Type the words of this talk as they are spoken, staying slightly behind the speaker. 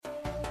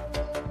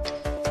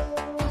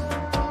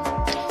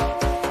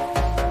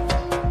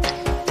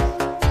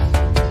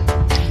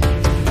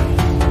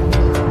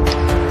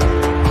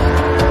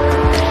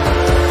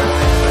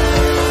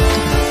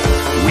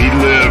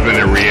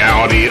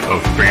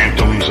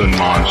and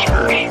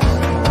monsters.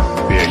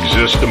 They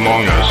exist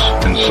among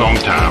us, and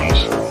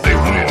sometimes they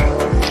win.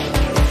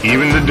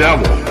 Even the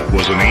devil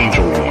was an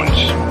angel once.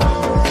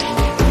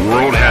 The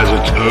world has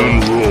its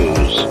own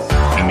rules,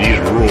 and these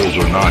rules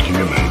are not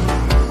human.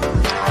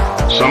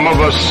 Some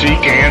of us seek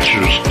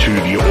answers to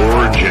the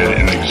origin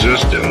and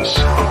existence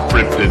of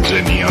cryptids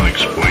and the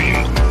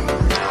unexplained.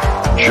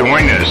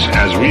 Join us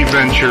as we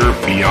venture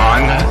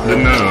beyond the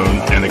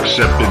known and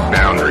accepted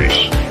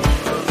boundaries.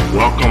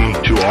 Welcome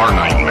to our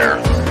nightmare.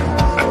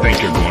 I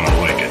think you're going to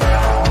like it.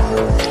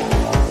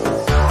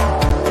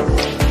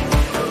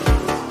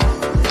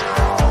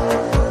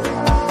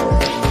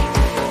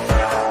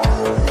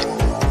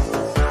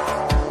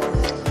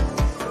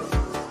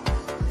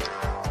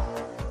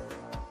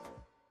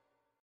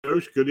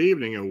 Good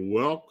evening and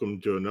welcome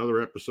to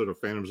another episode of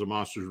Phantoms of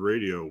Monsters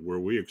Radio, where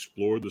we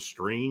explore the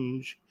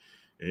strange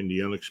and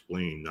the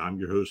unexplained. I'm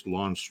your host,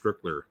 Lon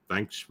Strickler.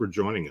 Thanks for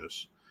joining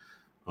us.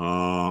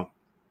 Now,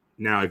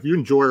 if you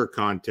enjoy our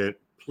content,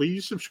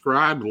 please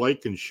subscribe,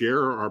 like, and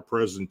share our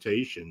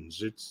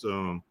presentations. It's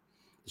the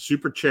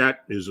super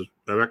chat is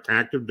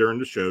active during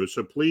the show,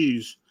 so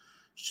please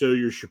show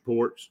your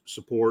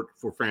support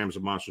for Phantoms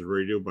of Monsters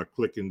Radio by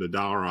clicking the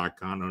dollar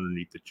icon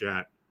underneath the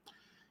chat.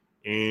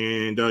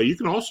 And you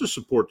can also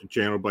support the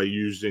channel by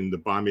using the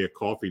Buy Me a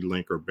Coffee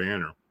link or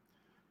banner.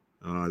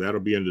 That'll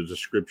be in the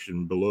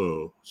description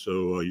below.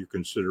 So your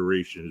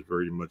consideration is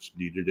very much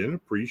needed and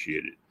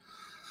appreciated.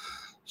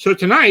 So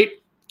tonight,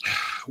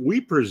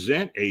 we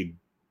present a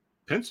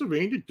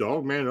Pennsylvania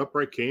Dogman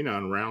Upright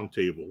Canine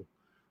Roundtable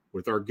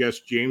with our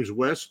guests James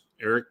West,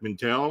 Eric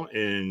Mintel,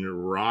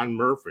 and Ron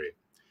Murphy.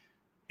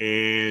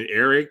 And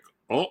Eric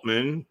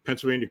Altman,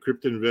 Pennsylvania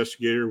cryptid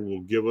investigator,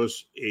 will give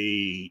us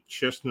a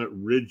Chestnut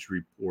Ridge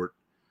report.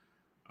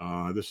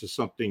 This is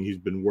something he's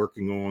been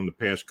working on the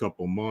past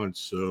couple months,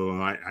 so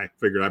I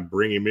figured I'd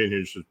bring him in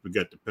here since we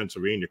got the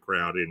Pennsylvania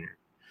crowd in here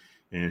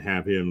and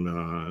have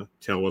him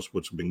tell us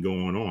what's been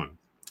going on.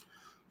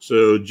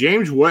 So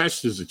James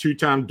West is a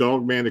two-time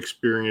Dogman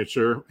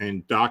experiencer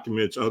and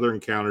documents other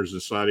encounters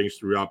and sightings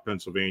throughout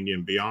Pennsylvania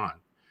and beyond.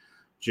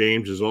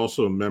 James is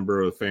also a member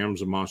of the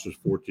Phantoms of Monsters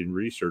 14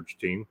 research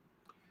team.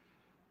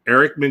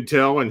 Eric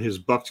Mintel and his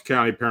Bucks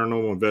County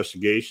Paranormal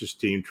Investigations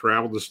team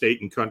traveled the state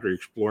and country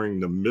exploring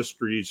the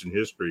mysteries and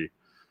history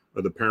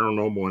of the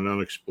paranormal and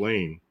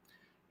unexplained.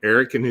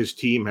 Eric and his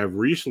team have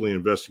recently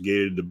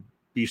investigated the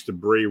Beast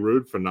of Bray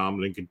Road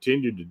phenomenon and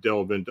continued to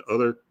delve into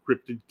other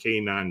cryptid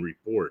canine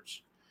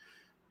reports.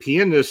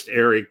 Pianist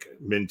Eric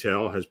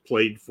Mintel has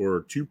played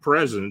for two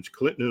presidents,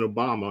 Clinton and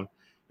Obama,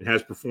 and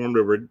has performed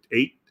over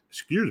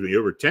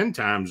 10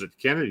 times at the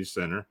Kennedy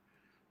Center.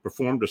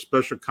 Performed a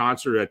special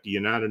concert at the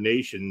United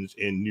Nations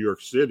in New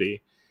York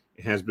City,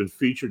 and has been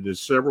featured in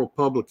several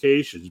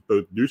publications,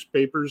 both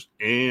newspapers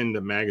and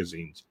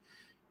magazines.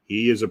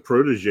 He is a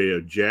protege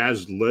of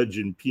jazz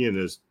legend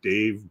pianist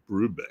Dave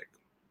Brubeck.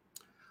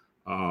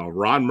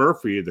 Ron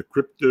Murphy, the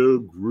crypto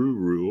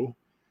guru,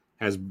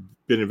 has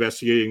been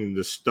investigating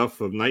the stuff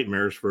of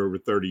nightmares for over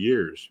 30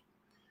 years.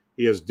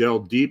 He has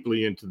delved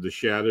deeply into the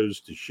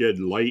shadows to shed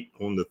light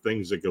on the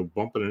things that go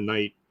bump in the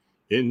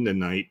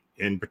night,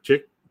 and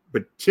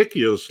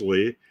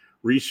meticulously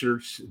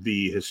research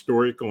the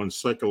historical and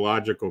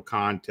psychological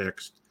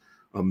context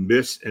of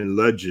myths and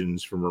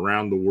legends from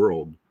around the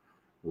world.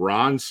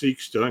 Ron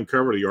seeks to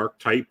uncover the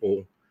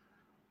archetypal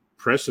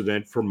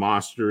precedent for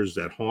monsters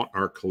that haunt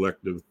our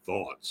collective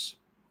thoughts.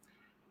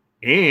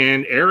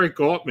 And Eric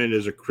Altman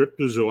is a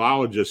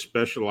cryptozoologist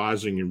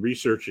specializing in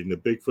researching the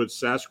Bigfoot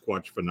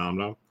Sasquatch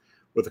phenomena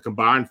with a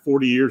combined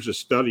 40 years of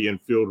study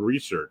and field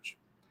research.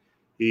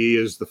 He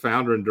is the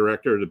founder and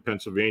director of the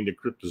Pennsylvania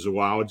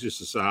Cryptozoology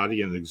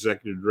Society and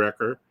executive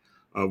director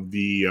of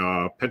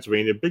the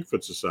Pennsylvania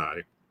Bigfoot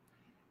Society.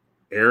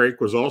 Eric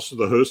was also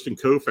the host and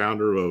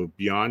co-founder of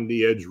Beyond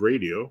the Edge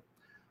Radio,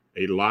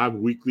 a live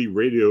weekly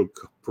radio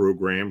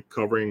program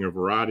covering a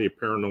variety of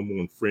paranormal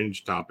and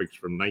fringe topics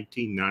from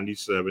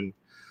 1997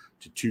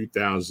 to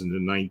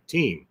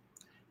 2019.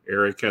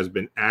 Eric has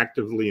been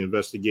actively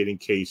investigating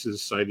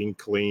cases, citing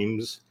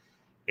claims,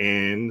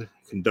 and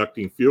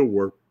conducting field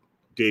work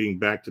dating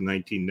back to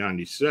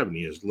 1997.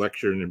 He has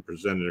lectured and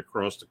presented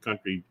across the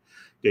country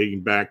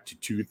dating back to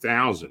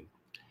 2000.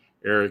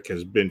 Eric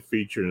has been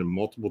featured in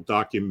multiple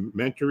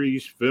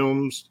documentaries,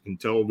 films, and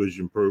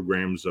television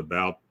programs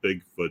about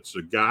Bigfoot.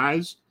 So,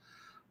 guys,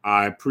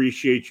 I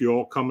appreciate you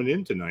all coming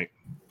in tonight.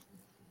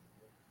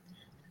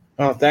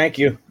 Oh, thank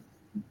you.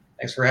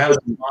 Thanks for having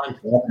me on.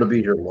 Glad to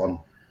be here, Lon.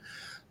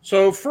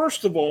 So,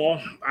 first of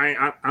all,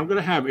 I'm going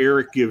to have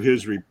Eric give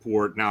his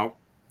report. Now,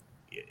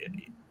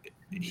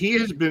 he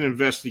has been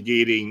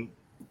investigating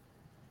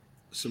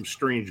some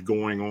strange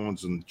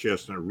going-ons in the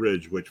Chestnut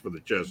Ridge, which for the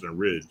Chestnut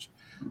Ridge,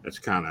 that's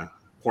kind of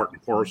part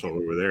and parcel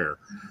over there.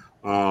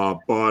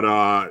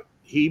 But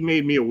he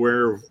made me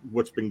aware of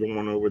what's been going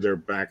on over there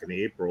back in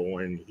April,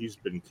 and he's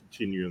been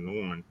continuing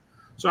on.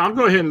 So I'll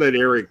go ahead and let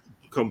Eric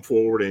come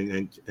forward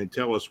and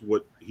tell us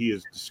what he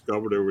has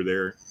discovered over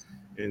there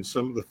and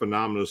some of the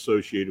phenomena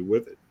associated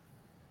with it.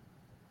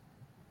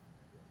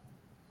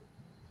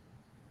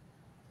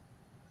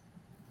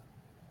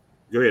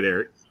 Go ahead,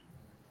 Eric.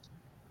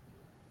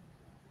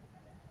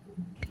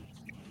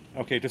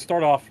 Okay, to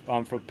start off,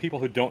 for people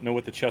who don't know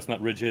what the Chestnut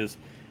Ridge is,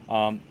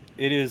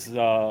 it is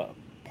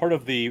part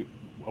of the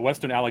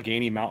Western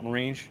Allegheny mountain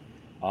range,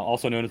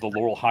 also known as the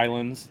Laurel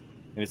Highlands,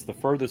 and it's the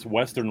furthest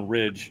western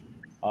ridge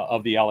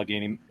of the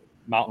Allegheny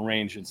mountain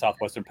range in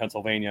southwestern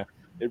Pennsylvania.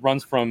 It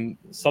runs from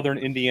southern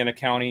Indiana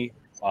County,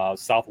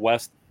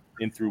 southwest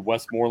in through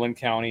Westmoreland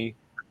County,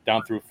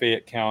 down through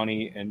Fayette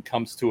County, and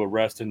comes to a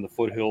rest in the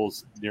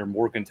foothills near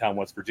Morgantown,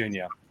 West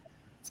Virginia.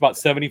 It's about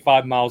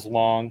 75 miles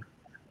long.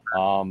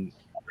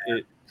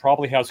 It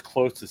probably has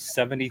close to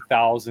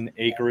 70,000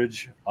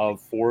 acreage of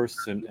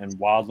forests and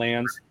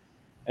wildlands,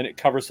 and it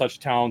covers such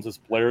towns as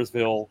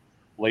Blairsville,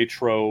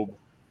 Latrobe,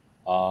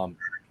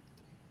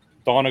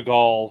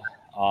 Donegal,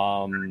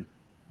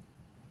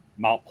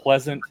 Mount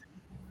Pleasant,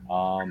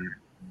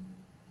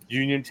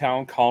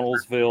 Uniontown,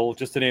 Connellsville,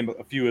 just to name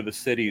a few of the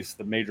cities,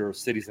 the major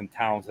cities and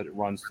towns that it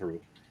runs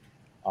through.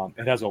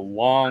 It has a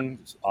long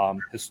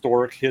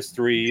historic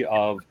history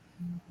of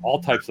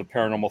all types of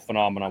paranormal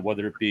phenomena,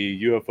 whether it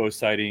be UFO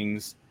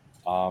sightings,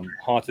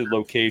 haunted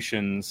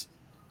locations.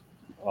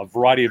 A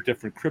variety of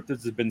different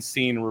cryptids have been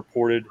seen and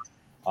reported.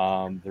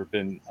 There have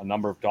been a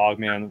number of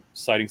dogman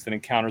sightings and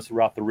encounters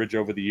throughout the ridge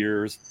over the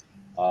years.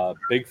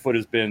 Bigfoot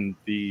has been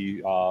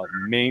the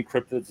main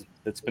cryptid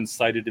that's been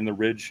sighted in the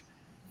ridge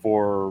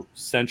for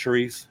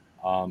centuries.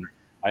 I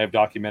have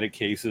documented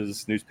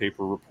cases,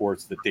 newspaper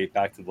reports that date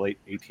back to the late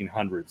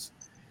 1800s.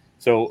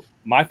 So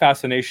my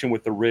fascination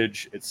with the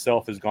ridge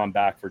itself has gone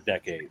back for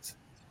decades.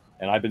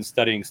 And I've been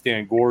studying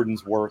Stan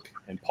Gordon's work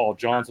and Paul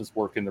Johnson's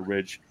work in the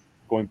ridge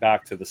going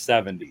back to the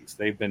 70s.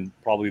 They've been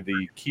probably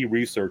the key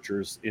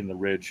researchers in the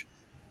ridge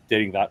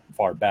dating that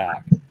far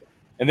back.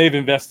 And they've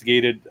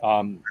investigated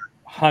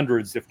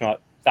hundreds, if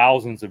not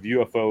thousands, of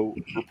UFO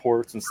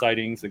reports and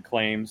sightings and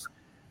claims,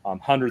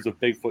 hundreds of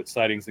Bigfoot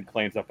sightings and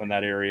claims up in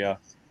that area.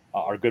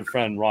 Our good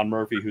friend Ron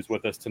Murphy, who's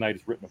with us tonight,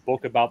 has written a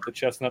book about the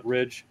Chestnut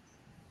Ridge.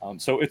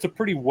 So it's a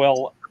pretty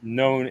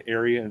well-known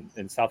area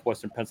in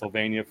southwestern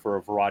Pennsylvania for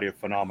a variety of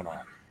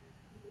phenomena.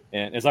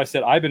 And as I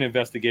said, I've been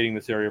investigating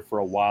this area for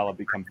a while. I've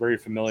become very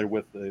familiar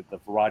with the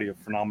variety of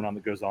phenomenon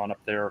that goes on up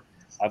there.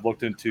 I've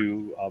looked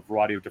into a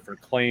variety of different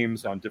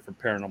claims on different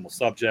paranormal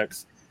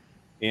subjects.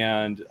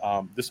 And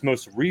this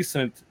most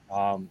recent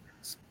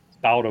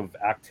bout of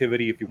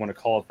activity, if you want to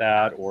call it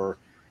that, or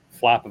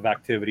flap of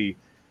activity,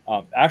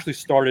 actually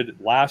started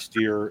last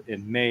year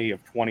in May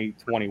of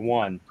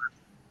 2021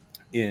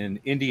 in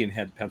Indian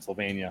Head,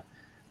 Pennsylvania,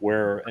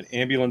 where an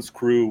ambulance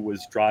crew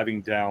was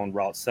driving down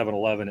Route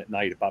 711 at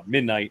night about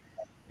midnight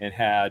and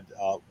had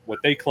what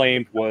they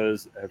claimed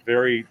was a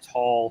very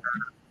tall,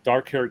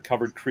 dark-haired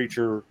covered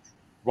creature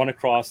run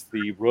across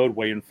the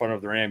roadway in front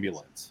of their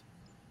ambulance.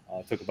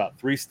 Took about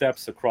 3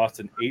 steps across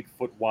an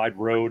 8-foot wide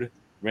road,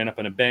 ran up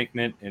an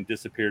embankment, and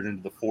disappeared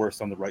into the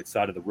forest on the right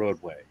side of the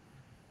roadway.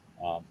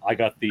 I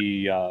got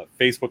the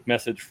Facebook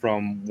message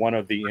from one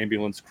of the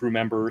ambulance crew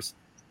members.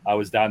 I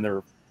was down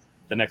there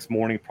the next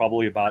morning,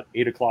 probably about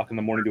 8 o'clock in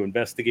the morning, to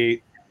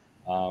investigate.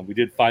 We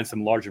did find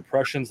some large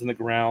impressions in the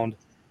ground,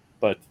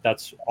 but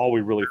that's all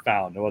we really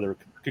found. No other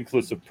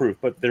conclusive proof.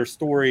 But their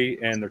story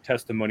and their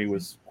testimony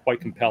was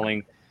quite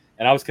compelling,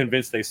 and I was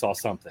convinced they saw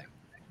something.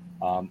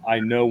 I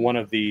know one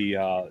of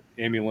the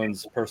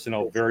ambulance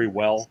personnel very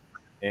well,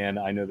 and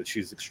I know that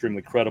she's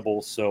extremely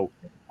credible, so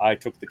I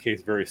took the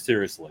case very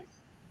seriously.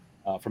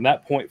 From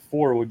that point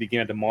forward, we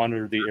began to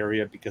monitor the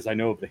area because I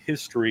know of the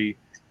history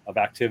of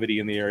activity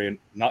in the area,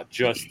 not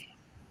just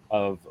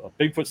of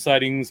Bigfoot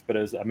sightings, but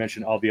as I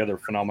mentioned, all the other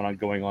phenomena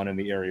going on in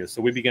the area.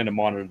 So we began to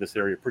monitor this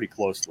area pretty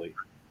closely.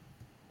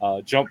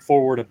 Jump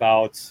forward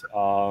about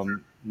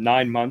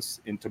 9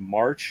 months into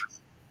March,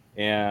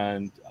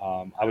 and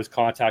I was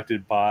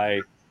contacted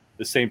by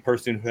the same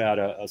person who had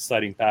a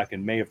sighting back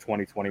in May of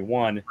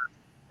 2021,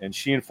 and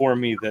she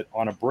informed me that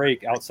on a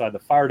break outside the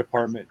fire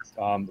department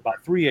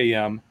about 3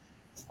 a.m.,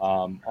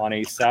 on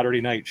a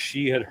Saturday night,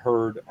 she had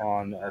heard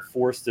on a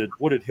forested,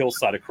 wooded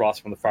hillside across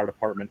from the fire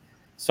department,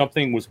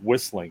 something was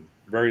whistling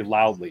very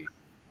loudly.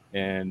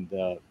 And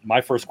my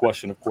first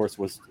question, of course,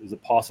 was, is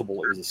it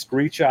possible it was a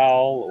screech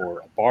owl or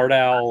a barred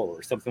owl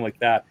or something like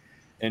that?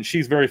 And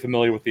she's very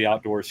familiar with the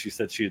outdoors. She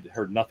said she had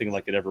heard nothing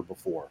like it ever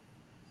before.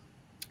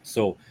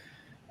 So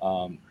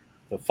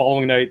the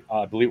following night,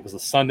 I believe it was a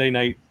Sunday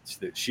night,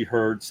 that she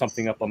heard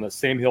something up on the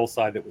same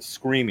hillside that was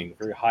screaming,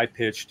 very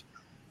high-pitched,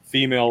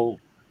 female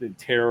in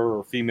terror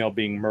or female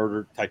being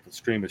murdered type of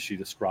scream, as she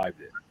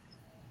described it.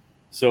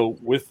 So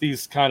with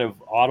these kind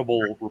of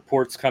audible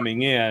reports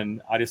coming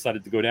in, I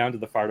decided to go down to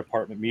the fire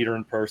department, meet her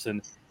in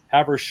person,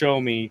 have her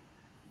show me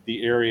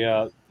the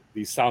area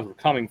these sounds were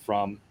coming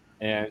from,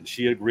 and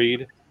she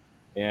agreed,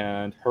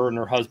 and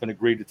her husband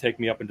agreed to take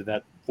me up into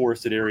that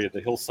forested area, the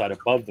hillside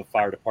above the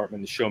fire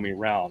department, and show me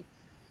around.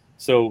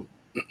 So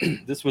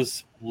this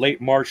was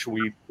late March.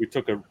 We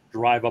took a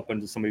drive up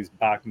into some of these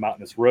back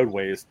mountainous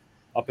roadways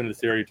up into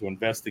this area to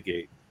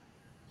investigate.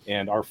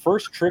 And our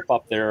first trip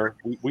up there,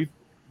 we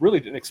really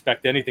didn't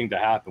expect anything to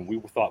happen. We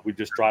thought we'd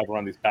just drive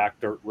around these back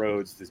dirt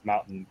roads, these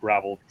mountain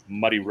gravel,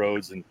 muddy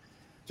roads, and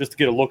just to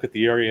get a look at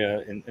the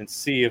area and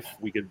see if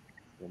we could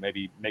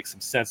maybe make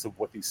some sense of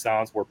what these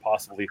sounds were,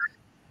 possibly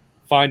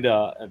find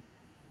a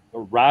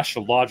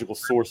rational, logical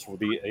source for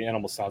the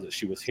animal sounds that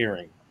she was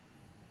hearing.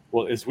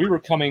 Well, as we were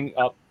coming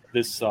up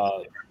this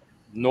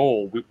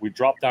knoll, we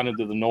dropped down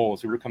into the knoll.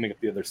 As we were coming up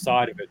the other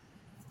side of it,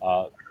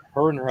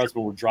 her and her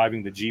husband were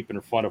driving the Jeep in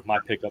front of my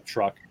pickup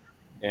truck.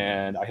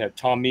 And I had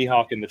Tom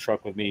Mihawk in the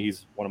truck with me.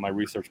 He's one of my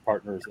research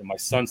partners, and my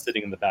son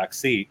sitting in the back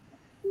seat.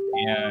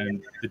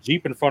 And the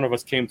Jeep in front of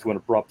us came to an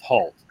abrupt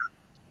halt.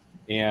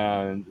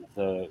 And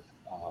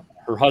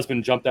her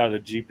husband jumped out of the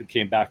Jeep and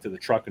came back to the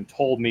truck and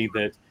told me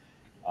that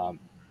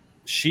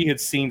she had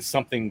seen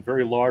something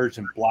very large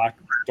and black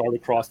dart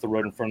across the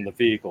road in front of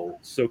the vehicle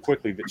so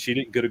quickly that she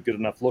didn't get a good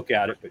enough look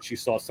at it, but she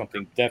saw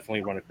something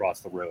definitely run across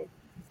the road.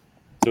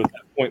 So at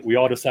that point, we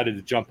all decided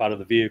to jump out of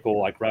the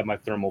vehicle. I grabbed my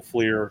thermal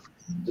FLIR,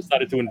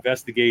 decided to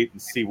investigate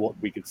and see what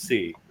we could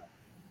see.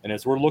 And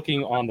as we're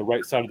looking on the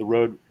right side of the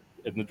road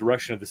in the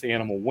direction of this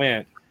animal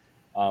went,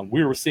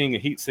 we were seeing a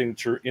heat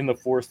signature in the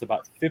forest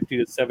about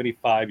 50 to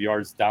 75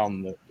 yards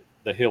down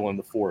the hill in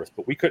the forest,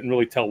 but we couldn't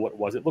really tell what it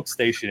was. It looked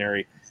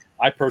stationary.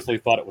 I personally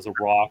thought it was a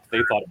rock. They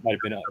thought it might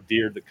have been a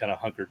deer that kind of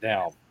hunkered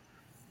down.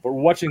 But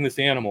we're watching this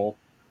animal,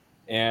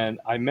 and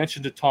I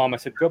mentioned to Tom, I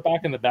said, go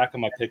back in the back of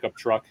my pickup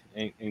truck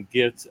and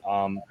get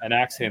an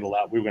axe handle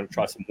out. We were going to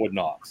try some wood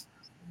knocks.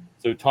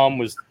 So Tom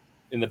was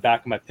in the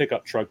back of my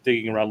pickup truck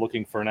digging around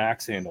looking for an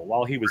axe handle.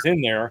 While he was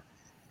in there,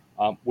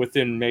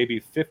 within maybe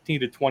 15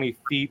 to 20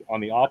 feet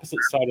on the opposite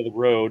side of the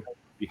road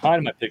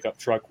behind my pickup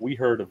truck, we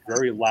heard a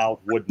very loud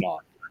wood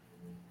knock.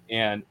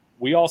 And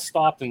we all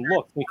stopped and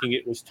looked, thinking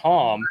it was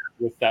Tom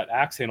with that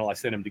axe handle I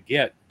sent him to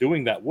get,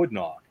 doing that wood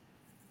knock.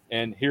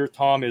 And here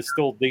Tom is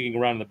still digging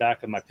around in the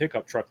back of my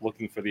pickup truck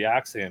looking for the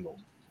axe handle.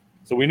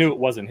 So we knew it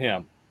wasn't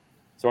him.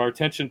 So our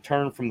attention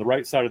turned from the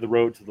right side of the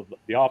road to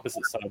the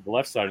opposite side, the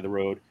left side of the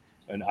road,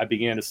 and I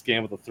began to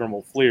scan with a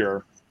thermal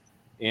FLIR.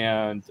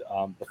 And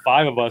the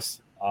five of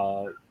us,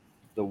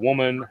 the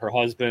woman, her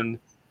husband,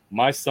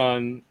 my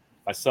son,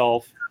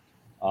 myself,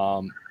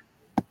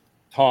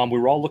 Tom, we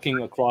were all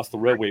looking across the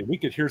roadway. We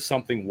could hear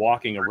something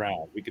walking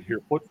around. We could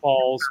hear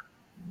footfalls.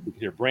 We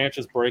could hear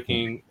branches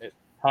breaking, at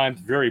times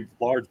very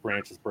large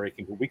branches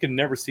breaking, but we could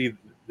never see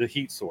the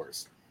heat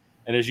source.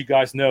 And as you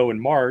guys know, in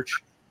March,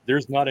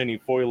 there's not any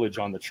foliage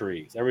on the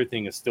trees.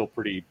 Everything is still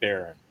pretty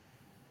barren.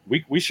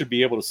 We should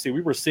be able to see.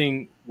 We were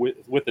seeing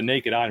with the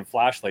naked eye and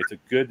flashlights a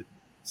good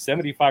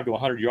 75 to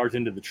 100 yards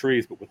into the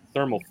trees, but with the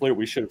thermal FLIR,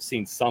 we should have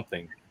seen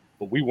something,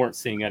 but we weren't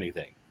seeing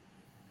anything.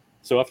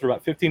 So after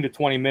about 15 to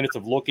 20 minutes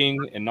of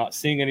looking and not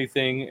seeing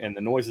anything, and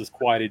the noises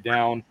quieted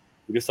down,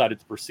 we decided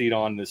to proceed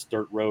on this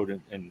dirt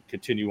road and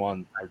continue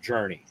on our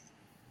journey.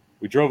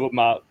 We drove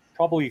about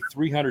probably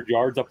 300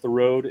 yards up the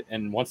road,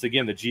 and once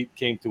again, the Jeep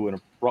came to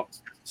an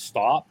abrupt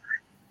stop.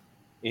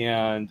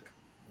 And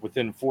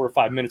within 4 or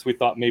 5 minutes, we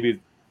thought maybe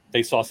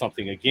they saw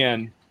something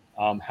again.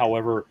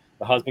 However,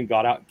 the husband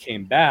got out and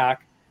came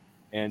back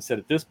and said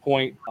at this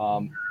point,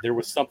 there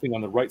was something on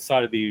the right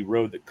side of the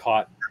road that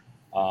caught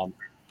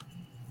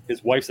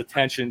his wife's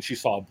attention. She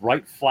saw a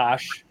bright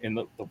flash in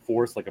the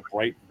forest, like a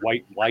bright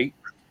white light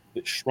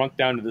that shrunk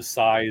down to the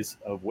size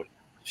of what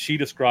she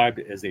described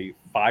as a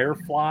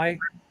firefly,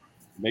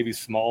 maybe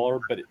smaller,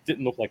 but it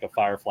didn't look like a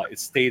firefly. It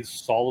stayed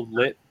solid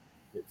lit.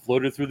 It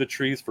floated through the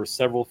trees for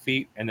several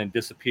feet and then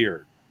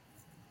disappeared.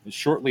 And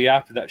shortly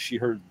after that, she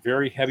heard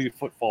very heavy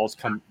footfalls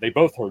come. They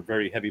both heard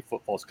very heavy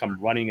footfalls come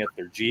running at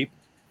their Jeep,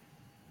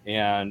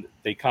 and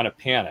they kind of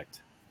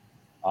panicked.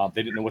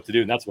 They didn't know what to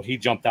do, and that's when he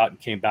jumped out and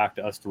came back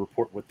to us to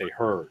report what they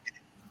heard.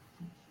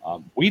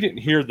 We didn't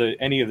hear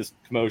any of this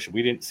commotion.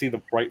 We didn't see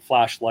the bright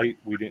flashlight.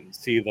 We didn't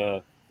see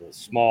the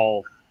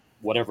small,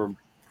 whatever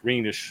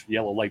greenish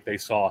yellow light they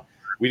saw.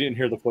 We didn't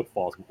hear the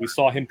footfalls. We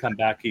saw him come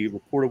back. He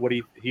reported what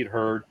he'd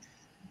heard,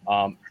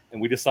 and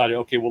we decided,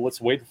 okay, well, let's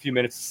wait a few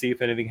minutes to see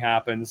if anything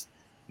happens.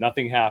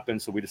 Nothing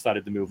happened, so we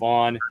decided to move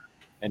on.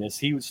 And as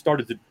he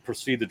started to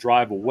proceed to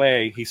drive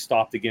away, he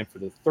stopped again for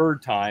the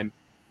third time,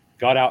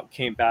 got out,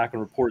 came back,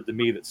 and reported to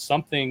me that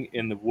something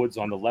in the woods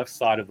on the left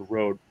side of the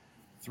road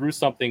threw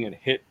something and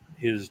hit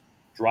his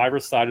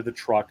driver's side of the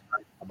truck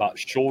about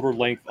shoulder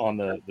length on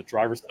the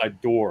driver's side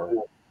door.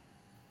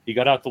 He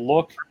got out to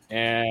look,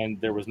 and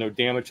there was no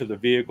damage to the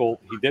vehicle.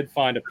 He did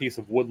find a piece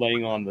of wood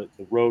laying on the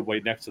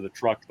roadway next to the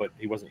truck, but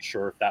he wasn't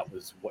sure if that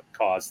was what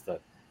caused the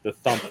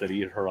thump that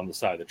he had heard on the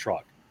side of the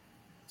truck.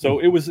 So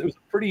it was a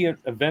pretty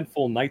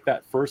eventful night,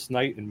 that first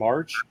night in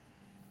March.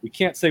 We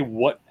can't say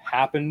what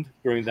happened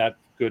during that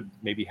good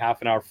maybe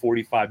half an hour,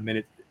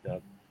 45-minute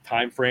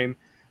time frame,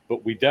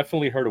 but we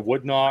definitely heard a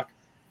wood knock.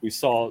 We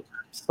saw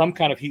some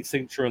kind of heat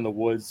signature in the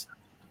woods.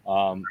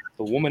 The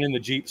woman in the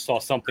Jeep saw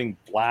something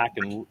black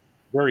and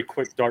very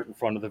quick dart in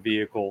front of the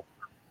vehicle.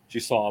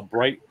 She saw a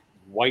bright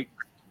white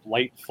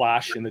light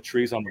flash in the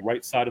trees on the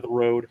right side of the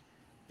road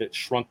that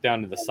shrunk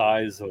down to the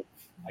size of,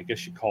 I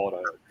guess you'd call it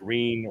a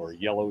green or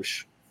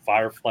yellowish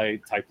firefly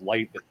type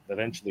light that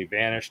eventually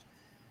vanished.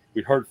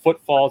 We heard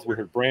footfalls, we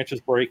heard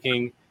branches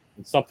breaking,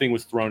 and something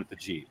was thrown at the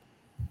Jeep.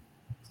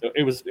 So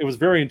it was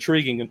very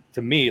intriguing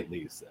to me, at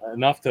least,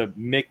 enough to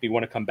make me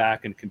want to come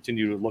back and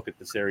continue to look at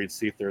this area and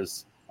see if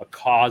there's a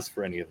cause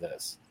for any of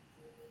this.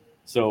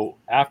 So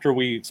after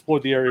we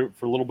explored the area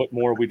for a little bit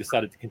more, we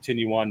decided to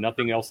continue on.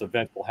 Nothing else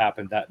eventful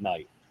happened that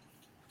night.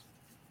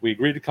 We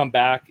agreed to come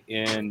back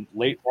in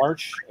late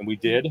March, and we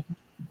did.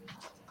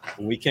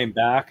 When we came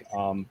back,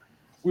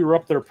 we were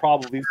up there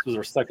probably, this was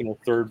our second or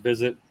third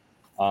visit.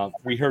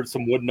 We heard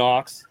some wood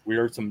knocks. We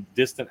heard some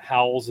distant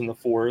howls in the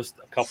forest,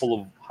 a couple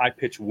of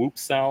high-pitched whoop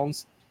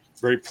sounds,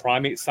 very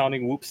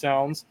primate-sounding whoop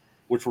sounds,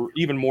 which were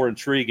even more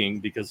intriguing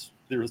because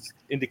there's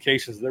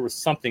indications there was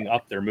something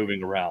up there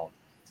moving around.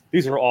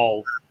 These are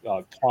all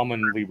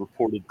commonly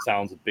reported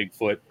sounds of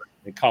Bigfoot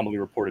and commonly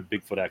reported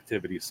Bigfoot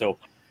activity. So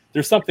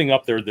there's something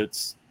up there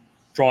that's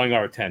drawing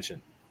our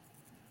attention.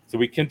 So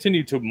we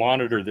continued to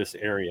monitor this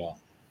area.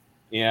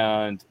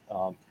 And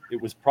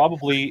it was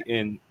probably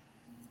in,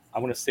 I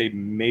want to say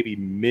maybe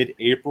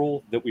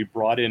mid-April, that we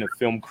brought in a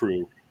film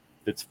crew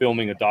that's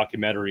filming a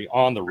documentary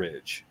on the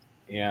ridge.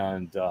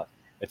 And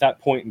at that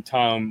point in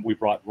time, we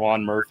brought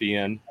Ron Murphy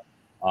in,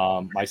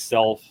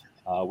 myself.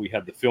 We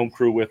had the film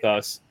crew with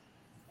us.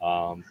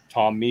 Tom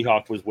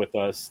Mihawk was with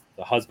us,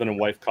 the husband and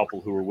wife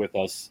couple who were with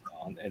us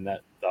in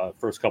that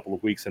first couple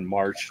of weeks in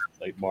March,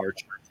 late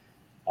March.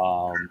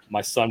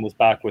 My son was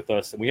back with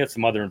us, and we had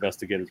some other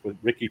investigators with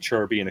Ricky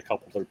Chirby and a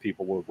couple other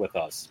people were with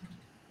us.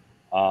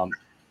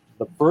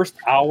 The first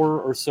hour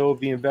or so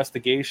of the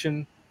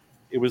investigation,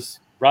 it was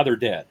rather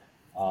dead.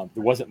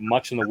 There wasn't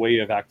much in the way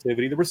of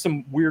activity. There were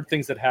some weird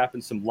things that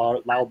happened, some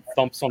loud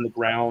thumps on the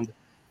ground,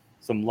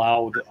 some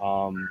loud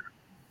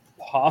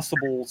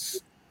possible,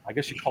 I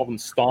guess you call them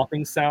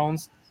stomping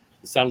sounds.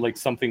 It sounded like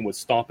something would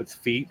stomp its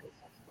feet,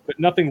 but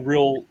nothing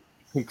real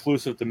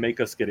conclusive to make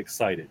us get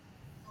excited.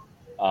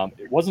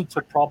 It wasn't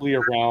until probably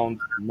around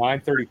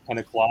 9:30, 10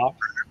 o'clock,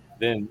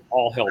 then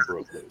all hell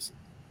broke loose.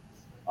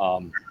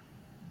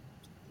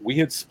 We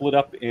had split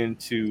up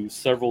into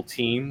several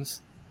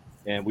teams,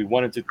 and we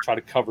wanted to try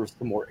to cover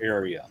some more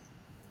area.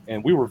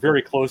 And we were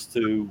very close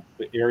to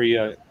the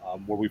area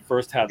where we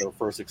first had our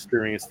first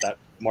experience that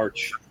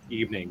March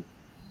evening,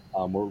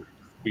 where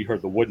we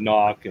heard the wood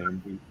knock,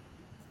 and we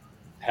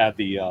had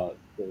the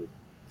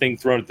thing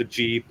thrown at the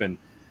Jeep, and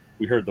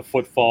we heard the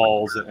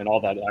footfalls and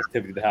all that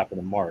activity that happened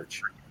in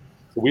March.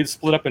 So we had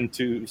split up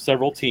into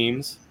several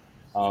teams.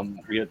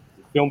 We had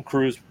film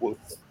crews with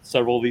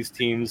several of these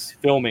teams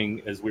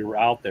filming as we were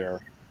out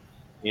there.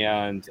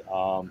 And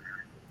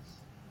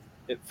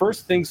at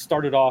first, things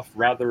started off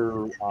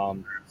rather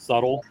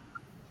subtle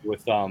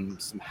with some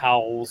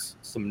howls,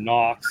 some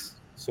knocks,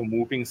 some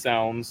whooping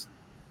sounds.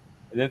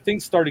 And then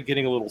things started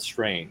getting a little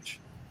strange.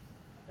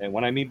 And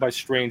what I mean by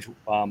strange,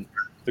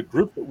 the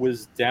group that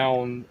was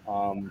down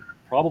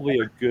probably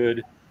a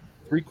good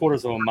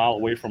 3/4 of a mile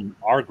away from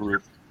our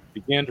group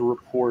began to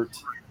report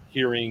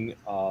hearing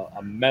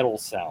a metal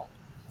sound.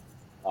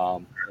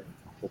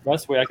 The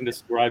best way I can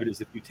describe it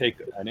is if you take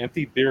an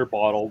empty beer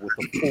bottle with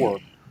a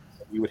fork,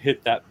 you would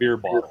hit that beer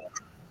bottle,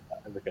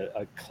 like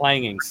a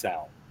clanging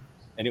sound.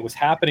 And it was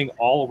happening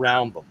all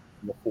around them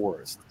in the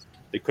forest.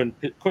 They couldn't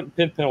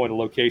pinpoint a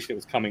location it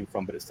was coming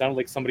from, but it sounded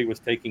like somebody was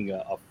taking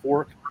a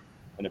fork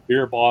and a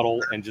beer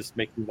bottle and just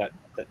making that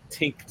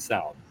tink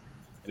sound.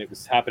 And it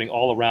was happening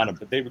all around them.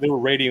 But they were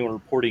radioing and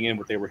reporting in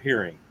what they were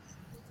hearing.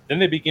 Then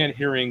they began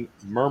hearing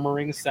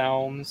murmuring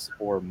sounds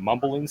or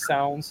mumbling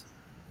sounds,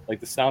 like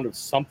the sound of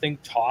something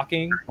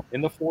talking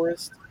in the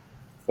forest.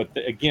 But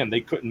again,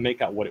 they couldn't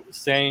make out what it was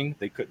saying.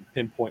 They couldn't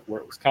pinpoint where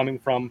it was coming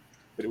from,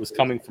 but it was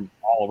coming from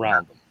all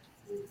around them.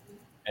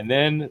 And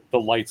then the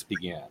lights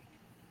began.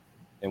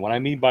 And what I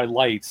mean by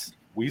lights,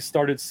 we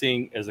started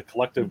seeing, as a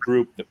collective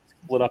group that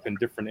split up in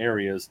different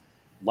areas,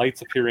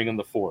 lights appearing in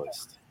the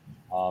forest.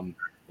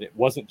 It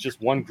wasn't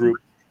just one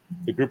group.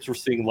 The groups were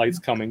seeing lights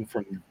coming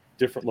from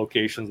different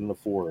locations in the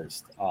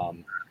forest.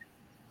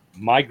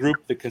 My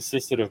group that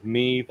consisted of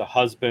me, the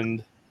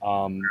husband,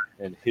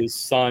 and his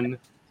son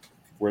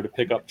were at a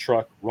pickup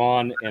truck.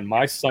 Ron and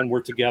my son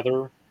were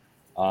together.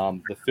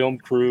 The film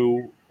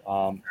crew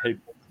had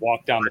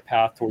walked down the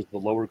path towards the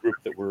lower group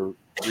that were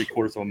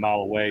 3/4 of a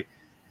mile away.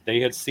 They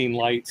had seen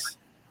lights.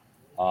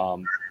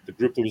 The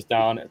group that was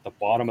down at the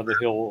bottom of the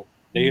hill,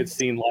 they had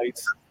seen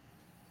lights.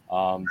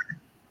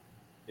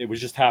 It was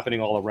just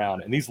happening all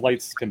around. And these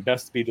lights can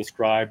best be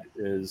described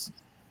as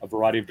a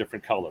variety of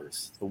different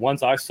colors. The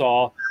ones I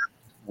saw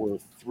were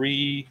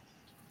 3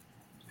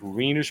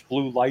 greenish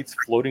blue lights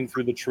floating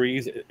through the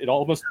trees. It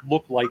almost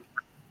looked like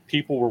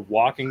people were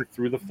walking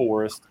through the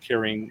forest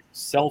carrying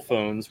cell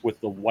phones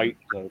with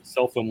the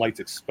cell phone lights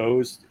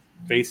exposed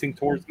facing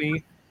towards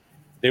me.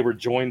 They were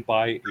joined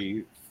by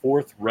a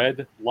 4th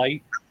red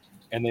light,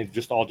 and they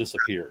just all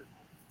disappeared.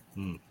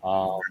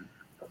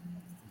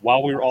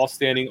 While we were all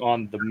standing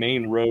on the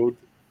main road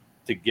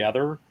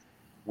together,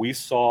 we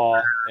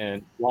saw,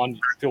 and Ron,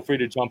 feel free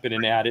to jump in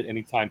and add it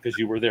anytime because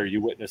you were there, you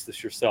witnessed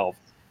this yourself.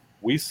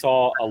 We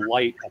saw a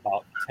light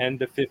about 10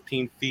 to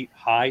 15 feet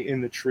high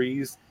in the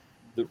trees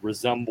that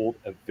resembled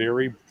a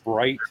very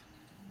bright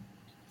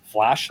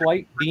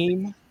flashlight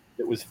beam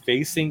that was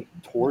facing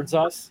towards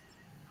us.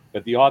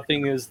 But the odd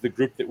thing is the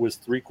group that was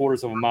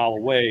 3/4 of a mile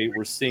away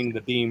were seeing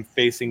the beam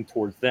facing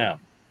towards them.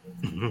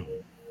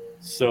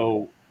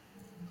 So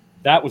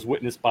that was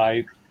witnessed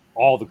by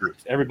all the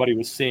groups. Everybody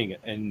was seeing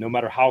it. And no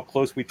matter how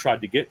close we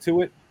tried to get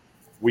to it,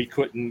 we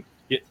couldn't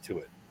get to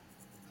it.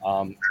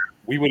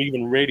 We would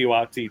even radio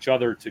out to each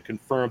other to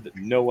confirm that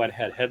no one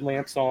had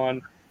headlamps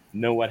on,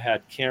 no one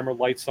had camera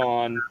lights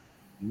on,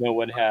 no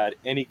one had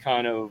any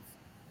kind of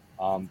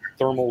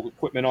thermal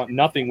equipment on.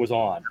 Nothing was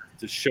on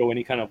to show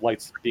any kind of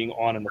lights being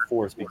on in the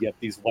forest, but yet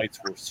these lights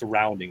were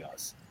surrounding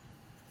us.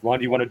 Ron,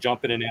 do you want to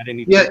jump in and add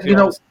any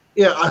details?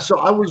 So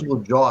I was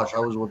with Josh. I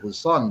was with his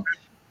son,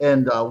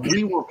 and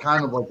we were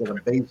kind of like at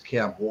a base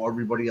camp while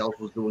everybody else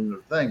was doing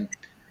their thing.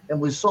 And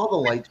we saw the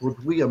lights, which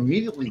we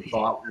immediately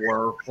thought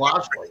were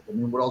flashlights. I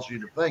mean, what else are you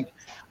to think?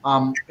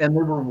 And they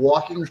were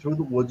walking through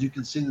the woods. You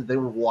could see that they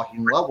were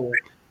walking level.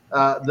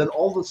 Then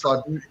all of a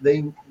sudden,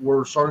 they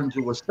were starting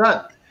to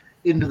ascend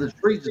into the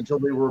trees until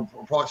they were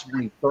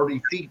approximately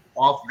 30 feet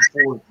off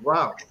the forest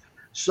ground.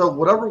 So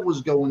whatever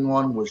was going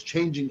on was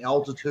changing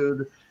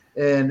altitude,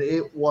 and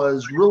it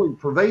was really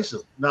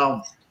pervasive.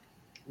 Now,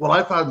 what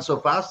I found so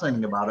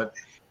fascinating about it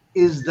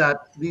is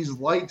that these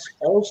lights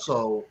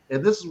also,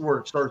 and this is where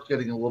it starts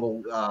getting a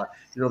little,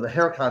 the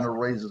hair kind of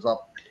raises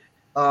up.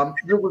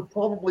 There was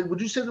probably,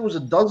 would you say there was a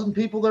dozen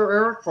people there,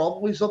 Eric?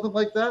 Probably something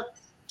like that?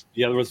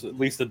 Yeah, there was at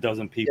least a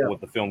dozen people with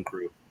the film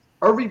crew.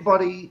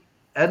 Everybody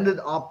ended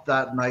up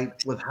that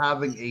night with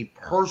having a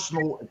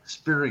personal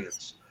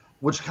experience,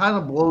 which kind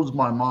of blows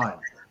my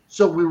mind.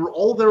 So we were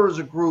all there as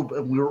a group,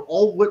 and we were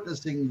all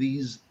witnessing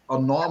these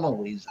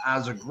anomalies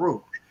as a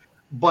group.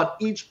 But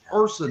each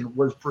person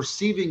was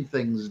perceiving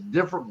things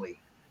differently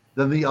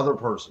than the other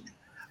person,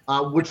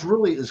 which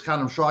really is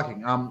kind of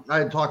shocking. I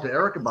had talked to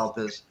Eric about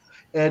this,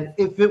 and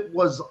if it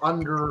was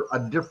under a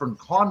different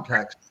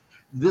context,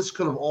 this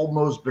could have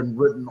almost been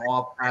written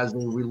off as a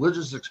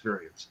religious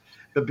experience.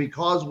 But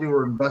because we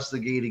were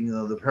investigating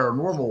the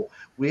paranormal,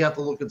 we have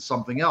to look at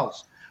something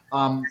else.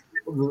 Tom,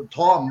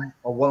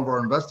 one of our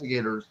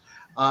investigators,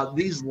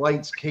 these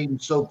lights came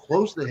so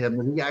close to him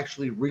that he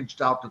actually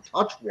reached out to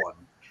touch one,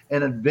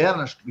 and it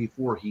vanished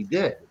before he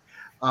did.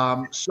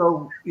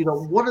 So,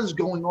 what is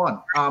going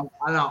on?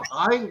 Now,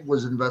 I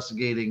was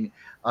investigating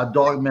a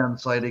DOGMAN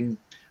sighting.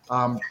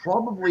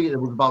 Probably it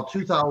was about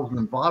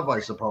 2005, I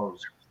suppose.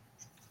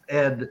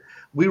 And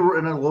we were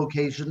in a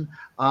location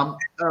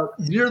very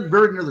near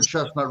the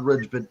Chestnut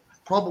Ridge, but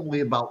probably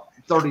about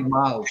 30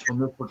 miles from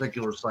this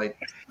particular site.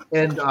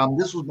 And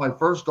this was my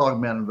first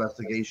DOGMAN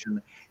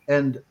investigation.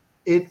 And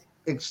it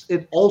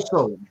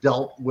also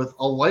dealt with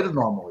a light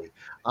anomaly.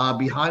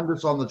 Behind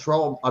us on the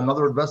trail,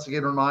 another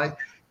investigator and I,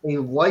 a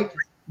light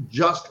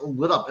just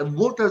lit up. It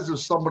looked as if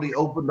somebody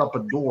opened up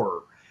a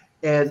door,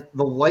 and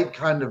the light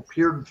kind of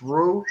peered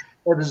through.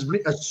 And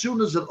as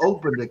soon as it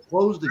opened, it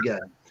closed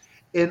again.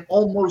 And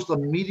almost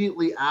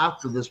immediately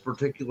after this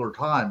particular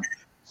time,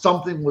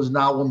 something was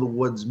now in the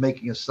woods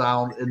making a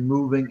sound and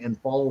moving and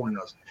following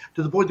us,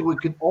 to the point that we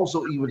could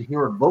also even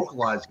hear it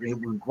vocalizing.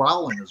 It was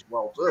growling as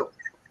well, too.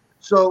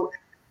 So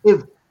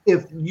if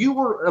you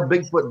were a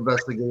Bigfoot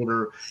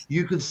investigator,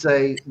 you could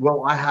say,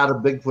 well, I had a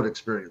Bigfoot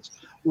experience.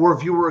 Or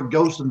if you were a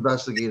ghost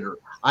investigator,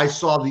 I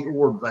saw the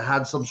orbs, I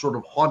had some sort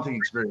of haunting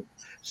experience.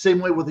 Same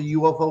way with a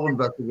UFO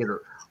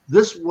investigator.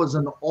 This was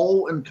an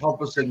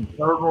all-encompassing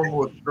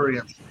paranormal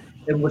experience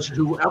in which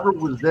whoever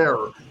was there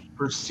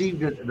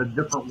perceived it in a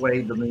different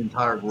way than the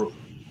entire group.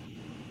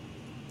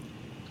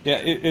 Yeah,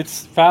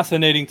 it's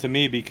fascinating to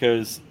me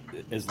because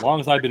as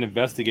long as I've been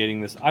investigating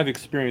this, I've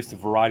experienced a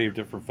variety of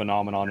different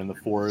phenomenon in the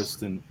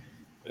forest, and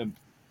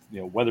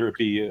whether it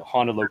be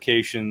haunted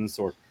locations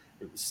or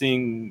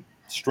seeing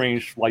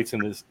strange lights in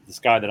the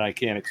sky that I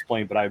can't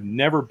explain. But I've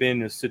never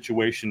been in a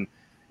situation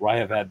where I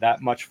have had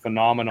that much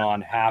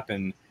phenomenon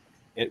happen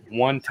at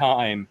one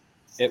time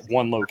at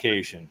one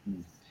location.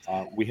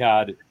 We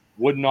had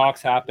wood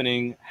knocks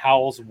happening,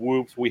 howls,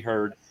 whoops. We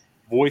heard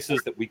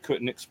voices that we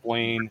couldn't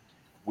explain.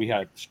 We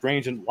had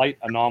strange and light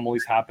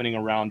anomalies happening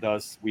around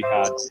us. We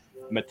had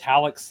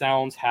metallic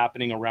sounds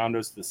happening around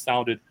us that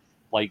sounded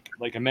like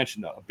I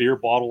mentioned, a beer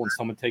bottle and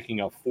someone taking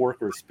a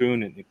fork or a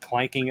spoon and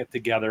clanking it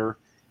together.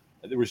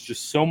 There was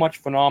just so much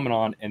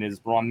phenomenon. And as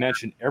Ron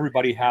mentioned,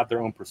 everybody had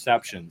their own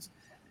perceptions.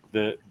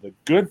 The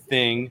good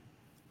thing,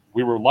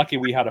 we were lucky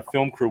we had a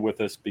film crew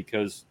with us,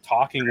 because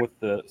talking with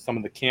some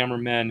of the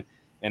cameramen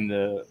and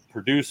the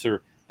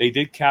producer, they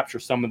did capture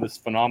some of this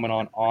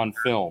phenomenon on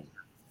film.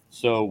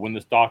 So when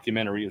this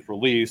documentary is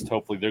released,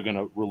 hopefully they're going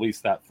to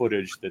release that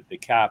footage that they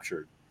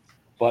captured.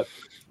 But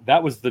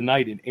that was the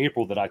night in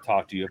April that I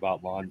talked to you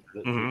about, Lon.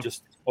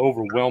 Just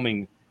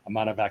overwhelming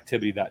amount of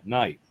activity that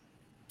night.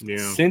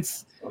 Yeah.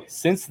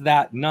 Since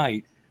that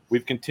night,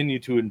 we've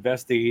continued to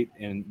investigate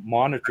and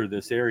monitor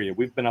this area.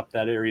 We've been up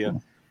that area,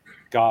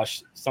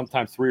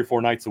 sometimes 3 or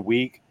 4 nights a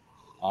week,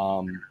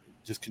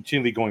 just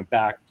continually going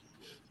back,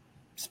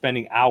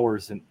 spending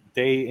hours and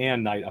day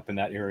and night up in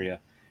that area.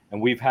 And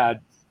we've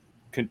had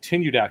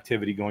continued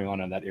activity going on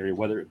in that area,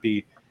 whether it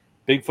be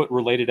Bigfoot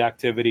related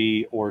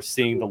activity or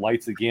seeing the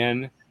lights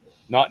again.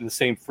 not in the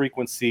same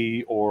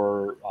frequency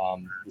or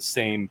the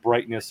same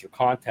brightness or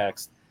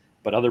context,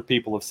 but other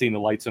people have seen the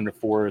lights in the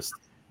forest.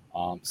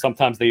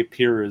 Sometimes they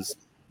appear as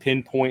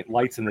pinpoint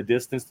lights in the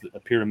distance that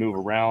appear to move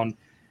around.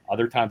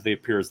 Other times they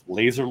appear as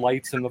laser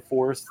lights in the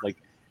forest. Like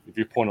if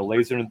you point a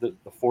laser into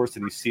the forest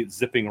and you see it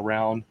zipping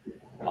around,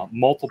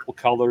 multiple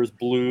colors,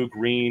 blue,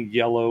 green,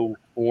 yellow,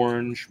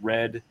 orange,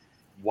 red,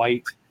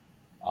 white.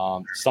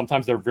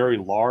 Sometimes they're very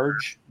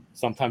large.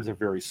 Sometimes they're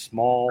very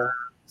small.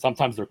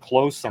 Sometimes they're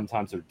close.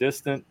 Sometimes they're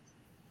distant.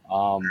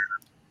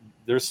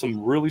 There's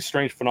some really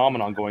strange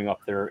phenomenon going up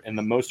there. And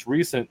the most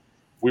recent,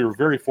 we were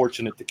very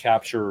fortunate to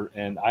capture,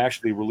 and I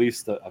actually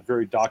released a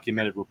very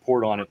documented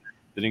report on it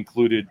that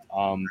included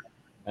an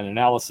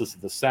analysis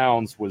of the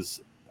sounds.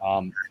 Was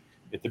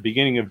at the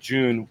beginning of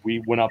June,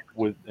 we went up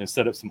with and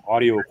set up some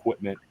audio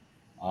equipment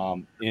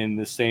in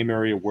the same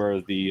area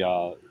where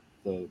the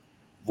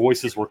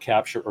voices were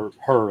captured, or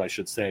heard, I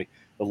should say.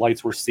 The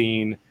lights were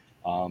seen.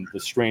 The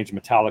strange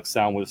metallic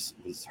sound was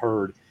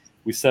heard.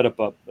 We set up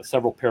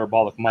several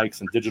parabolic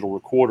mics and digital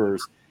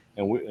recorders.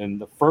 And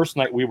the first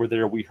night we were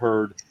there, we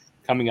heard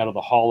coming out of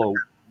the hollow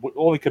what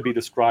only could be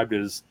described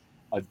as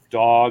a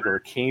dog or a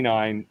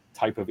canine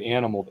type of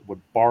animal that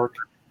would bark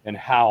and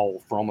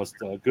howl for almost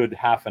a good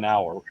half an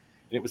hour. And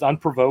it was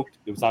unprovoked.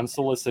 It was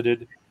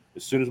unsolicited.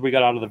 As soon as we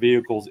got out of the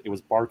vehicles, it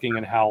was barking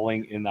and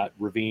howling in that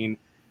ravine.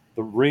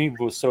 The ravine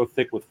was so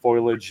thick with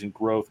foliage and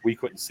growth, we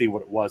couldn't see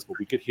what it was, but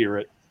we could hear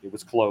it. It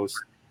was close.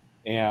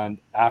 And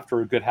after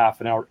a good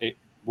half an hour, it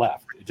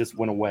left. It just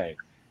went away.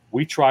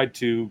 We tried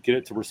to get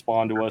it to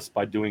respond to us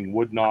by doing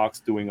wood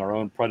knocks, doing our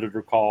own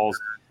predator calls,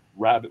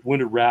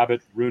 wounded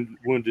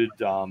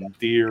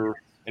deer,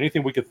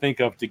 anything we could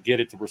think of to get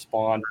it to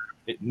respond.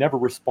 It never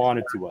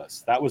responded to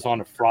us. That was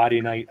on a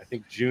Friday night, I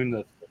think June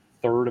the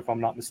 3rd, if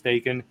I'm not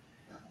mistaken.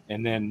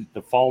 And then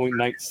the following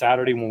night,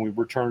 Saturday, when we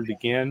returned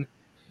again,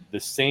 the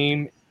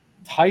same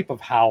type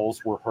of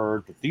howls were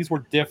heard, but these were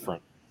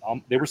different.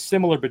 They were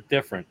similar but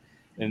different.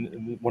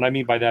 And what I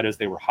mean by that is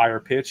they were higher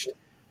pitched,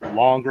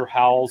 longer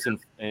howls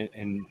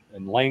in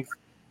length,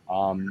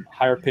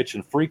 higher pitch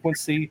and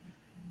frequency.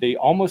 They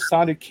almost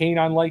sounded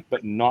canine-like,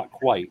 but not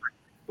quite.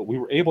 But we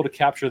were able to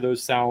capture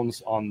those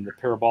sounds on the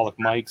parabolic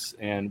mics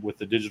and with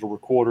the digital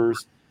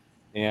recorders.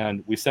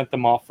 And we sent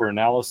them off for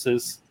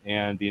analysis.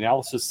 And the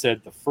analysis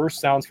said the first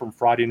sounds from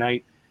Friday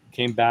night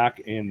came back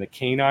in the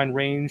canine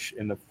range,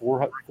 in the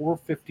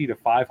 450 to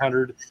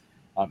 500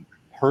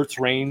 hertz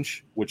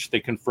range, which they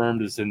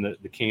confirmed is in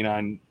the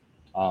canine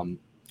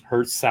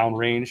hertz sound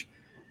range.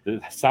 The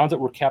sounds that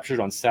were captured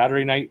on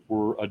Saturday night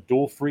were a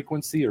dual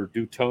frequency or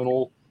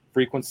dutonal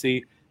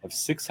frequency of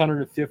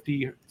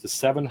 650 to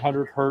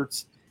 700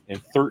 hertz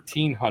and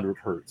 1300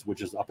 hertz,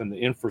 which is up in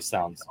the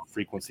infrasound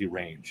frequency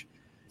range.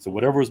 So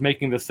whatever was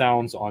making the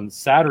sounds on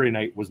Saturday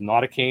night was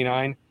not a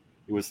canine.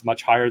 It was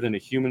much higher than a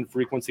human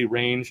frequency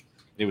range.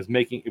 It was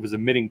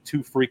emitting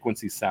two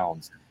frequency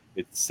sounds.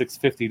 It's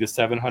 650 to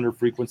 700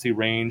 frequency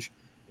range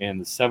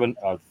and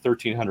the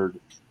 1300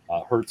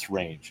 hertz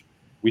range.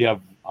 We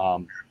have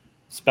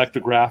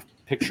spectrograph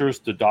pictures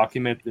to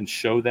document and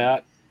show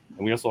that,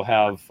 and we also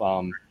have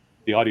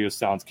the audio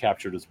sounds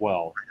captured as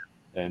well.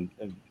 And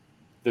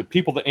the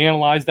people that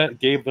analyzed that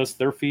gave us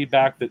their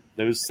feedback that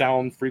those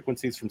sound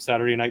frequencies from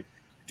Saturday night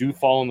do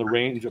fall in the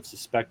range of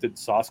suspected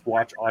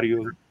Sasquatch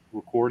audio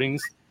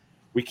recordings.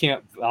 We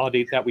can't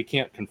validate that. We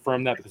can't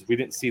confirm that because we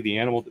didn't see the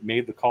animal that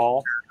made the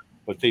call,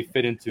 but they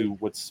fit into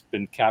what's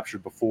been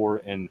captured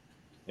before and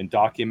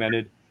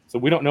documented. So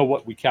we don't know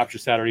what we captured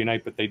Saturday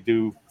night, but they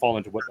do fall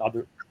into what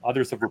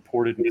others have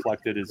reported and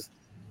collected as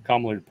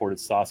commonly reported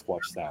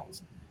Sasquatch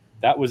sounds.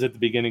 That was at the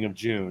beginning of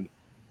June.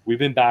 We've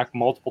been back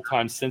multiple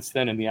times since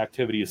then, and the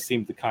activity has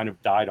seemed to kind of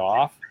died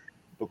off.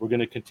 But we're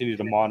going to continue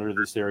to monitor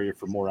this area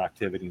for more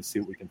activity and see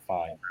what we can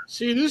find.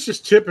 See, this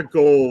is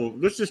typical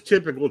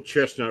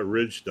Chestnut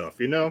Ridge stuff,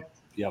 you know?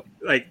 Yep.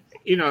 Like,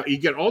 you know, you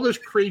get all this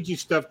crazy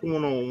stuff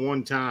going on at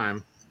one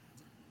time.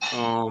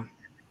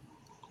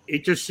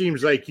 It just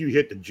seems like you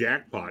hit the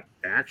jackpot,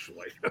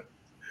 actually,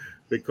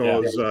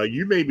 because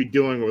you may be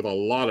dealing with a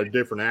lot of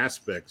different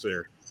aspects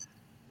there.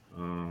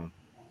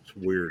 It's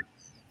weird.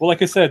 Well,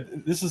 like I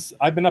said,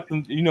 I've been up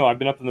in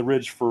the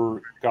ridge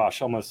for,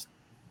 almost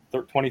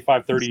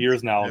 25, 30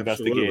 years now.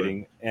 Absolutely.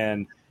 Investigating,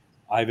 and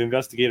I've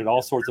investigated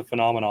all sorts of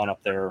phenomenon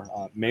up there,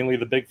 mainly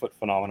the Bigfoot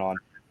phenomenon.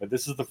 But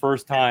this is the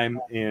first time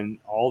in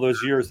all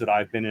those years that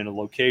I've been in a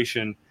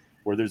location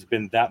where there's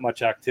been that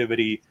much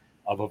activity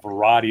of a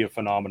variety of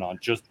phenomenon,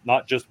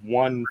 not just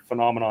one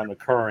phenomenon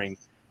occurring,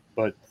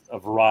 but a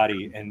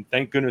variety. And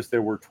thank goodness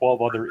there were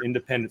 12 other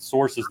independent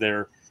sources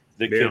there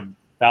that could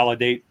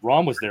validate.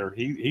 Ron was there.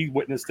 He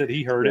witnessed it.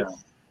 He heard it.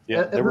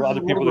 Yeah, there were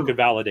other people that could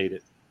validate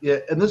it. Yeah,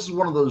 and this is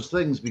one of those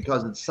things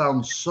because it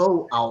sounds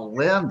so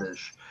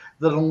outlandish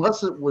that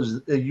unless it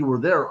was you were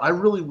there, I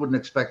really wouldn't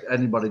expect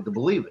anybody to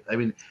believe it. I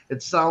mean,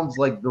 it sounds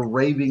like the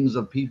ravings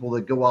of people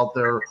that go out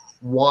there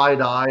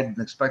wide-eyed and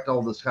expect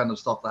all this kind of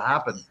stuff to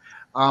happen.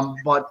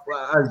 But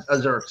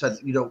as Eric said,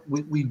 you know,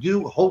 we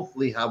do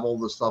hopefully have all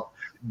this stuff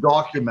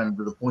documented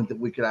to the point that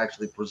we could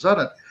actually present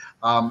it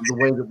the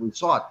way that we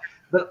saw it.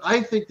 But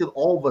I think that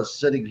all of us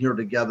sitting here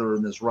together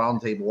in this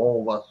roundtable,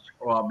 all of us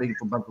being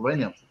from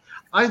Pennsylvania,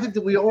 I think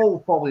that we all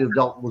probably have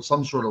dealt with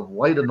some sort of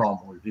light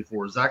anomaly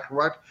before. Is that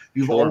correct?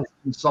 You've Sure. all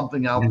seen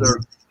something out there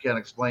you can't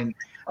explain.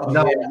 Oh,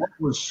 Now, yeah. what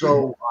was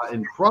so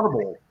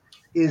incredible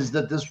is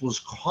that this was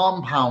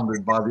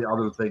compounded by the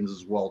other things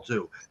as well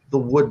too. The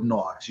wood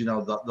knocks,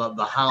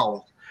 the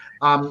howls,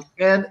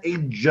 and a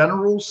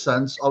general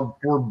sense of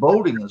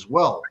foreboding as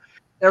well.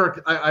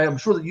 Eric, I am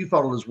sure that you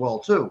felt it as well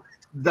too.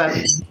 That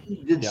we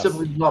did Yes.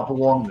 simply not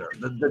belong there.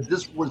 That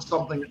this was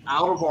something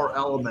out of our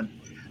element.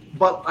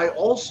 But I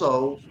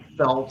also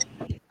felt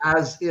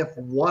as if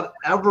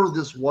whatever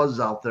this was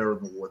out there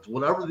in the woods,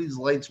 whatever these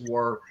lights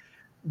were,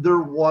 there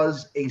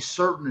was a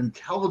certain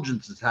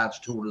intelligence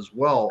attached to it as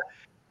well.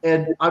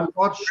 And I'm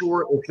not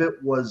sure if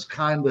it was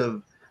kind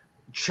of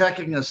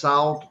checking us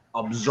out,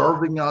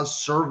 observing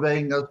us,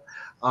 surveying us.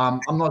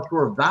 I'm not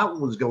sure if that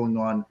was going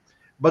on,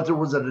 but there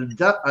was a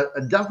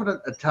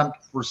definite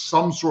attempt for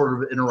some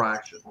sort of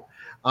interaction.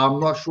 I'm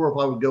not sure if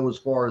I would go as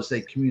far as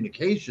say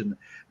communication,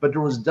 but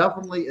there was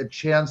definitely a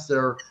chance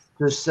there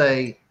to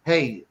say,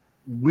 hey,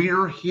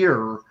 we're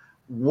here.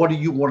 What do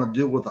you want to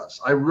do with us?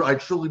 I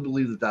truly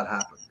believe that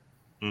happened.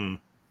 Mm.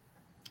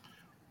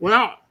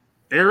 Well,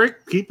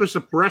 Eric, keep us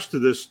abreast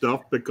of this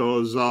stuff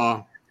because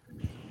I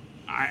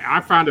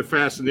found it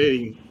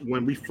fascinating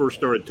when we first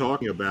started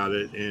talking about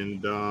it.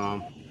 And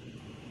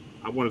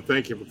I want to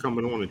thank you for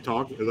coming on and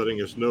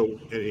letting us know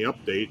any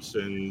updates.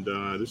 And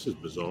this is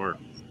bizarre.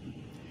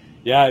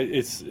 Yeah,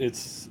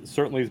 it's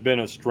certainly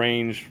been a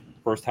strange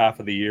first half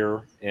of the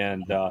year,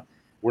 and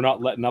we're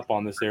not letting up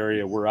on this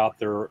area. We're out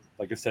there,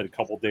 like I said, a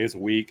couple of days a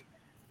week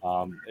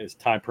as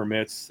time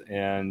permits.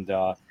 And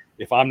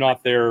if I'm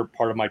not there,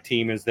 part of my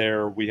team is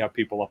there. We have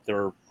people up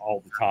there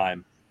all the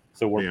time.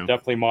 So we're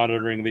definitely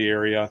monitoring the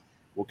area.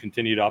 We'll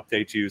continue to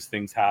update you as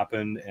things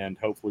happen, and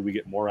hopefully we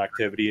get more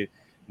activity,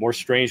 more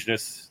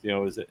strangeness,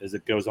 as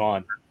it goes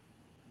on.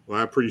 Well,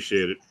 I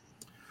appreciate it.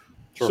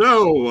 Sure.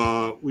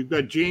 So we've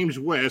got James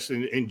West,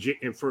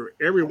 and for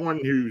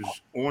everyone who's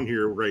on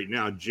here right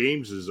now,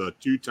 James is a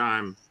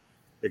 2-time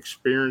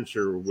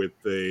experiencer with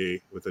the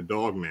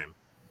DOGMAN.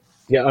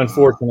 Yeah,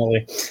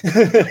 unfortunately.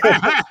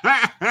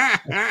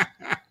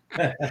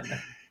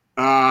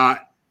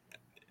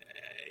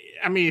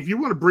 I mean, if you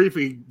want to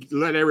briefly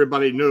let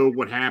everybody know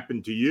what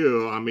happened to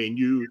you, I mean,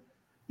 you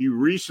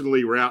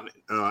recently were out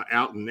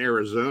in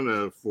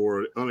Arizona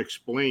for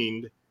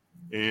Unexplained.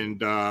 And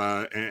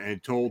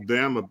told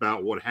them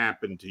about what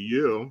happened to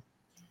you,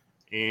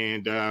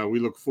 and we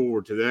look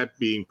forward to that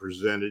being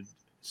presented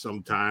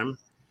sometime.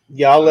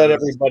 Yeah, I'll let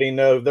everybody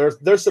know.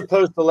 They're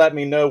supposed to let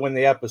me know when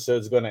the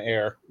episode's going to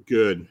air.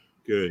 Good.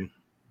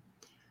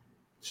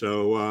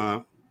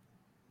 So,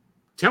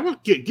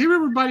 give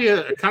everybody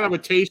a kind of a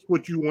taste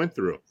what you went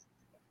through.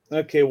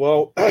 Okay,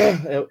 well,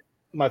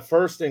 my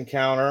first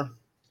encounter.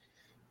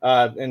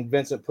 And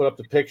Vincent put up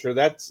the picture.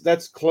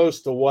 That's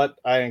close to what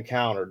I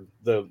encountered.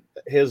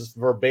 His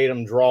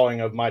verbatim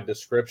drawing of my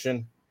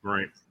description.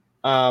 Right.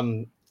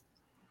 To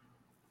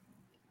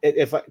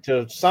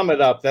sum it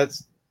up,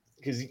 that's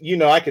because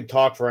I could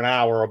talk for an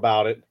hour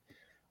about it.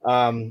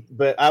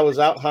 But I was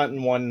out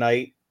hunting one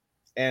night,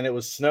 and it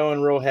was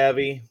snowing real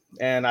heavy,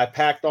 and I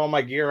packed all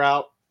my gear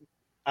out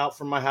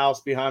from my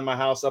house, behind my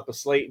house, up a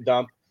slate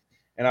dump,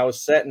 and I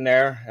was sitting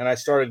there, and I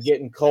started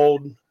getting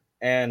cold,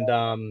 and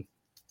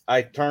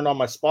I turned on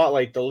my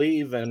spotlight to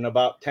leave, and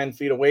about 10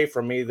 feet away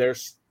from me,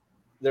 there's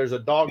a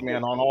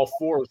dogman on all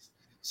fours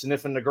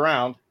sniffing the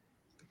ground.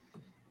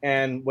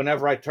 And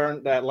whenever I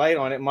turned that light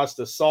on, it must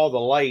have saw the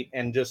light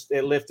and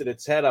it lifted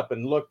its head up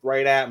and looked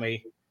right at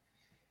me.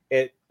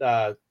 It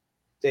kind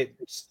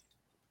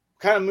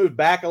of moved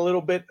back a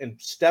little bit and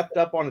stepped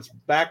up on its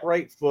back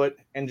right foot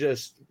and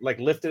just like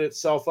lifted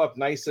itself up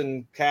nice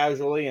and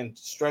casually and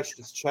stretched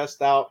its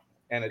chest out,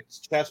 and its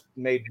chest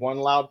made one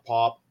loud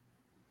pop.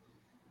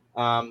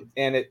 And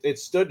it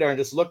stood there and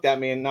just looked at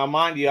me. And now,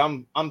 mind you,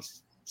 I'm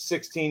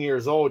 16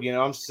 years old.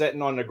 I'm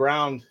sitting on the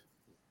ground,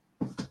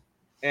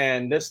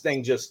 and this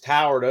thing just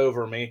towered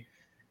over me.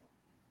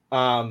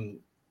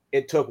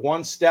 It took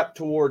one step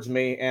towards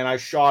me, and I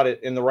shot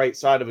it in the right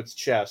side of its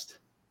chest.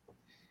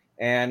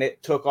 And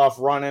it took off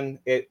running.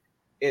 It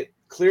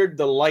cleared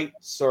the light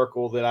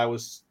circle that I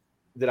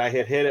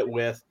had hit it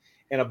with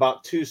in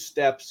about 2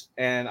 steps,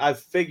 and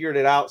I've figured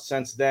it out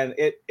since then.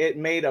 It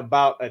made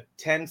about a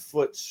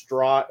 10-foot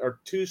stride or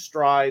 2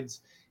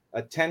 strides,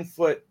 a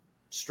 10-foot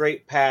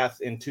straight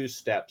path in 2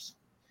 steps.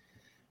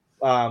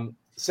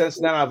 Since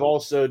then, I've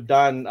also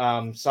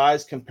done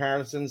size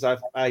comparisons.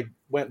 I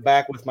went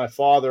back with my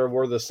father.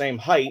 We're the same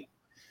height,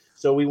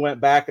 so we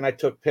went back and I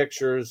took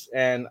pictures.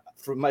 And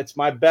it's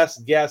my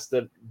best guess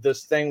that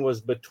this thing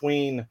was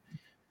between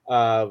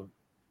 7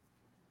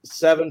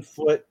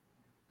 foot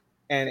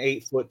and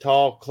 8 foot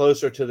tall,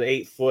 closer to the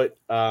 8 foot,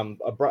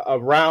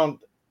 around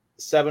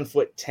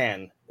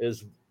 7'10"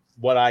 is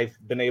what I've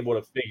been able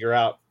to figure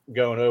out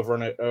going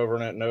over it.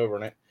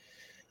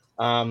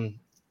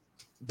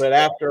 But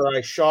after I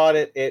shot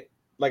it,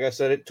 like I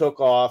said, it took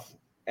off.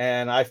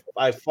 and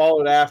I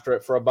followed after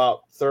it for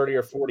about 30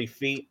 or 40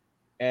 feet,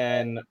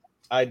 and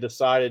I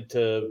decided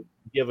to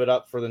give it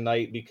up for the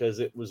night because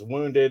it was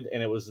wounded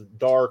and it was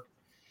dark,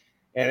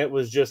 and it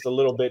was just a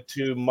little bit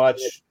too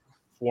much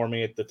for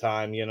me at the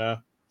time, you know.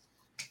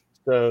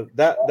 So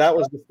that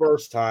was the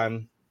first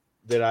time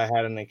that I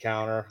had an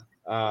encounter.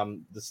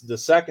 The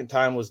second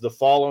time was the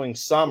following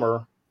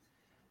summer.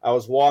 I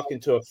was walking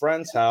to a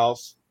friend's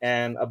house,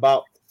 and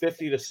about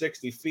 50 to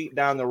 60 feet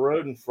down the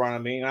road in front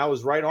of me, and I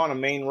was right on a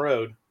main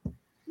road,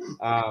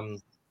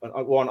 an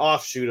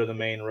offshoot of the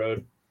main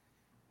road,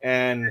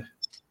 and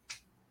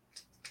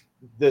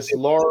this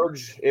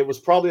large, it was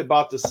probably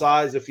about the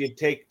size if you'd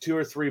take 2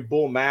 or 3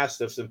 bull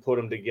mastiffs and put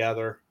them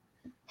together,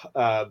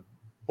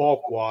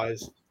 bulk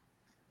wise.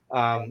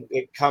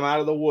 It come out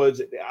of the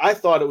woods. I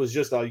thought it was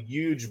just a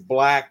huge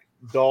black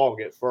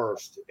dog at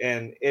first,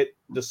 and it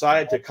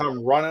decided to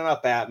come running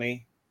up at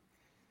me,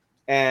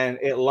 and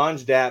it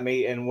lunged at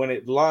me. And when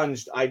it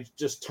lunged, I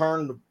just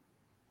turned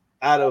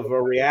out of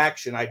a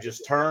reaction. I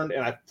just turned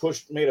and I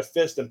made a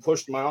fist and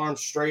pushed my arm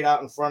straight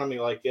out in front of me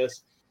like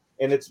this,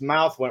 and its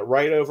mouth went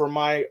right over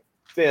my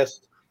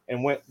fist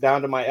and went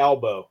down to my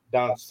elbow,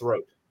 down its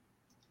throat.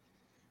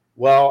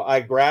 Well, I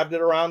grabbed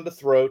it around the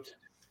throat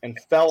and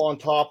fell on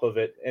top of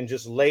it and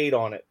just laid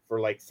on it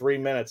for like 3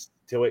 minutes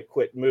till it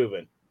quit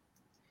moving.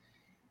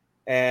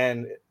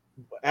 And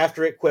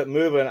after it quit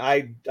moving,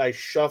 I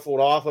shuffled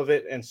off of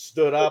it and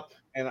stood up,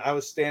 and I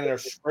was standing there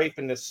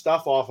scraping this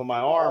stuff off of my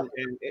arm,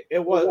 and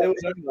it was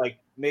only like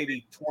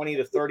maybe 20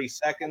 to 30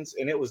 seconds,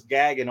 and it was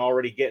gagging,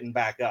 already getting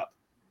back up.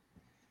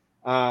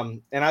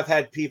 And I've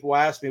had people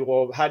ask me,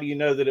 well, how do you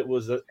know that it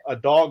was a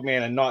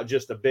DOGMAN and not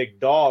just a big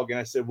dog? And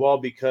I said, well,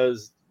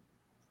 because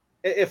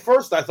at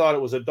first I thought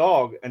it was a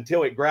dog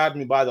until it grabbed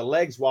me by the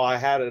legs while I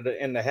had it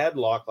in the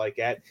headlock like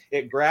that.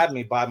 It grabbed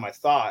me by my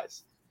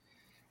thighs.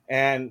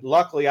 And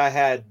luckily I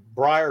had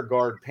briar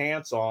guard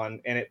pants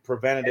on, and it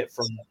prevented it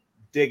from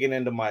digging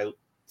into my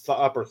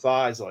upper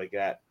thighs like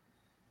that.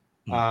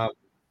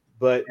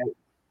 But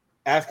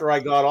after I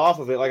got off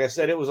of it, like I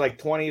said, it was like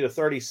 20 to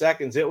 30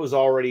 seconds. It was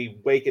already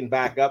waking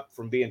back up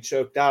from being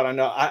choked out. I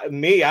know I'd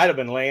have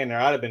been laying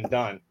there. I'd have been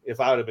done if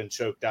I would have been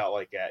choked out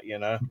like that, you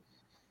know?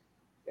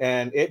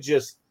 And it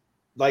just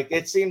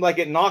it seemed like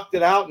it knocked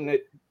it out, and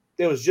it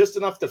was just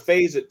enough to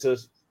phase it to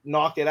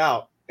knock it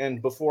out.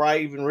 And before I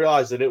even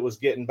realized that it was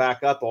getting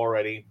back up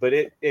already, but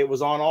it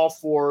was on all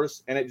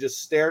fours, and it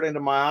just stared into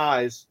my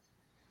eyes.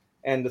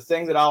 And the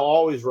thing that I'll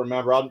always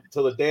remember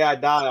till the day I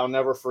die, I'll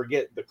never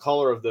forget the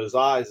color of those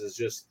eyes is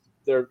just,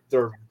 they're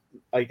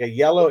like a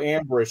yellow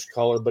amberish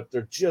color, but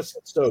they're just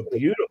so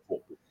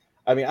beautiful.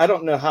 I mean, I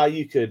don't know how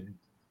you could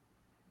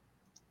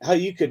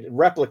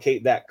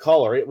replicate that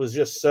color. It was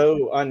just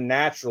so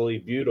unnaturally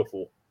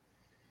beautiful.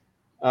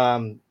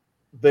 But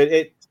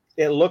it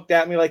looked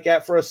at me like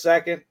that for a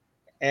second,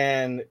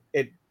 and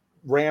it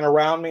ran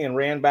around me and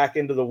ran back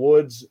into the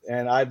woods,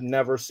 and I've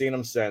never seen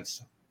them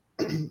since.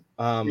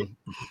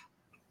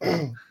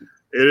 It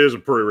is a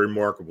pretty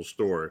remarkable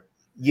story.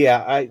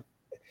 Yeah,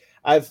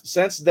 I've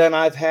since then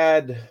I've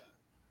had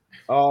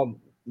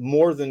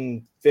more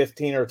than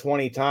 15 or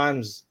 20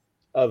 times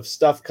of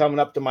stuff coming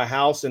up to my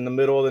house in the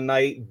middle of the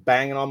night,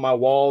 banging on my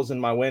walls and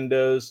my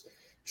windows,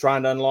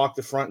 trying to unlock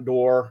the front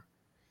door.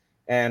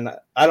 And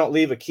I don't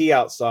leave a key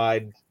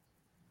outside.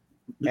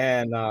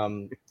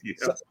 And,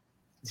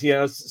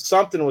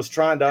 something was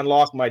trying to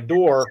unlock my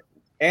door,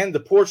 and the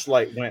porch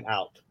light went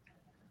out.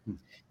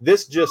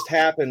 This just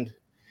happened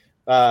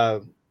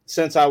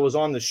since I was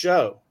on the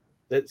show.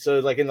 So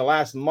like in the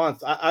last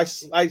month, I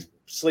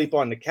sleep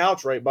on the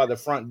couch right by the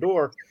front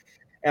door,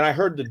 and I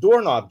heard the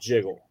doorknob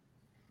jiggle.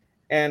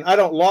 And I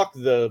don't lock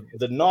the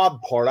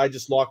knob part. I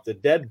just lock the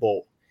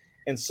deadbolt.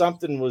 And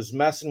something was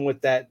messing with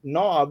that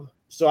knob.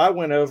 So I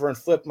went over and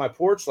flipped my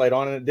porch light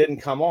on, and it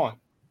didn't come on.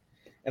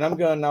 And I'm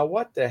going, now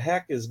what the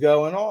heck is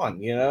going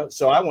on? You know?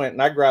 So I went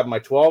and I grabbed my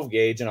 12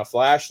 gauge and a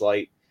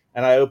flashlight,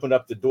 and I opened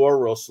up the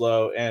door real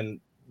slow. And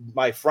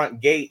my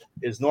front gate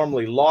is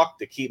normally locked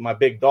to keep my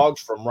big dogs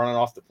from running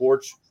off the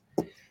porch.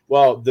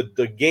 Well,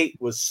 the gate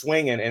was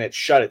swinging, and it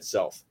shut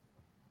itself.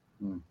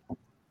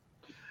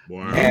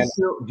 Wow.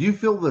 Do you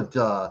feel that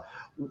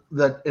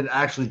that it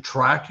actually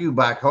tracked you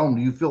back home?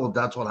 Do you feel that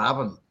that's what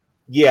happened?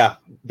 Yeah,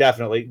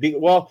 definitely.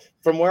 Well,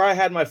 from where I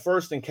had my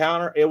first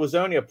encounter, it was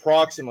only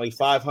approximately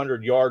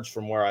 500 yards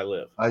from where I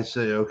live. I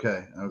see.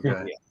 Okay.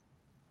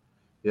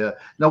 Yeah.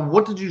 Now,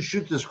 what did you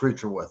shoot this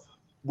creature with?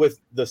 With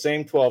the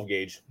same 12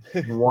 gauge.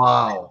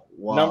 Wow.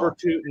 Number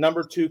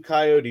two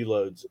coyote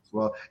loads.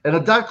 Well, and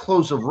at that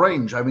close of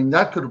range, I mean,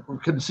 that could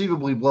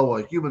conceivably blow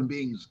a human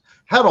being's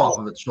head off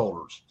of its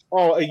shoulders.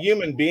 Oh, a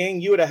human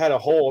being, you would have had a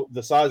hole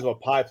the size of a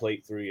pie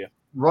plate through you.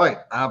 Right.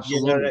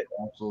 Absolutely. You know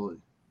Absolutely.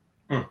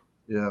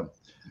 Yeah.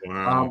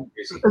 Wow.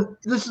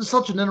 This is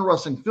such an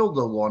interesting field,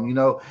 though,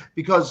 Lon,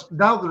 because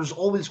now there's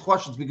all these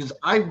questions, because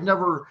I've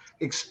never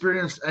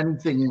experienced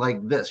anything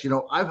like this.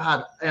 I've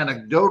had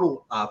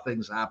anecdotal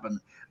things happen,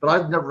 but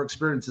I've never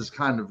experienced this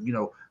kind of,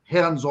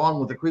 hands-on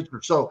with the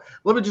creature. So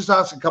let me just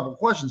ask a couple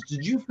questions.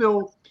 Did you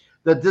feel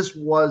that this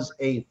was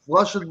a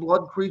flesh and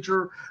blood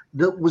creature?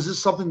 Was this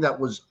something that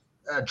was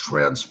a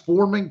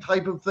transforming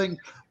type of thing?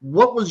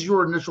 What was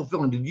your initial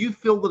feeling? Did you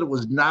feel that it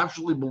was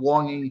naturally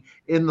belonging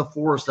in the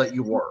forest that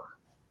you were?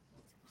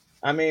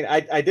 I mean,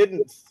 I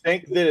didn't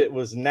think that it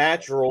was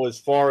natural as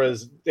far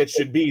as it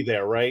should be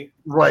there, right?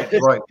 Right.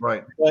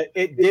 But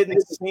it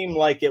didn't seem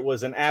like it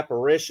was an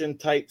apparition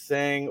type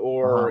thing,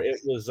 or it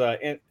was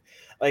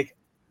like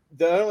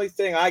the only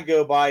thing I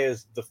go by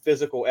is the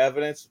physical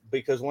evidence,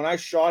 because when I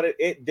shot it,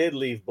 it did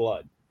leave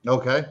blood.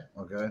 Okay.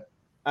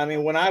 I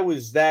mean, when I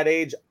was that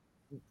age,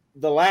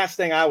 the last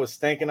thing I was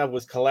thinking of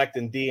was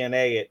collecting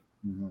DNA at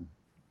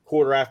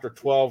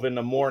 12:15 in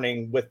the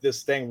morning with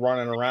this thing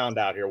running around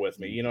out here with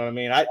me. You know what I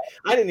mean? I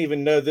didn't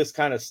even know this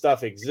kind of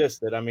stuff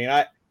existed. I mean,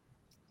 I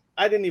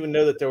didn't even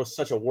know that there was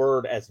such a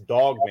word as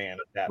dogman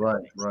at that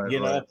point. You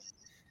know?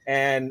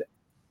 And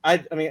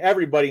I mean,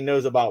 everybody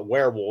knows about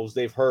werewolves.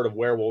 They've heard of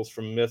werewolves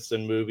from myths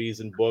and movies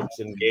and books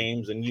and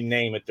games, and you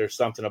name it, there's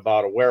something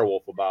about a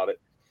werewolf about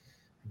it.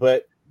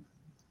 But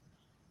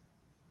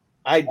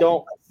I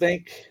don't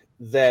think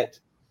that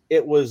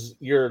it was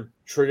your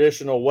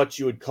traditional, what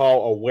you would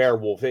call a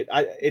werewolf.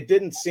 It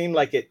didn't seem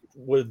like it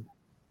would.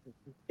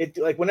 It,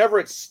 like, whenever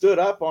it stood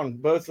up on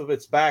both of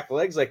its back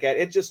legs like that,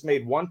 it just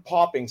made one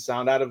popping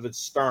sound out of its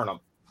sternum,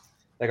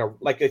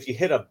 like if you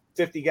hit a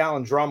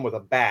 50-gallon drum with a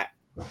bat.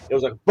 It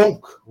was like boom,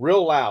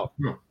 real loud.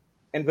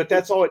 But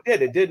that's all it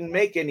did. It didn't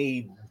make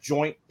any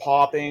joint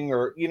popping,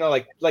 or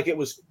like it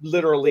was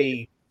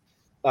literally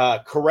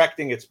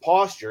correcting its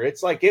posture.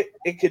 It's like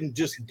it can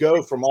just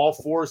go from all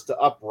fours to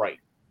upright.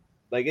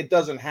 Like, it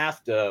doesn't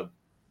have to.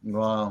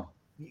 Wow.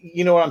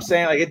 You know what I'm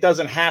saying? Like, it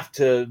doesn't have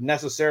to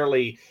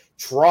necessarily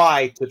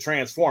try to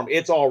transform.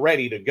 It's all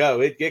ready to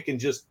go. It can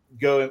just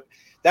go.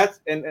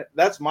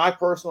 That's my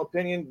personal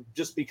opinion,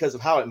 just because of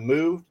how it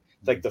moved,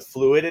 like the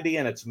fluidity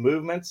in its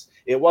movements.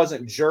 It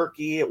wasn't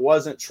jerky. It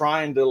wasn't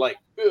trying to like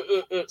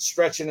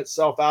stretching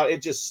itself out.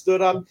 It just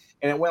stood up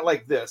and it went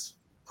like this,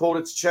 pulled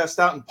its chest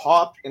out and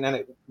popped, and then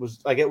it was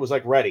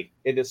like ready.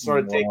 It just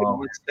started taking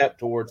one step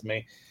towards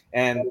me.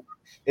 And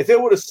if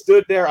it would have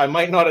stood there, I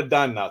might not have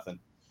done nothing.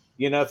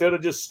 If it would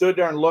have just stood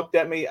there and looked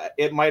at me,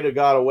 it might have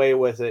got away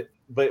with it.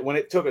 But when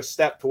it took a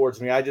step towards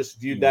me, I just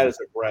viewed that as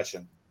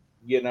aggression,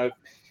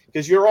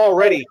 because you're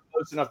already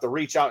close enough to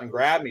reach out and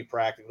grab me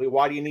practically.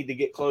 Why do you need to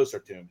get closer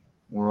to me?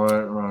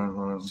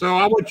 Right. So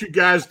I want you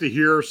guys to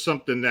hear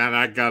something that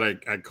I got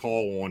a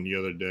call on the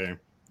other day.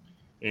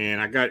 And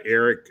I got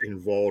Eric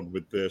involved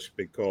with this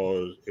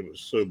because it was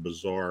so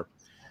bizarre.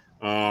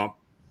 Now,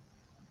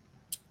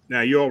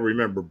 you all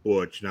remember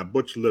Butch. Now,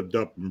 Butch lived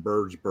up in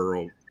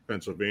Birdsboro,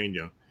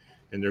 Pennsylvania,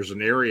 and there's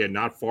an area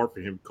not far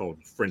from him called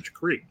French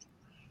Creek.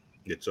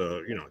 It's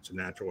a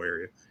natural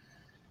area.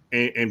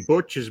 And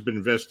Butch has been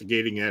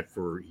investigating that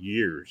for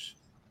years.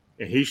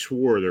 And he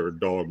swore there were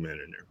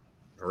dogmen in there,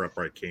 or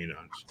upright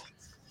canines.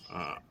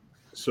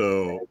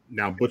 So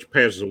now Butch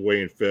passes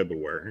away in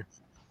February.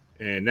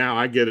 And now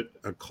I get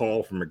a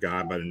call from a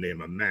guy by the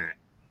name of Matt.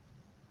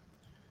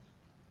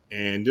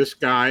 And this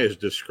guy is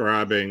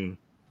describing,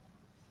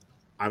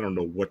 I don't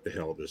know what the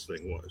hell this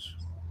thing was.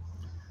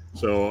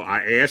 So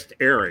I asked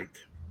Eric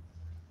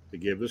to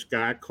give this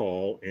guy a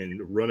call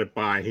and run it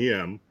by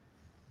him.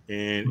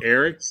 And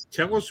Eric,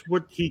 tell us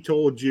what he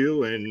told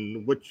you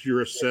and what's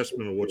your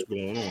assessment of what's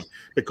going on.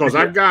 Because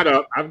I've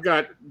got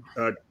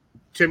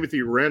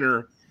Timothy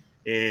Renner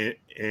and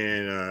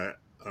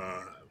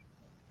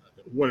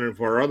one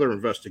of our other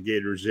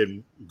investigators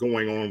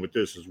going on with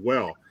this as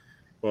well.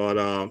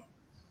 But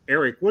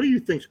Eric, what do you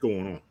think's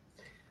going on?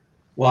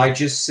 Well, I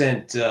just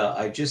sent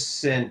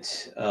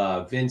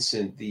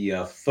Vincent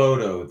the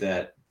photo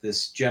that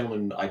this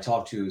gentleman I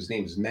talked to, his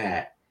name is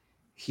Matt.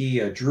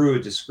 He drew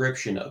a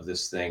description of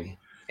this thing.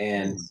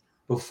 And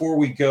before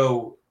we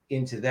go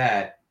into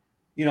that,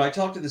 I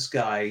talked to this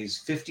guy. He's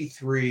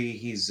 53.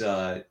 He's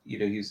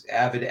he's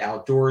avid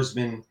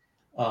outdoorsman.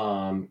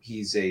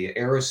 He's a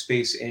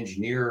aerospace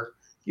engineer.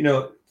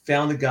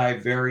 Found the guy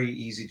very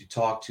easy to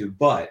talk to,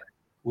 but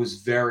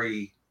was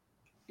very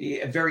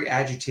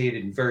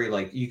agitated and very,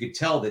 like, you could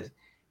tell that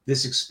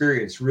this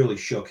experience really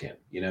shook him.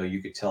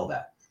 You could tell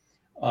that.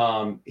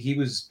 He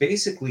was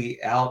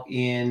basically out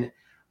in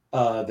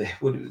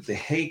the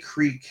Hay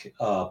Creek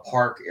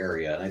Park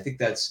area, and I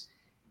think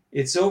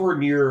it's over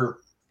near.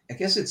 I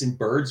guess it's in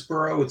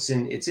Birdsboro.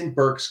 It's in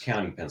Berks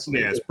County,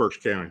 Pennsylvania. Yeah, it's Berks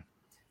County.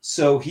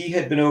 So he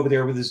had been over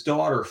there with his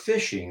daughter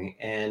fishing,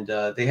 and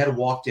they had to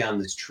walk down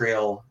this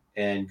trail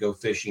and go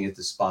fishing at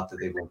the spot that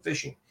they went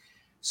fishing.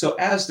 So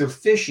as they're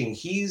fishing,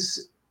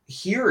 he's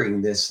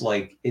hearing this,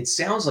 like, it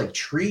sounds like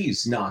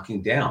trees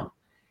knocking down,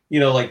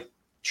 like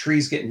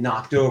trees getting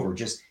knocked over,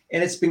 and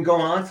it's been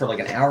going on for like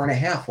an hour and a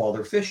half while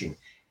they're fishing.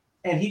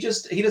 And he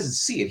doesn't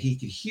see it. He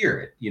could hear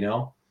it,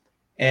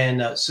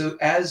 And so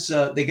as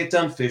they get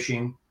done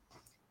fishing,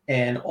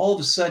 and all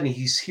of a sudden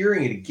he's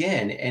hearing it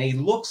again, and he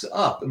looks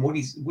up, and what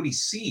he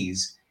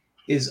sees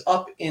is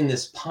up in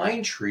this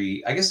pine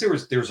tree. I guess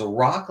there's a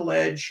rock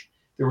ledge,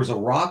 there was a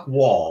rock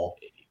wall,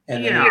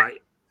 and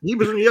He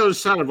was on the other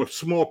side of a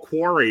small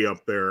quarry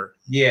up there.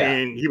 Yeah.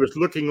 And he was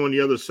looking on the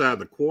other side of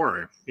the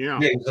quarry. Yeah.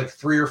 Yeah, he was like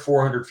 300 or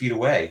 400 feet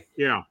away.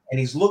 Yeah. And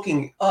he's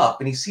looking up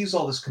and he sees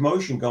all this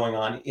commotion going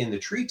on in the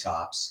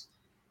treetops.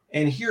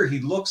 And here he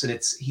looks and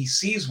he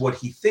sees what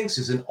he thinks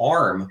is an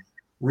arm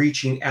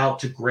reaching out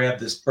to grab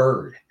this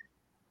bird.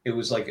 It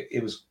was like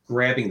it was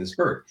grabbing this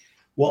bird.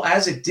 Well,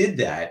 as it did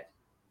that,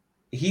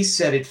 he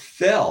said it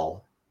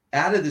fell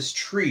out of this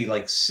tree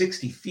like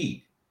 60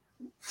 feet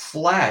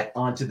flat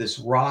onto this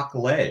rock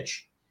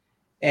ledge.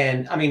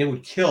 And I mean, it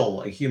would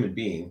kill a human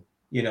being.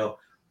 You know,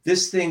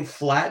 this thing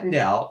flattened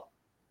out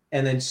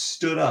and then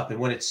stood up. And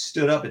when it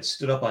stood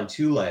up on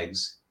two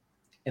legs.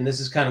 And this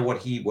is kind of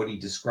what he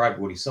described,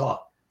 what he saw.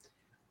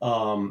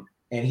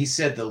 And he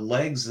said the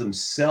legs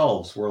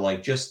themselves were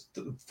like just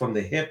from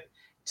the hip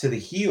to the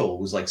heel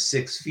was like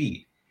 6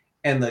 feet.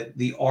 And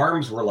the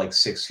arms were like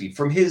 6 feet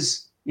from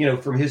his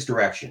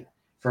direction,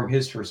 from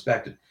his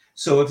perspective.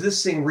 So if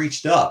this thing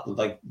reached up,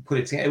 like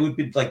it would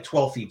be like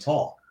 12 feet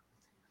tall.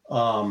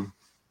 And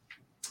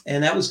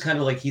that was kind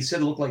of like, he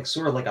said, it looked like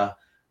sort of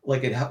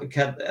like it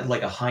had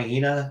like a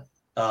hyena,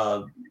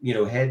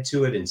 head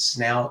to it and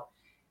snout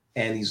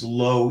and these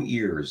low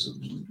ears,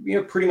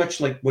 pretty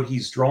much like what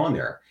he's drawn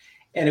there.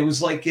 And it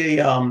was like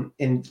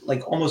in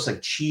like almost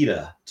like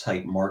cheetah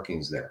type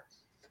markings there.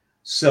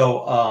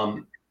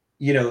 So,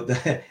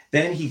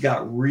 then he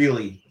got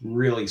really,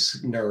 really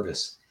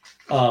nervous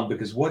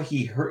because what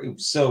he heard,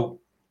 so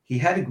he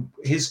had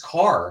his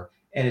car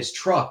and his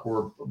truck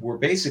were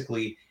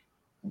basically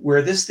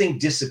where this thing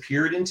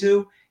disappeared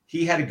into.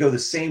 He had to go the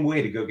same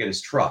way to go get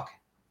his truck.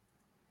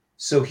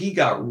 So he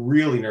got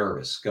really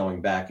nervous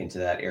going back into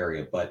that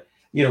area. But,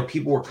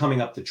 people were coming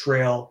up the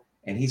trail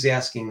and he's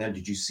asking them,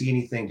 did you see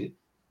anything?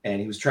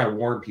 And he was trying to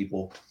warn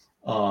people,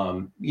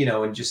 and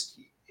just,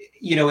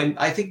 and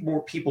I think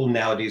more people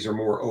nowadays are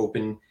more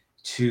open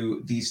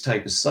to these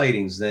type of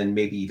sightings than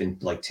maybe even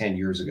like 10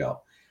 years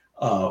ago.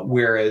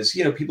 Whereas,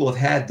 people have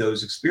had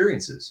those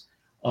experiences.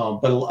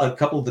 But a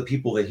couple of the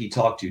people that he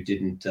talked to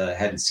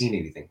hadn't seen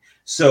anything.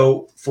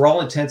 So for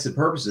all intents and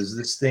purposes,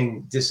 this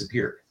thing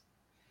disappeared.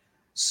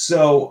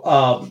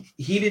 So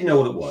he didn't know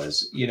what it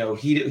was.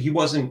 He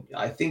wasn't,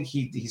 I think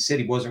he said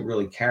he wasn't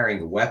really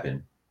carrying a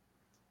weapon.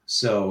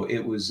 So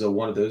it was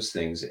one of those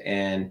things.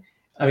 And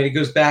I mean, it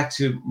goes back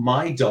to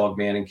my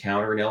Dogman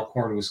encounter in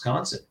Elkhorn,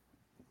 Wisconsin,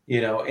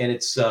 and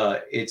it's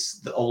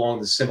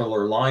along the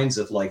similar lines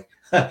of like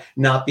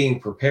not being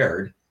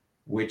prepared,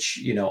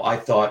 which, I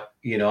thought,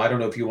 I don't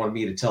know if you wanted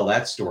me to tell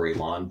that story,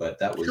 Lon, but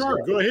that was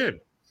sure. Go ahead.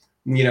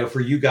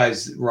 For you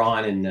guys,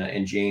 Ron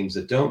and James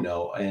that don't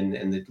know,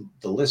 and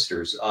the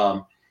listeners.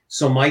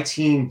 So my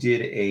team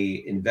did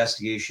a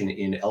investigation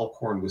in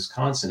Elkhorn,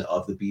 Wisconsin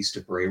of the Beast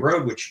of Bray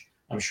Road, which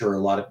I'm sure a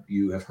lot of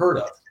you have heard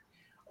of.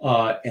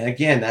 And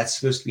again, that's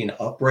supposed to be an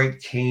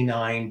upright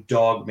canine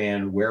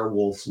dogman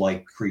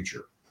werewolf-like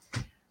creature.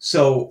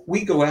 So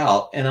we go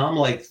out and I'm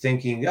like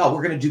thinking, oh,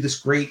 we're going to do this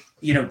great,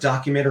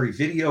 documentary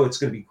video. It's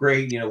going to be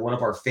great. One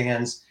of our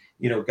fans,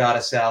 got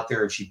us out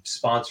there and she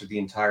sponsored the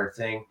entire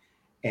thing.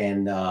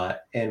 And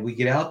we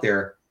get out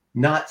there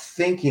not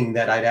thinking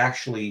that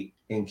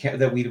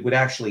we would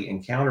actually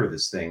encounter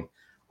this thing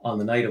on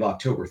the night of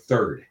October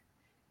 3rd.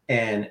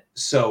 And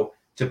so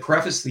to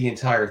preface the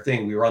entire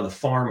thing, we were on the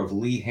farm of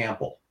Lee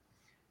Hample.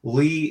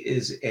 Lee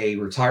is a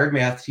retired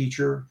math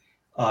teacher.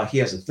 He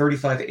has a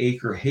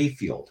 35-acre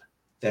hayfield.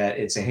 That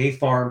it's a hay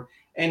farm,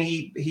 and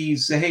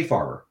he's a hay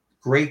farmer.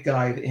 Great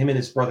guy. Him and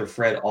his brother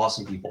Fred,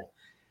 awesome people.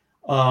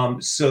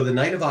 So the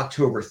night of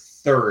October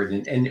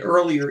 3rd, and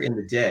earlier in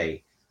the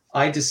day,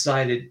 I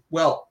decided,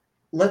 well,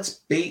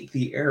 let's bait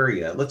the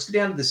area. Let's go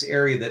down to this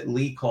area that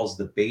Lee calls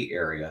the bait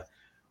area,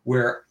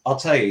 where I'll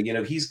tell you,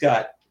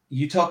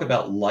 you talk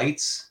about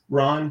lights,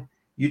 Ron.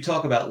 You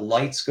talk about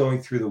lights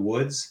going through the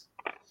woods.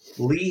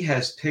 Lee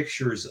has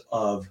pictures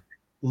of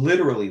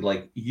literally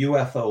like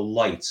UFO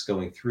lights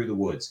going through the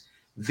woods.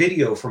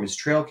 Video from his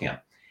trail cam.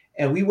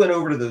 And we went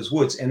over to those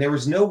woods and there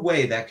was no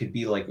way that could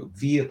be like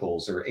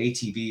vehicles or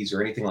ATVs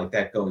or anything like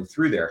that going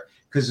through there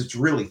because it's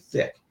really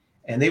thick.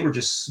 And they were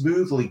just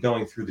smoothly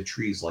going through the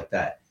trees like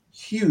that.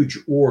 Huge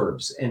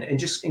orbs and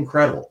just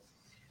incredible.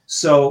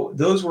 So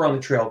those were on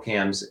the trail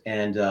cams.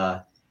 And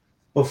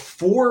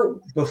before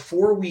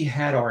we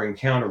had our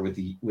encounter with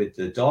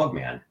the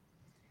Dogman,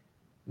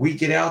 we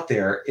get out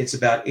there. It's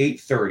about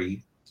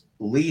 8:30.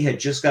 Lee had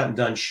just gotten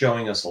done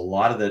showing us a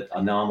lot of the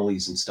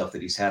anomalies and stuff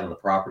that he's had on the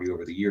property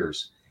over the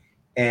years.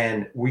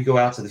 And we go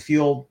out to the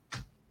field.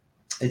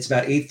 It's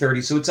about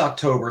 8:30. So it's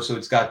October. So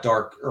it's got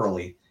dark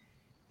early.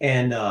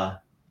 And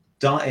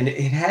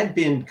it had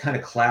been kind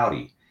of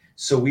cloudy.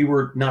 So we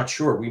were not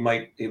sure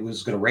it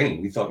was going to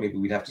rain. We thought maybe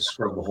we'd have to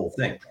scrub the whole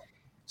thing.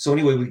 So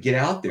anyway, we get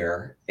out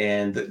there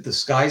and the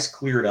skies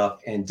cleared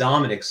up and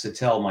Dominic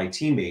Sattel, my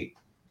teammate,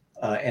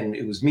 and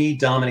it was me,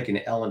 Dominic,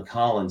 and Ellen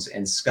Collins,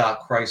 and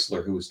Scott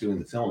Chrysler, who was doing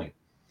the filming.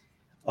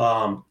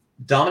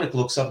 Dominic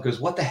looks up and goes,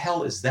 "What the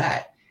hell is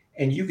that?"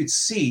 And you could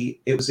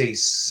see it was a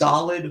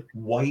solid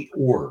white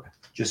orb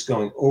just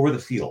going over the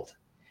field.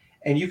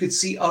 and you could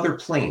see other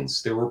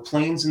planes. There were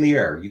planes in the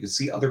air. You could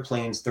see other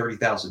planes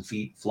 30,000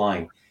 feet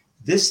flying.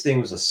 This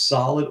thing was a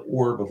solid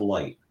orb of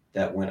light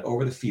that went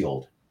over the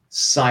field,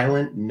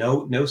 silent,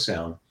 no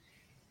sound.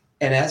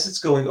 And as it's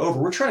going over,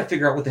 we're trying to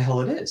figure out what the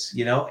hell it is,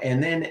 you know?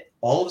 And then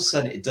all of a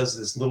sudden it does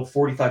this little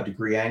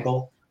 45-degree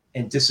angle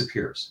and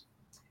disappears.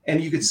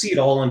 And you can see it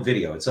all on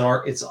video. It's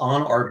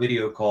on our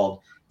video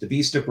called The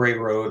Beast of Bray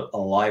Road,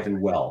 Alive and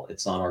Well.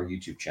 It's on our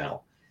YouTube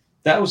channel.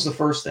 That was the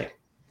first thing.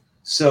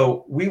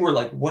 So we were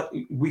like, what?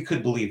 We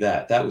could believe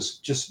that. That was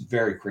just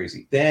very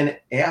crazy. Then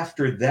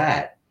after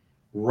that,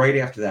 right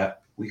after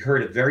that, we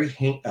heard a very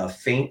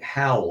faint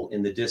howl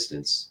in the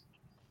distance.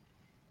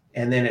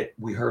 And then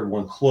we heard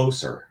one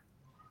closer.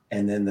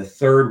 And then the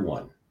third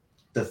one,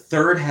 the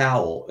third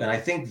howl. And I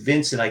think,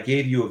 Vincent, I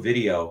gave you a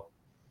video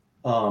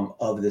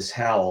of this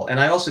howl. And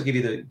I also gave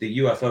you the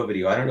UFO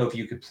video. I don't know if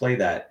you could play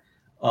that.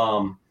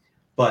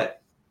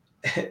 But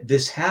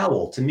this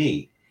howl, to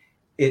me,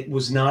 it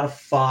was not a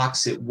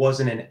fox. It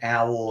wasn't an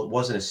owl. It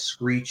wasn't a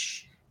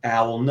screech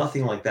owl,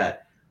 nothing like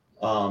that.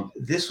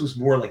 This was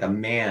more like a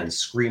man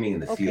screaming in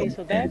the field. Okay,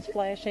 so that's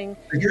flashing.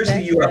 Here's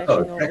the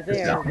UFO. Over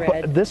there,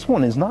 red. This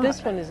one is not.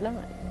 This one is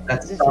not.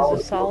 That's This is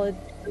a solid,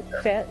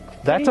 fat.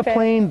 That's a pretty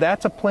plane.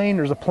 That's a plane.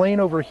 There's a plane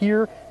over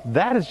here.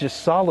 That is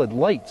just solid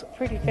lights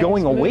Pretty fast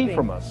going away moving.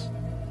 from us.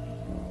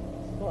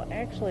 Well,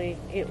 actually,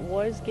 it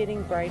was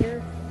getting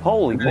brighter.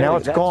 Holy, Now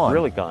it's that's gone.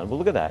 really gone. Well,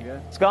 look at that.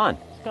 It's gone.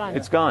 It's gone.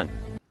 It's gone.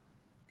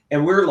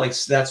 And we're like,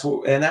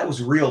 and that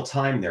was real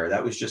time there.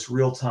 That was just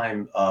real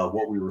time,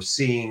 what we were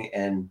seeing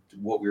and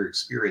what we were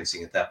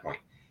experiencing at that point.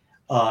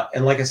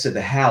 And like I said,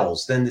 the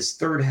howls, then this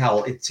third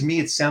howl, to me,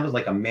 it sounded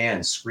like a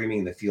man screaming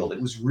in the field. It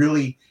was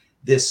really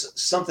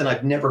something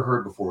I've never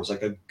heard before. It was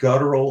like a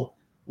guttural,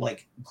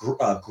 like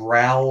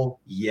growl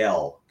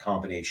yell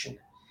combination.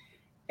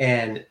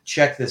 And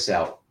check this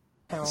out.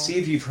 See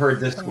if you've heard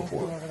this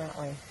before.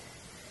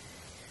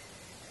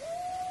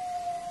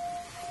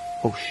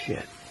 Oh,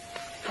 shit.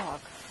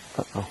 Fuck.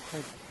 Uh-oh.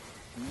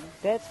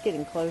 That's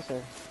getting closer.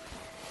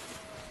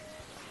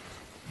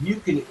 You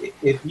can,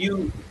 if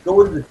you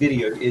go to the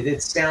video,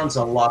 it sounds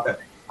a lot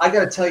better. I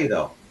got to tell you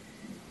though,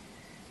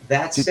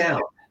 that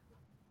sound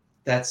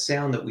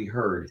that we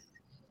heard,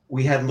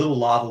 we had little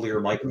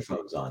lavalier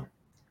microphones on.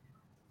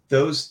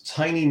 Those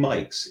tiny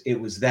mics, it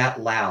was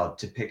that loud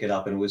to pick it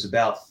up, and it was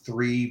about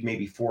 300,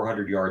 maybe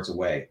 400 yards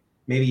away,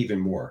 maybe even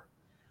more.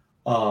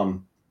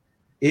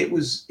 It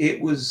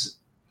was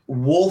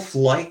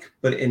wolf-like,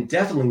 and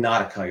definitely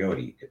not a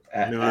coyote.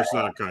 No, it's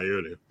not a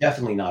coyote.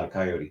 Definitely not a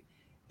coyote.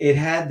 It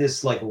had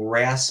this like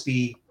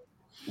raspy,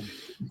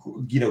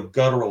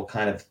 guttural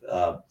kind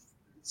of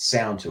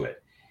sound to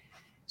it.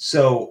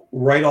 So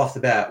right off the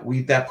bat,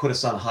 that put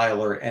us on high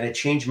alert, and it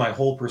changed my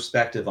whole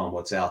perspective on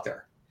what's out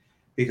there.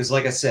 Because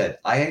like I said,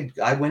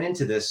 I went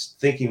into this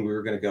thinking we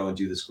were going to go and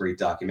do this great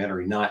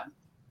documentary, not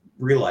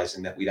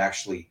realizing that we'd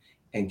actually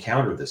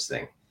encounter this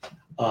thing.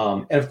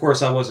 And of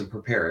course, I wasn't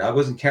prepared. I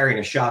wasn't carrying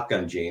a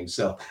shotgun, James,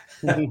 so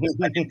I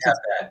didn't have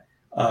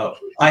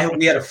that.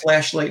 We had a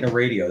flashlight and a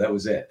radio. That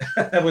was it.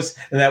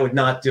 that would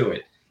not do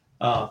it.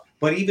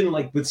 But even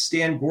like with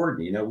Stan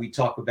Gordon, we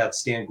talk about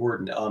Stan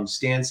Gordon.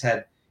 Stan's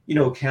had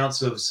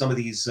accounts of some of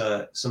these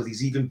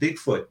even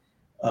Bigfoot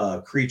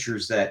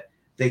creatures that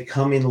they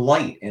come in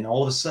light, and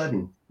all of a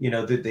sudden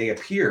that they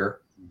appear,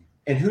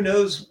 and who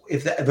knows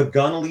if a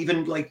gun will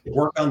even like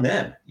work on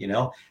them.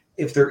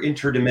 If they're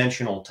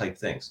interdimensional type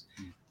things.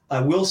 I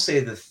will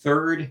say the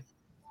third.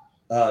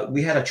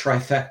 We had a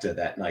trifecta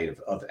that night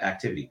of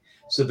activity.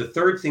 So the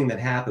third thing that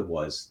happened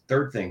was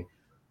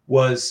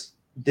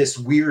this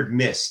weird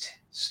mist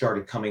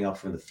started coming up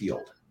from the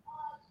field.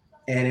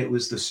 And it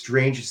was the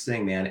strangest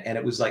thing, man. And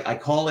it was like, I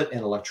call it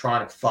an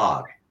electronic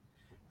fog,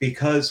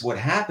 because what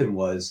happened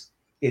was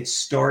it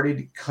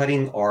started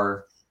cutting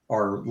our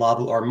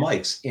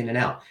mics in and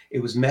out. It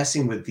was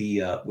messing with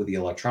the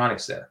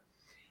electronics there.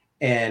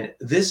 And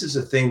this is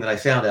a thing that I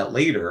found out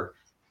later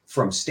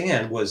from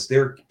Stan, was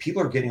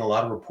people are getting a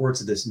lot of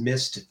reports of this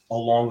mist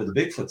along with the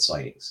Bigfoot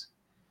sightings.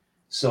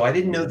 So I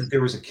didn't know that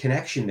there was a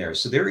connection there.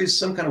 So there is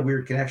some kind of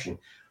weird connection.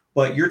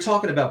 But you're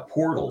talking about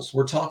portals.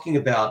 We're talking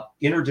about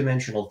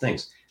interdimensional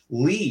things.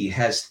 Lee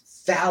has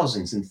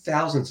thousands and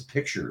thousands of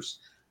pictures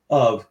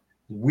of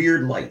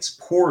weird lights,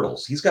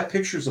 portals. He's got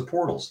pictures of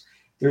portals.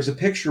 There's a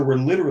picture where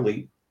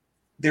literally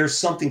there's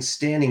something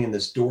standing in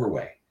this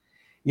doorway.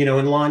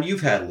 And Lon,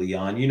 you've had Lee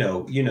on, you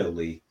know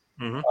Lee.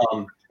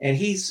 Mm-hmm. And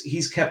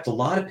he's kept a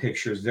lot of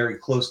pictures very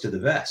close to the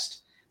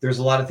vest. There's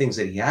a lot of things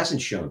that he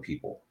hasn't shown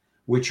people,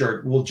 which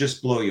will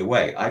just blow you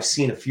away. I've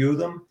seen a few of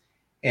them,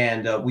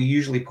 and we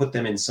usually put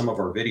them in some of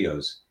our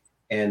videos.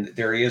 And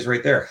there he is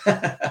right there.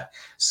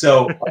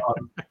 So,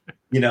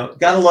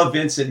 gotta love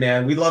Vincent,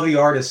 man. We love the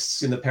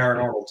artists in the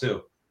paranormal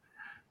too.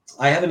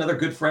 I have another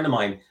good friend of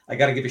mine. I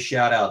got to give a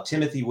shout out,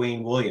 Timothy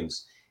Wayne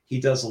Williams. He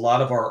does a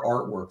lot of our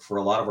artwork for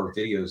a lot of our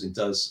videos and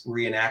does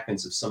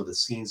reenactments of some of the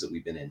scenes that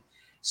we've been in.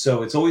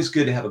 So it's always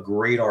good to have a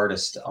great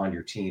artist on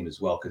your team as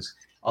well, because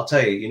I'll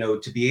tell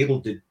you, to be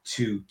able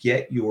to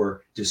get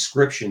your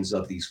descriptions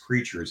of these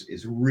creatures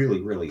is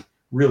really, really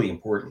really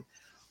important.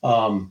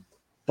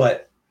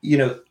 But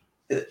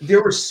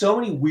there were so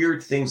many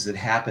weird things that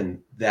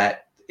happened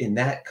that in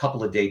that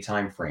couple of day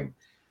time frame.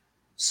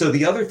 So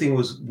the other thing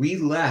was we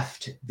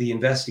left the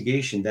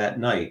investigation that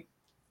night.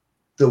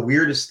 The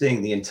weirdest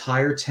thing, the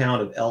entire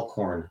town of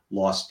Elkhorn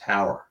lost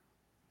power.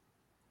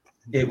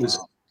 It was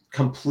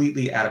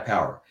completely out of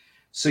power.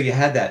 So you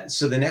had that.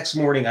 So the next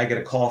morning I get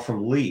a call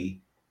from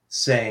Lee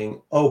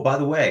saying, oh, by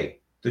the way,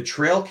 the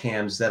trail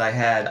cams that I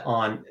had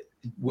on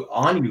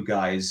you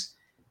guys,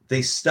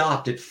 they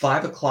stopped at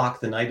 5 o'clock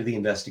the night of the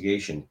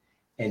investigation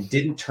and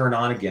didn't turn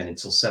on again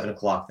until 7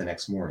 o'clock the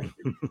next morning.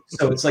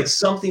 So it's like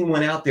something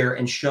went out there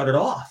and shut it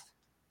off.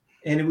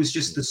 And it was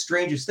just the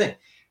strangest thing.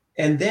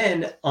 And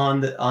then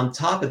on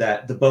top of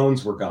that, the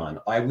bones were gone.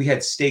 We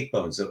had steak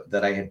bones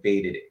that I had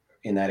baited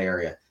in that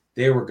area.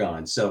 They were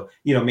gone. So,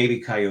 maybe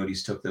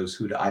coyotes took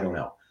those. I don't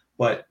know.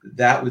 But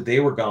they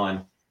were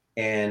gone.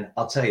 And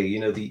I'll tell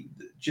you,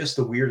 just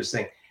the weirdest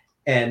thing.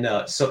 And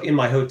so in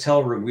my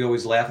hotel room, we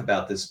always laugh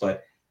about this,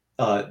 but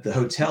the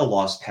hotel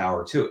lost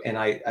power too. And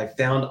I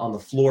found on the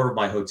floor of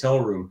my hotel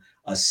room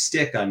a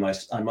stick I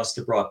must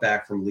have brought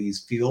back from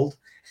Lee's field.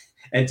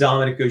 And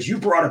Dominic goes, "You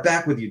brought it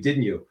back with you,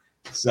 didn't you?"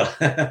 So,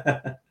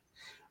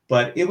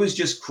 but it was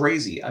just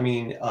crazy. I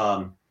mean,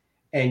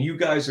 and you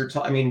guys are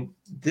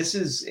this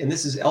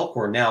is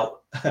Elkhorn. Now,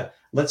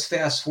 let's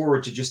fast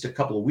forward to just a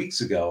couple of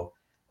weeks ago.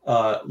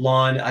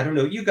 Lon, I don't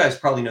know. You guys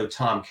probably know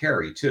Tom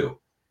Carey too.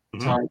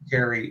 Mm-hmm. Tom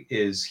Carey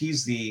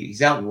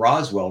he's out in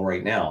Roswell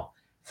right now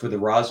for the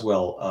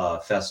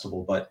Roswell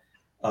festival. But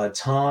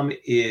Tom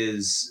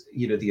is,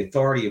 the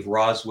authority of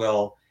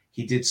Roswell.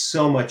 He did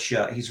so much.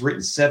 He's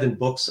written 7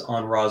 books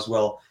on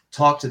Roswell,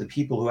 talked to the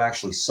people who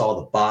actually saw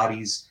the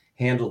bodies,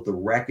 handled the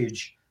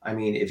wreckage. I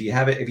mean, if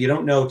you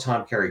don't know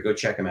Tom Carey, go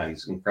check him out.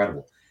 He's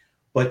incredible.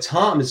 But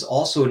Tom is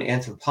also an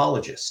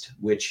anthropologist,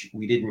 which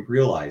we didn't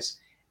realize.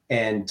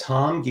 And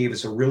Tom gave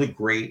us a really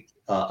great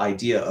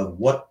idea of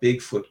what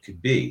Bigfoot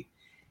could be.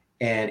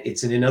 And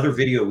it's in another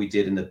video we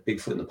did in the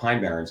Bigfoot in the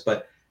Pine Barrens.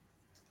 But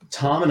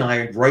Tom and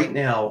I right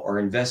now are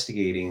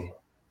investigating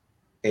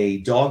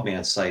a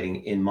DOGMAN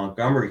sighting in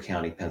Montgomery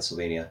County,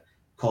 Pennsylvania,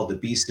 called the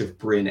Beast of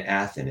Bryn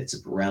Athyn.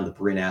 It's around the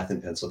Bryn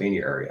Athyn,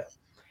 Pennsylvania area.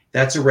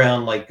 That's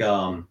around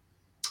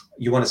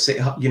you want to say,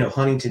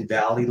 Huntington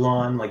Valley,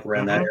 Lawn, like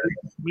around that area.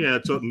 Yeah,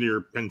 it's up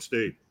near Penn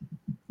State.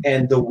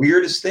 And the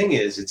weirdest thing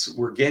is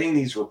we're getting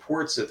these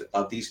reports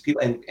of these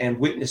people and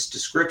witness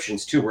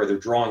descriptions too, where they're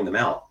drawing them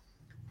out.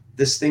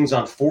 This thing's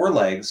on 4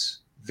 legs,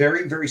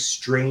 very, very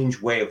strange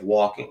way of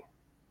walking.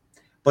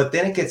 But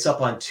then it gets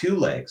up on 2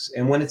 legs.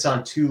 And when it's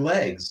on 2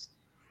 legs,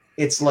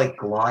 it's like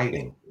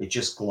gliding. It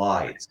just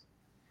glides.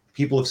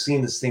 People have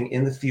seen this thing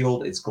in the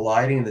field. It's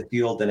gliding in the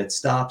field, then it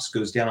stops,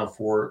 goes down on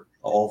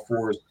all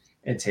 4s,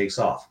 and takes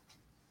off.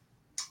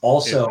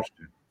 Also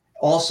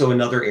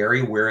another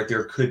area where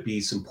there could be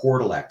some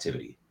portal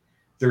activity.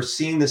 They're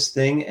seeing this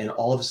thing, and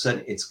all of a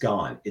sudden it's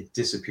gone. It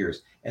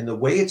disappears. And the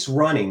way it's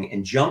running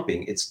and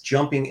jumping, it's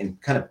jumping and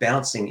kind of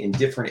bouncing in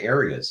different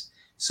areas.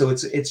 So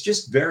it's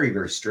just very,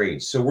 very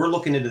strange. So we're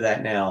looking into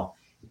that now,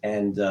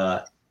 and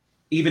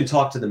even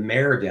talked to the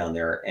mayor down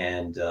there,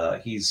 and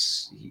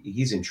he's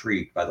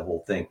intrigued by the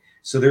whole thing.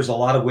 So there's a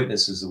lot of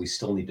witnesses that we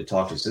still need to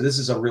talk to. So this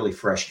is a really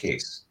fresh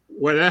case.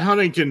 Well, that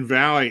Huntington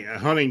Valley,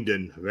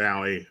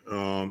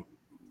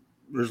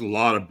 there's a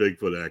lot of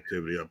Bigfoot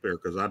activity up there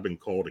because I've been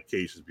called to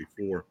cases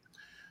before.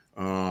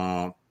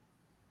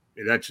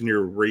 That's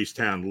near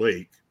Racetown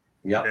Lake,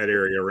 that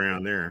area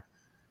around there.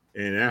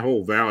 And that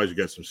whole valley's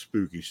got some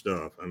spooky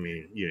stuff. I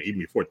mean,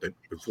 even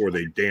before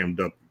they dammed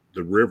up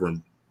the river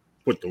and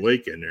put the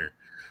lake in there.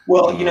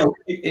 Well,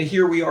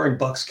 here we are in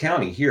Bucks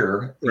County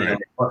here. Right.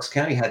 Bucks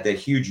County had that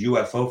huge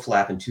UFO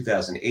flap in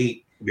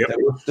 2008 that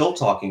we're still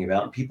talking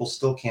about, and people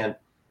still can't.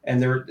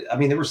 And there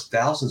was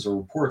thousands of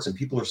reports, and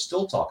people are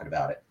still talking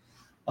about it.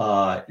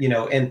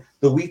 And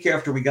the week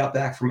after we got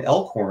back from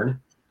Elkhorn,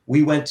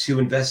 we went to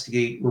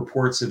investigate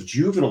reports of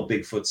juvenile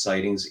Bigfoot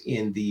sightings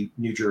in the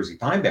New Jersey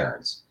Pine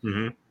Barrens,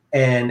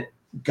 and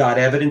got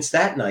evidence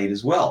that night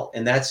as well.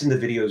 And that's in the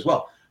video as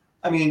well.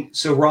 I mean,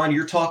 so Ron,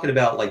 you're talking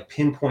about like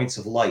pinpoints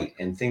of light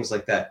and things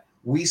like that.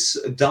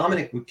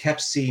 Dominic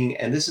kept seeing,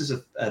 and this is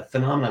a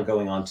phenomenon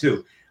going on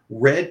too,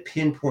 red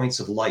pinpoints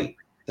of light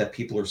that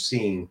people are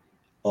seeing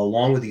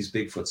along with these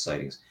Bigfoot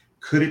sightings.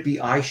 Could it be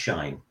eye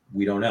shine?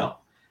 We don't know.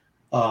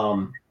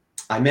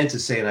 I meant to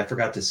say, and I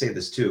forgot to say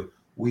this too,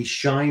 we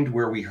shined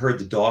where we heard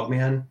the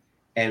DOGMAN.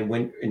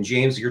 And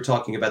James, you're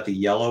talking about the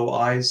yellow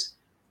eyes.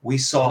 We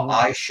saw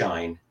eye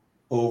shine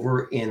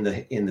over in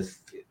the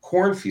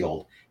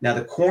cornfield. Now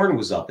the corn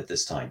was up at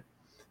this time.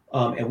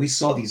 And we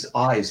saw these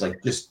eyes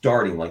like just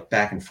darting like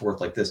back and forth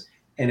like this.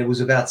 And it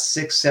was about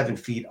 6-7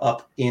 feet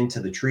up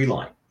into the tree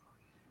line.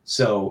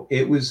 So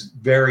it was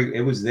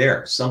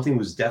there. Something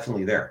was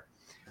definitely there.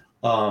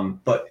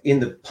 But in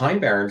the Pine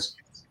Barrens,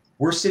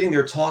 we're sitting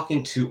there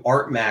talking to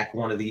Art Mack,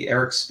 one of the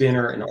Eric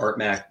Spinner and Art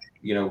Mack,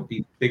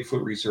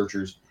 Bigfoot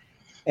researchers.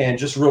 And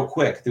just real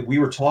quick, that we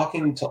were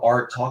talking to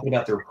Art, talking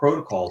about their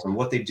protocols and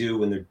what they do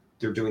when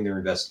they're doing their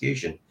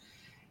investigation.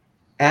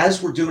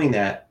 As we're doing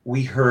that,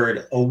 we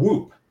heard a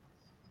whoop,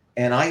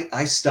 and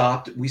I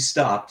stopped. We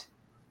stopped,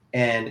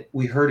 and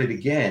we heard it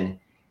again.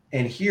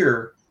 And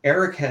here,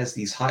 Eric has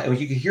these high. I mean,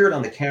 you could hear it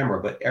on the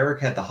camera, but Eric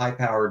had the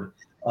high-powered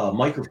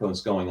microphones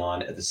going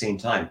on at the same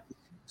time.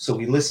 So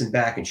we listened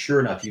back, and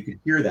sure enough, you could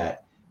hear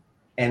that.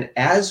 And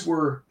as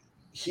we're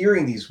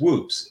hearing these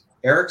whoops,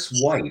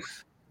 Eric's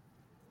wife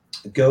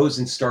goes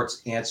and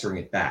starts answering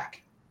it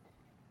back.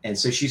 And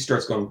so she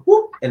starts going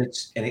whoop, and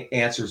it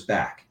answers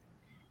back.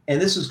 And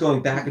this was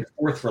going back and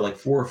forth for like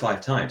 4 or 5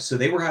 times. So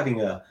they were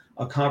having a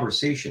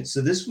conversation.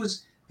 So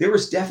there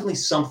was definitely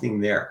something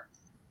there.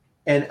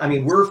 And I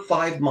mean, we're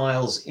 5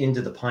 miles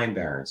into the Pine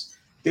Barrens.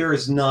 There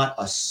is not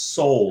a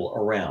soul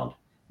around,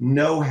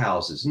 no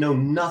houses, no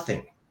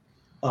nothing.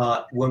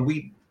 When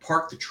we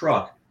parked the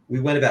truck, we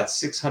went about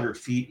 600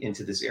 feet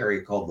into this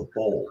area called the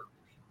Bowl.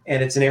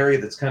 And it's an area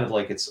that's kind of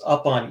like it's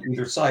up on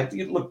either side.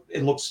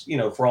 It looks, you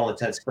know, for all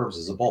intents and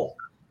purposes, a bowl.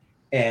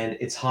 And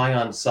it's high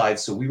on the side.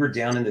 So we were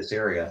down in this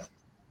area.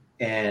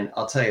 And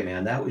I'll tell you,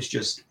 man, that was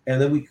just, and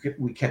then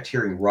we kept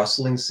hearing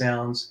rustling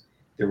sounds.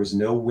 There was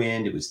no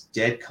wind. It was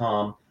dead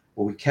calm.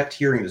 But we kept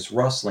hearing this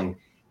rustling.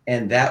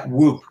 And that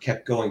whoop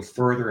kept going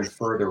further and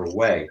further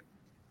away.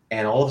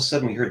 And all of a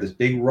sudden we heard this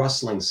big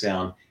rustling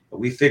sound. But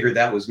we figured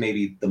that was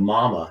maybe the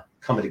mama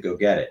coming to go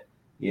get it,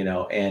 you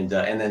know, and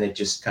then it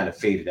just kind of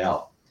faded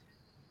out.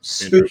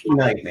 Spooky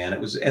night, man.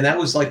 It was, and that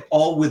was like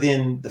all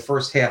within the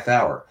first half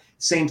hour.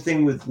 Same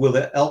thing with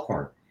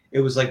Elkhorn.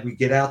 It was like we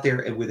get out there,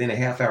 and within a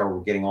half hour,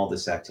 we're getting all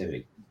this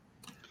activity.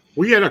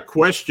 We had a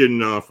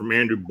question from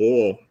Andrew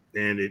Ball,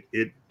 and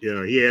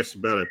he asked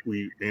about if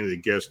any of the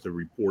guests have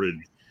reported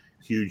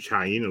huge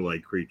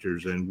hyena-like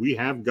creatures, and we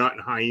have gotten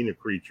hyena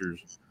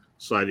creatures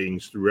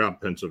sightings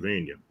throughout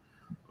Pennsylvania.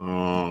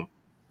 Up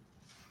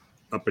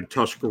in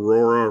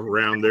Tuscarora,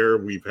 around there,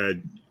 we've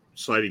had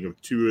sighting of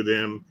 2 of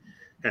them.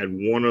 Had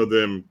one of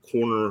them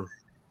corner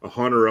a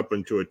hunter up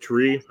into a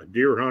tree, a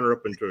deer hunter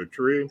up into a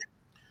tree.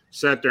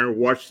 Sat there and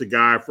watched the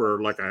guy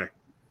for like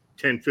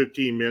 10,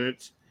 15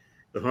 minutes.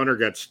 The hunter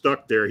got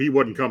stuck there. He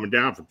wasn't coming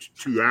down for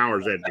 2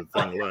 hours after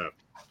the thing left.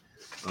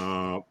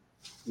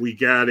 We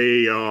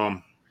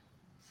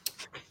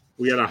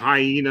had a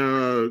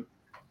hyena.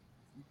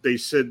 They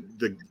said,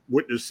 the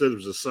witness said it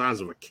was the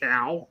size of a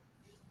cow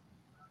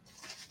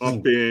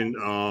up in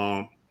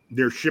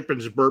near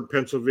Shippensburg,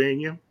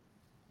 Pennsylvania.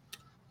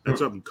 That's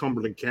up in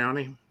Cumberland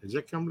County. Is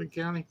that Cumberland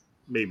County?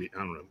 Maybe. I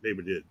don't know. Maybe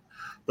it did.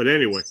 But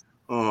anyway,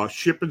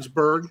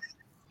 Shippensburg.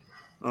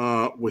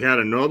 We had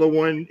another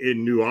one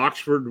in New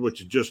Oxford,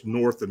 which is just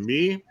north of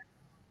me.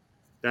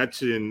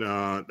 That's in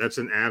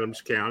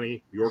Adams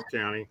County, York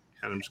County,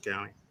 Adams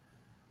County.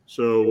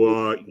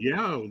 So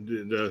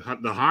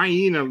the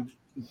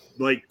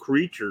hyena-like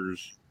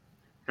creatures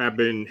have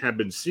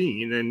been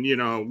seen, and you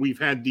know we've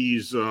had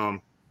these.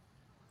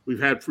 We've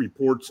had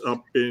reports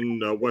up in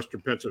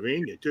western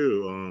Pennsylvania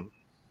too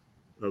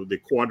of the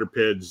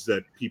quadrupeds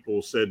that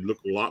people said look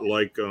a lot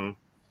like.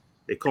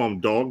 They call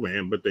them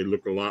dogman, but they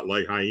look a lot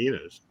like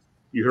hyenas.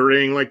 You heard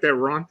anything like that,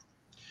 Ron?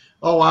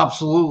 Oh,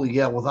 absolutely.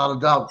 Yeah, without a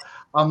doubt.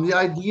 The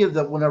idea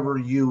that whenever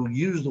you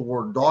use the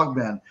word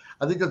dogman,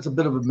 I think that's a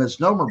bit of a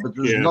misnomer, but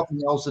there's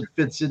nothing else that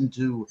fits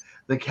into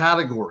the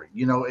category.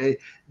 You know,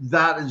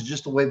 that is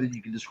just the way that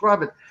you can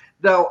describe it.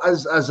 Now,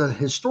 as a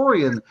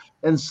historian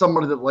and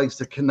somebody that likes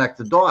to connect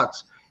the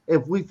dots,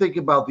 if we think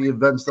about the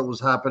events that was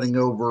happening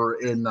over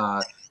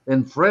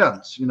in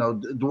France, you know,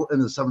 in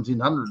the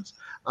 1700s,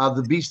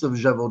 the Beast of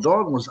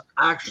Gévaudan was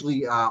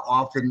actually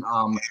often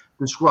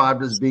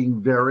described as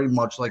being very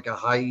much like a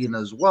hyena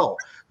as well.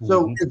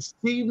 So it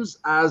seems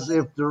as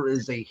if there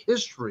is a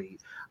history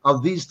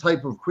of these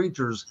type of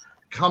creatures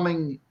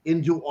coming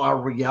into our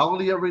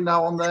reality every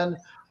now and then.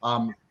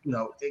 You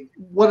know,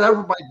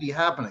 whatever might be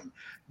happening.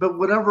 But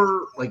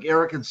whenever, like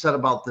Eric had said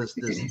about this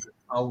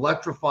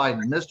electrified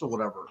mist or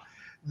whatever,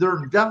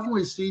 there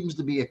definitely seems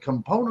to be a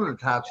component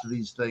attached to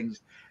these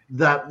things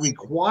that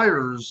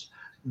requires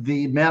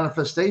the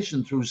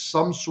manifestation through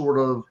some sort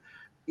of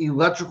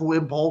electrical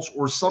impulse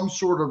or some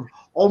sort of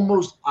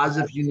almost as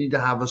if you need to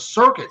have a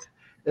circuit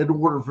in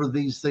order for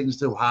these things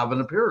to have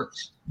an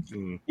appearance.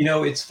 You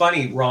know, it's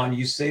funny, Ron,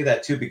 you say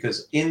that too,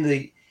 because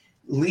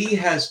Lee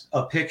has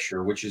a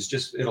picture, which is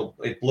just,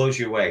 it blows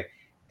you away.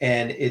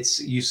 And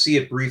you see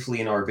it briefly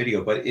in our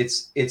video, but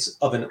it's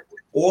of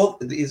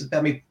it's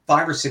about maybe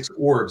 5 or 6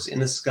 orbs in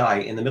the sky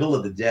in the middle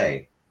of the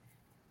day.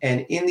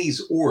 And in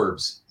these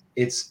orbs,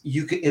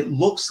 it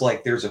looks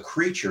like there's a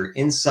creature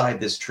inside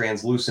this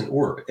translucent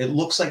orb. It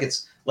looks like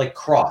it's like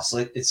cross.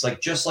 It's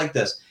like just like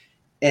this.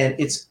 And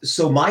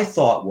so my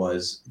thought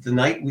was the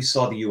night we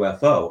saw the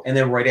UFO, and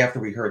then right after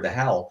we heard the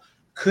howl,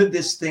 could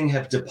this thing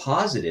have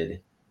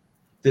deposited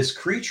this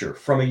creature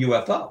from a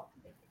UFO?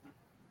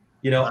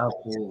 You know,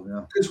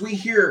 because we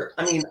hear,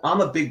 I mean, I'm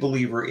a big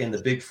believer in the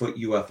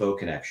Bigfoot UFO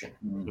connection.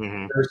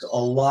 There's a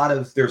lot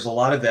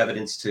of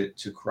evidence to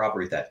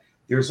corroborate that.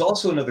 There's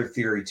also another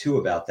theory too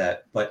about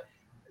that, but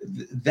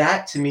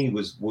that to me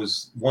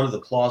was one of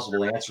the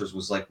plausible answers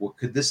was like, well,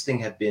 could this thing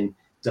have been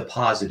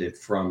deposited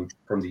from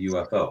the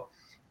UFO?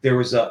 there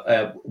was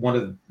one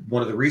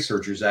of the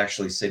researchers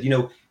actually said,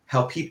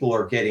 how people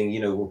are getting,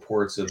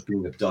 reports of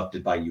being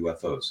abducted by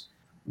UFOs.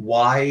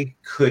 Why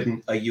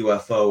couldn't a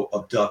UFO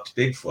abduct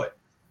Bigfoot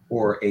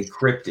or a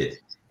cryptid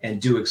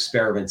and do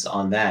experiments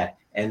on that?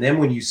 And then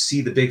when you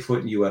see the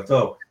Bigfoot and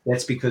UFO,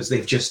 that's because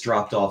they've just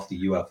dropped off the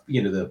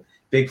the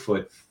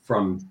Bigfoot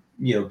from,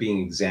 being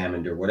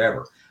examined or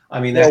whatever. I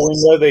mean, we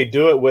know they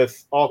do it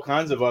with all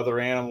kinds of other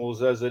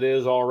animals as it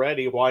is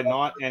already. Why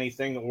not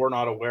anything that we're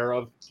not aware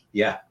of?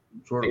 Yeah,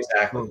 Sure.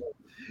 exactly.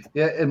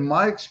 Yeah, in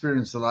my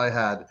experience that I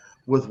had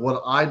with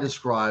what I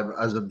describe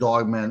as a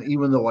dogman,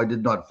 even though I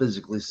did not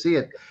physically see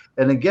it,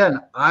 and again,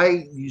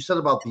 you said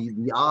about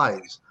the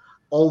eyes.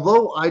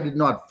 Although I did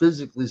not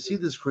physically see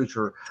this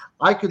creature,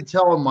 I could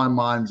tell in my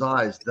mind's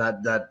eyes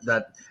that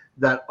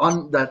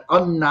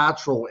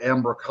unnatural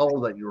amber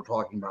color that you were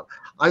talking about.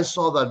 I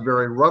saw that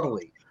very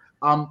readily.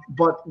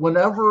 But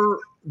whenever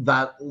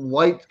that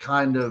light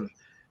kind of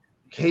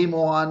came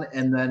on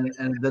and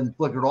then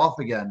flickered off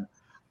again,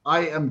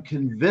 I am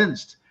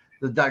convinced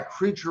that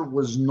creature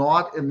was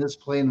not in this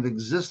plane of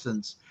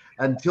existence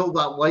until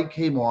that light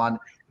came on.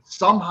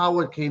 Somehow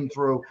it came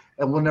through,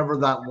 and whenever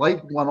that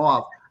light went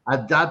off,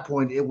 at that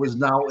point it was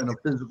now in a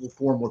physical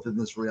form within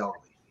this reality.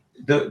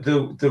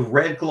 The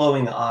red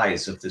glowing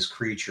eyes of this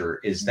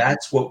creature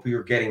that's what we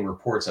were getting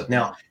reports of.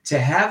 Now, to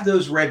have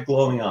those red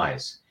glowing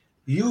eyes,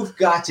 you've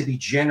got to be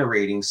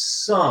generating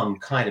some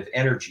kind of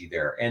energy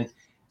there. And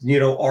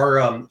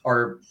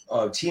our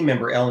team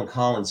member Ellen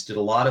Collins did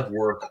a lot of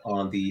work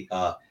on the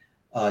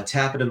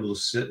tapetum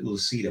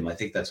lucidum. I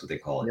think that's what they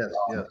call it.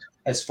 Yes.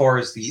 As far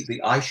as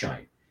the eye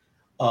shine.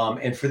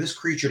 And for this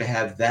creature to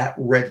have that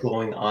red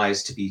glowing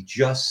eyes to be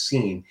just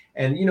seen.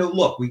 And,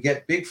 look, we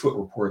get Bigfoot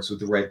reports with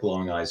the red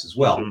glowing eyes as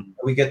well. Mm-hmm.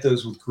 We get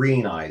those with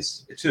green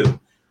eyes too.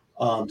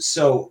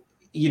 So,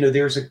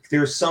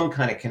 there's some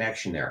kind of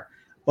connection there.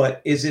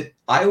 But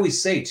I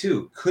always say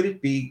too, could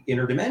it be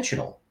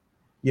interdimensional?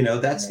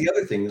 That's the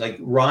other thing. Like,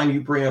 Ron,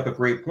 you bring up a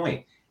great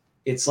point.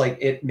 It's like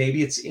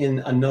maybe it's in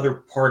another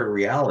part of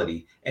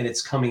reality and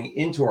it's coming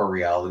into our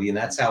reality. And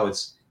that's how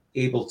it's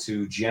able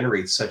to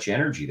generate such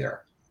energy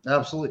there.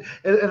 Absolutely.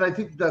 And I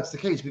think that's the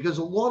case because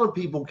a lot of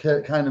people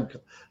can kind of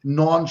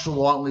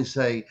nonchalantly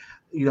say,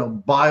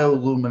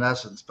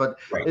 bioluminescence. But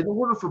right. In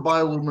order for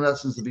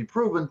bioluminescence to be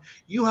proven,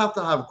 you have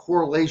to have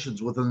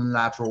correlations within the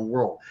natural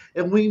world.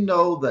 And we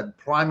know that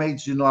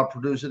primates do not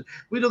produce it.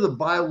 We know that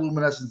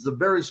bioluminescence is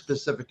very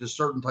specific to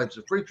certain types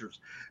of creatures.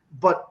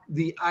 But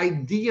the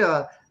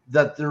idea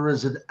that there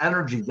is an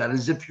energy that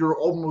is if you're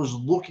almost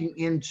looking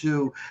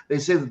into, they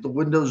say that the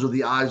windows are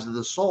the eyes of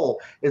the soul.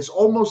 It's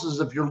almost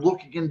as if you're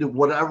looking into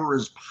whatever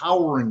is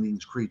powering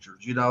these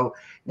creatures, and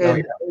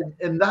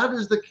that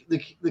is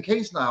the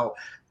case now.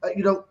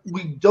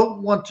 We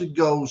don't want to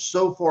go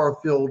so far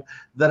afield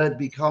that it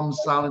becomes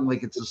sounding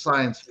like it's a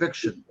science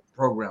fiction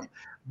program.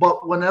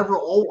 But whenever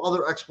all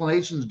other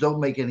explanations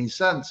don't make any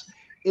sense,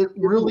 it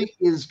really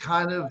is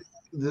kind of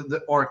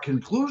our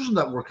conclusion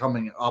that we're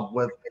coming up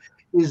with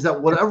is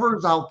that whatever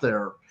is out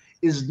there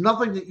is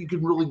nothing that you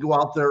can really go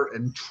out there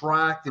and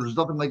track. There's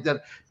nothing like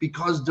that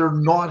because they're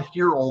not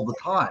here all the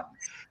time.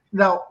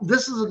 Now,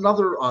 this is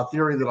another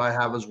theory that I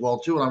have as well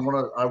too, and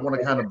I want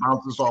to kind of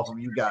bounce this off of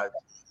you guys.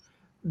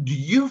 Do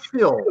you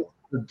feel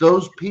that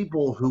those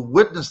people who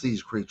witness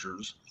these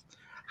creatures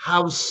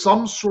have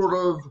some sort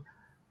of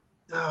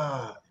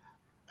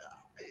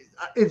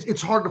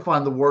it's hard to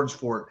find the words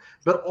for it,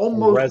 but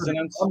almost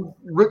resonance, an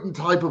unwritten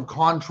type of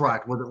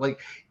contract with it.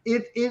 Like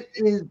it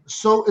is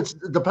so it's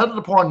dependent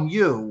upon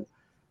you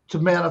to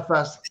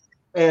manifest,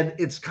 and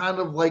it's kind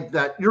of like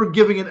that you're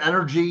giving it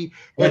energy,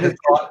 and it's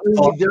thought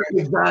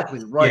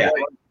exactly right.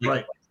 Yeah,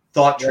 right.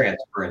 Thought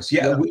transference.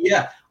 Yeah,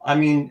 yeah. I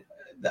mean,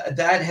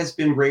 that has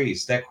been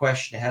raised. That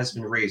question has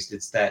been raised.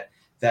 It's that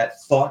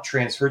thought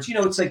transference.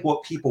 It's like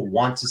what people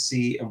want to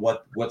see and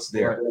what's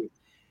there.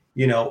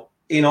 Right.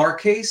 In our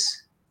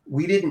case,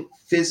 we didn't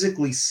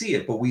physically see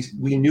it, but we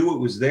knew it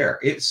was there.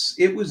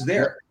 It was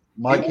there.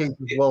 My case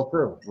as well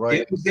too,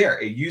 right? It was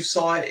there. You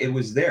saw it. It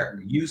was there.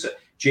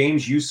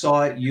 James, you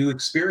saw it. You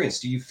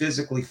experienced it. You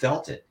physically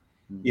felt it.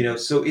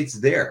 So it's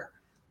there.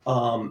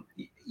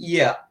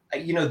 Yeah.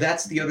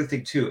 That's the other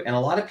thing too. And a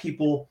lot of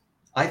people,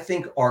 I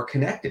think, are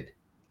connected.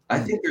 I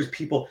think there's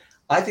people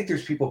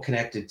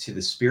connected to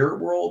the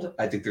spirit world.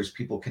 I think there's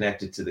people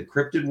connected to the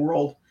cryptid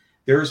world.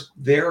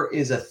 There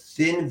is a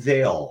thin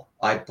veil,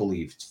 I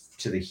believe,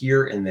 to the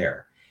here and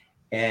there.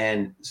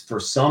 And for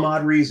some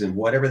odd reason,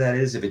 whatever that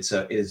is, if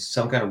is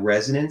some kind of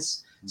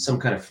resonance, some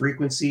kind of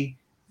frequency,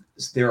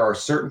 there are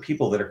certain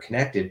people that are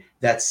connected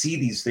that see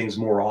these things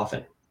more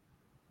often.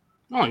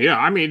 Oh yeah.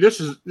 I mean, this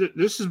has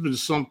been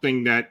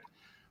something that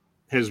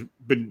has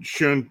been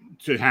shown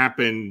to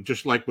happen,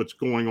 just like what's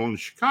going on in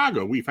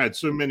Chicago. We've had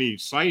so many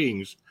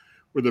sightings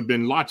where there've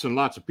been lots and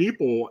lots of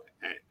people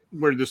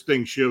where this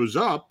thing shows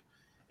up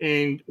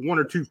and one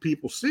or two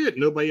people see it,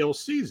 nobody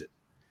else sees it.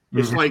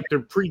 It's like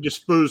they're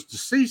predisposed to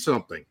see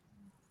something.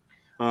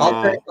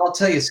 I'll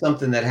tell you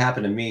something that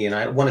happened to me, and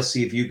I want to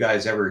see if you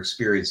guys ever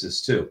experience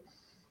this too.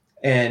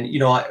 And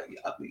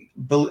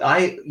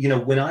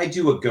when I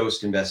do a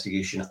ghost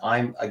investigation,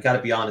 I got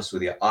to be honest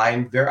with you,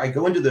 I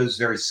go into those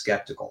very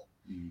skeptical,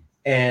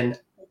 and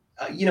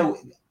but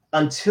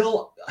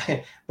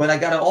I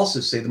got to also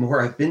say, the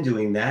more I've been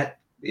doing that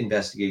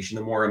investigation,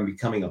 the more I'm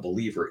becoming a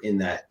believer in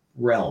that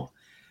realm.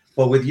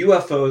 But with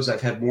UFOs,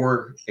 I've had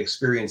more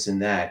experience in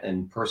that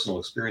and personal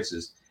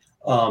experiences.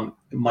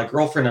 My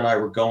girlfriend and I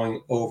were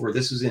going over,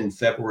 this was in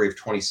February of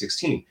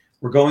 2016.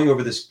 We're going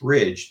over this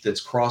bridge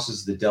that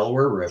crosses the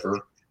Delaware River,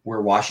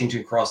 where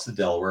Washington crossed the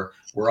Delaware.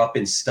 We're up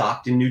in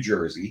Stockton, New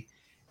Jersey,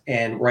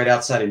 and right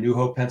outside of New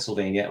Hope,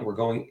 Pennsylvania. And we're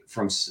going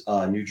from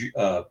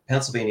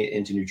Pennsylvania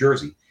into New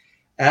Jersey.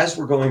 As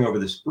we're going over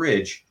this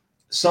bridge,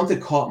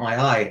 something caught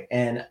my eye,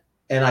 and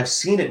I've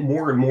seen it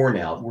more and more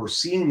now. We're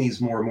seeing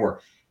these more and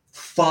more.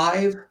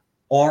 5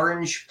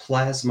 orange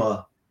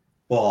plasma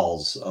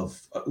balls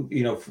of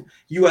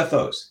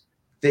UFOs.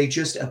 They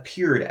just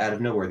appeared out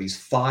of nowhere. These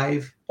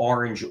 5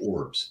 orange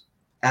orbs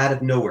out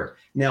of nowhere.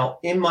 Now,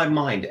 in my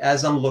mind,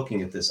 as I'm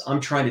looking at this, I'm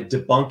trying to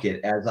debunk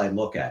it as I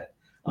look at it.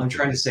 I'm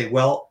trying to say,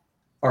 well,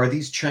 are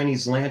these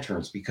Chinese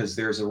lanterns because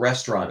there's a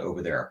restaurant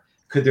over there?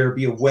 Could there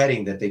be a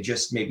wedding that they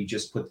just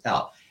put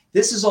out?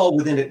 This is all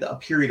within a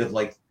period of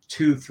like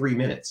 2-3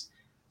 minutes.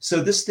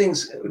 So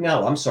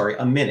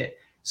a minute.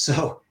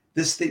 So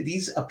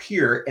these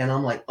appear, and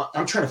I'm like,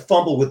 I'm trying to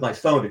fumble with my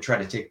phone to try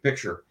to take a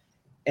picture.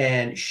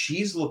 And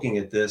she's looking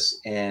at this,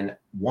 and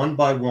one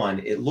by one,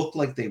 it looked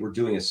like they were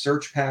doing a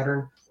search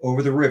pattern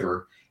over the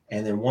river.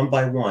 And then one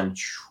by one,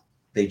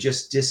 they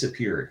just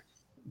disappeared,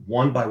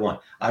 one by one.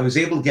 I was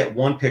able to get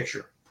one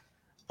picture,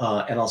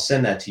 and I'll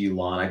send that to you,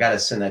 Lon. I got to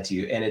send that to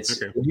you. And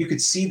you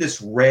could see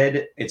this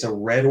red, it's a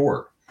red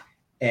orb.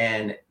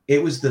 And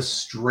it was the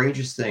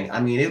strangest thing. I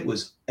mean,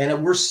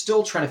 we're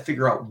still trying to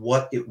figure out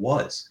what it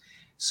was.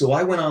 So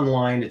I went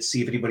online to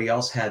see if anybody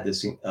else had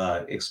this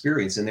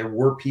experience, and there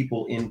were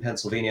people in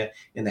Pennsylvania,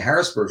 in the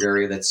Harrisburg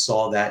area, that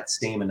saw that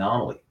same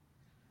anomaly.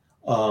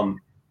 And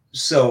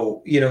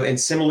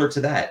similar to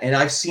that, and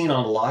I've seen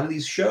on a lot of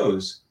these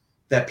shows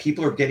that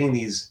people are getting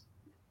these.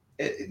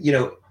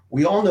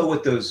 We all know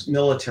what those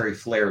military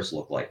flares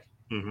look like.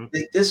 Mm-hmm.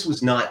 This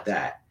was not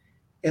that,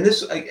 and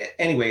this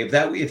anyway.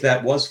 If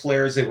that was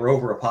flares, they were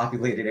over a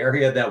populated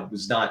area. That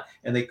was not,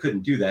 and they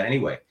couldn't do that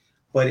anyway.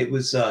 But it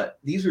was,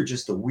 these were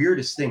just the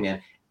weirdest thing,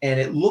 man. And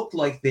it looked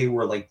like they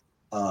were like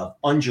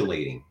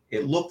undulating.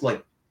 It looked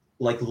like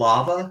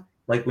lava,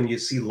 like when you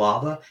see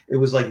lava, it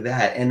was like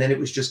that. And then it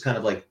was just kind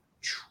of like,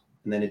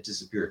 and then it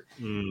disappeared.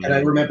 And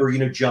I remember,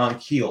 John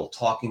Keel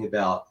talking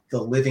about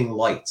the living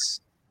lights,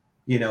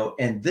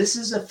 and this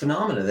is a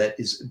phenomena that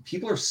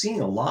people are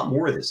seeing a lot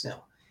more of this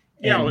now.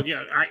 And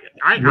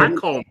I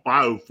call them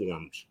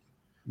bioforms.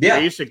 Yeah.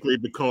 Basically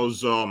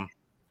because,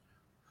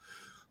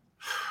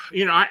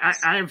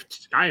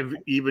 I've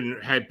even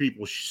had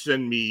people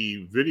send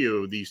me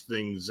video of these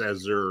things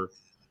as they're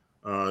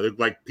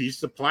like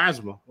pieces of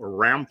plasma or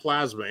round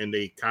plasma, and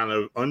they kind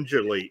of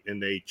undulate and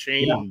they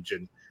change,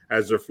 and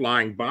as they're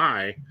flying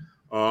by,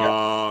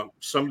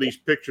 some of these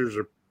pictures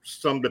are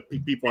some that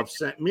people have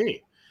sent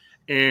me,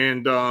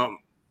 and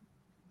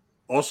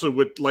also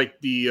with like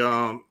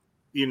the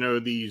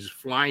these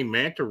flying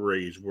manta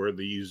rays, where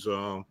these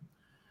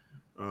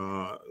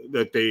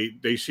that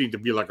they seem to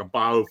be like a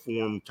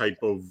bioform type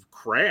of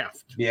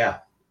craft. Yeah.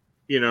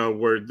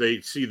 Where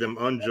they see them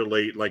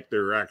undulate like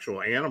they're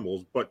actual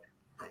animals. But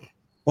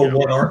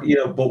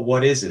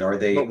what is it? Are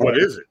they? But what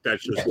is it?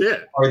 That's just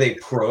it. Are they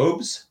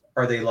probes?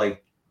 Are they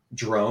like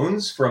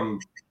drones from?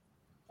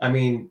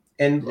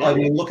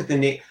 Look at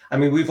the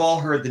we've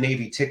all heard the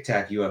Navy Tic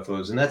Tac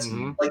UFOs, and that's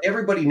like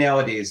everybody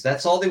nowadays.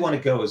 That's all they want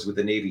to go is with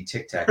the Navy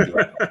Tic Tac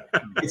UFO.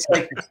 It's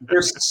like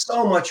there's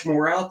so much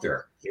more out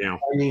there. Yeah.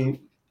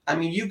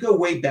 You go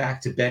way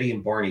back to Betty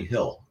and Barney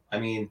Hill.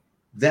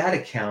 That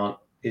account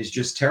is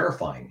just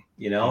terrifying,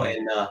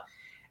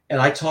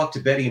 and I talked to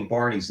Betty and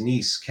Barney's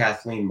niece,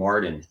 Kathleen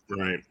Martin.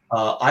 Right.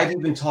 I've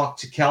even talked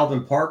to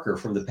Calvin Parker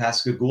from the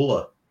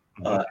Pascagoula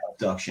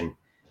abduction.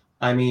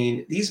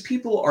 These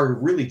people are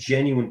really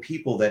genuine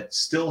people that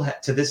still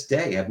to this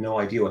day have no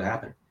idea what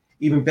happened.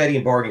 Even Betty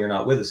and Barney are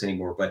not with us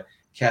anymore, but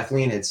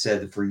Kathleen had said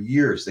that for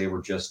years they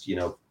were just,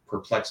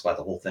 perplexed by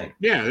the whole thing.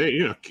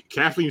 Yeah,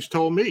 Kathleen's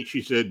told me.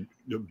 She said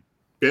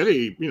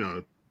Betty,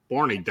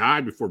 Barney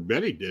died before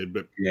Betty did,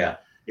 but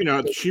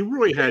she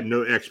really had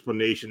no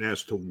explanation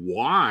as to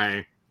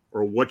why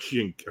or what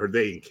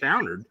they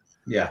encountered.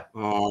 Yeah.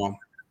 But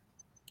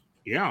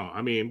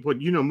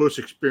most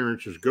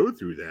experiencers go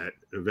through that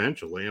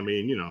eventually. And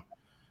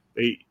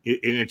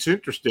it's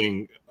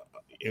interesting.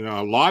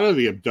 A lot of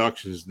the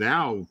abductions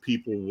now,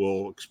 people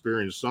will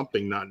experience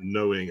something not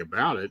knowing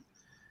about it.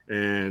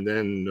 And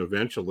then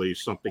eventually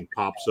something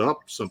pops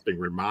up, something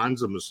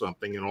reminds them of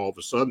something, and all of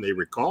a sudden they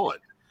recall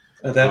it.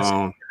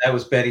 That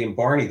was Betty and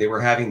Barney. They were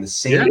having the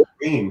same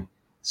dream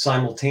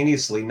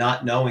simultaneously,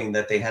 not knowing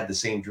that they had the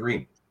same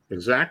dream.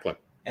 Exactly.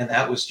 And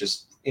that was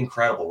just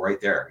incredible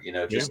right there,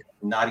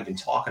 not even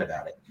talking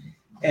about it.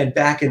 And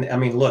back in,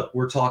 look,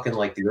 we're talking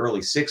like the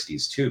early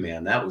 60s too,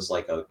 man. That was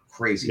like a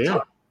crazy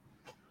time.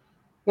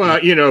 Well,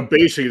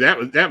 basically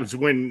that was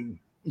when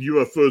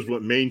UFOs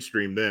went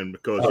mainstream then,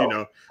 because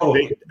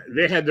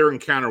they had their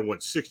encounter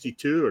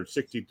 62 or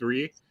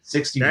 63.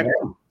 61.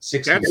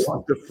 That's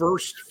the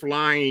first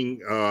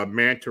flying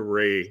manta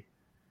ray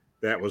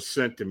that was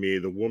sent to me.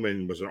 The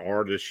woman was an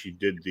artist. She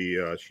did the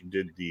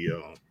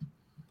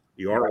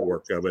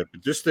artwork of it.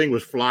 But this thing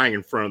was flying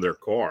in front of their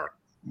car.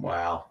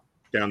 Wow.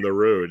 Down the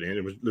road, and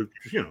it was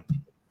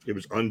it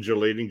was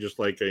undulating just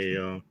like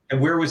a.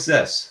 And where was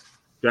this?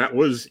 That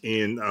was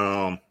in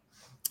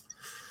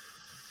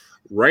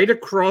right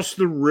across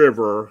the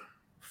river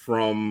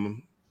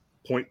from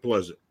Point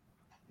Pleasant.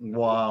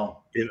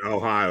 Wow. In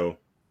Ohio.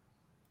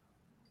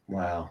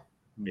 Wow.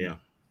 Yeah.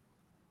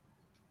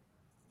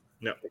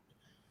 No,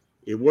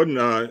 it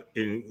wasn't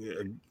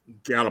in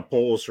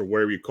Gallipolis or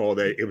wherever you call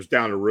that. It was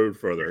down the road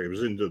further. It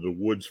was into the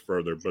woods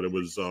further, but it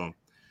was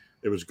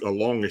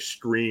along a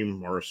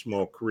stream or a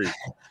small creek.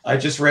 I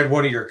just read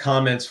one of your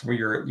comments from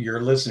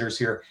your listeners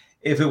here.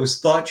 If it was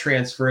thought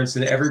transference,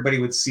 then everybody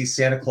would see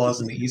Santa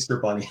Claus and the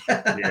Easter Bunny.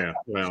 Yeah,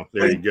 well,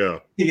 there you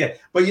go. Yeah,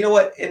 but you know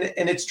what?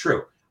 And it's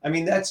true. I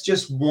mean, that's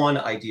just one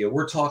idea.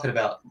 We're talking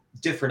about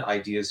different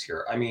ideas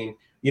here. I mean,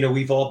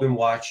 we've all been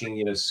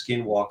watching,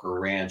 Skinwalker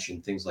Ranch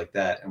and things like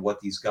that, and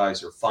what these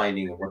guys are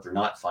finding and what they're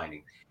not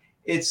finding.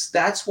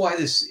 That's why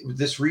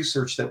this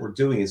research that we're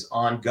doing is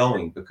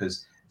ongoing,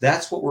 because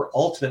that's what we're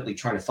ultimately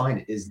trying to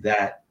find, is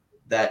that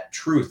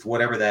truth,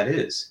 whatever that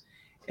is,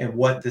 and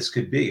what this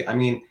could be. I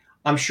mean,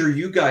 I'm sure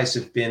you guys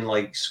have been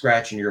like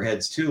scratching your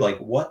heads too, like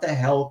what the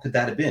hell could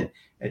that have been?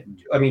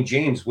 I mean,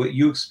 James, what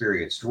you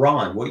experienced,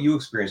 Ron, what you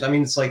experienced. I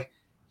mean, it's like,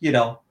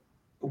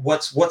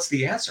 what's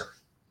the answer?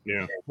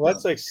 Yeah. Well,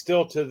 that's like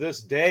still to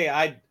this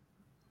day.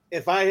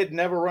 If I had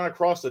never run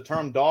across the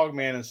term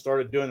Dogman and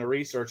started doing the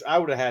research, I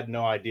would have had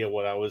no idea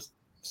what I was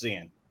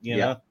seeing. You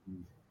know?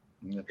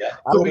 Yeah.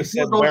 I would have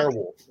said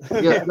werewolf.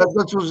 Yeah, that's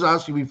what I was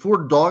asking. Before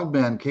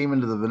Dogman came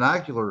into the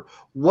vernacular,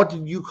 what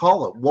did you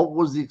call it? What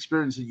was the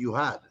experience that you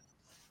had?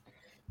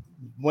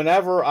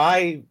 Whenever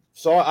I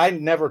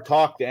never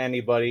talked to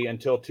anybody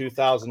until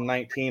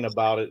 2019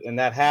 about it, and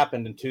that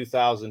happened in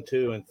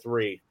 2002 and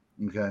 3.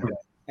 Okay.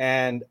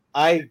 And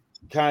I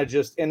kind of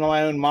just, in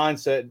my own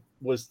mindset,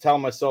 was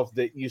telling myself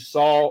that you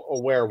saw a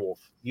werewolf,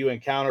 you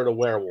encountered a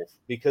werewolf,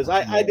 because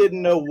I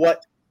didn't know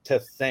what to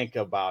think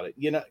about it,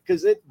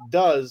 because it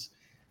does,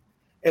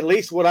 at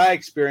least what I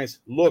experienced,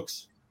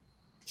 looks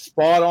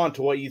spot on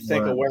to what you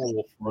think a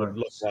werewolf would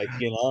look like,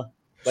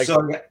 Like,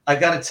 so I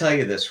got to tell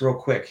you this real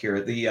quick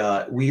here.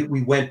 We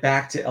went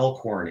back to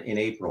Elkhorn in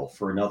April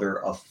for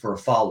a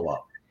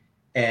follow-up,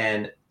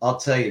 and I'll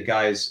tell you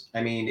guys,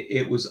 I mean,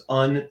 it was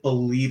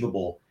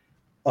unbelievable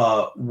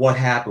what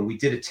happened. We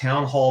did a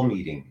town hall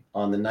meeting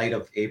on the night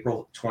of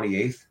April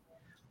 28th.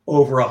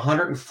 Over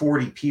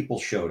 140 people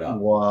showed up.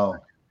 Wow.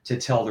 To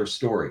tell their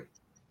story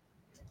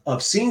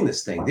of seeing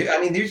this thing. I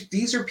mean,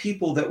 these are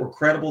people that were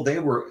credible. They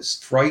were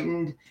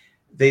frightened.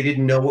 They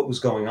didn't know what was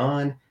going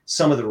on.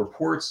 Some of the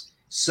reports.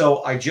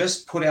 So I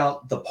just put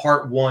out the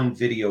part 1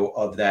 video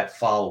of that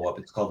follow-up.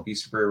 It's called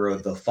Beast of Bray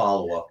Road, the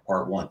follow-up,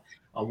 part 1.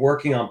 I'm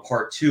working on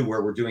part 2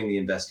 where we're doing the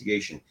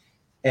investigation.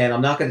 And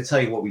I'm not going to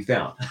tell you what we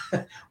found,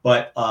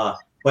 but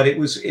it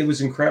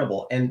was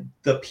incredible. And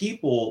the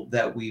people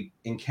that we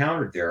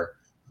encountered there,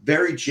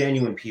 very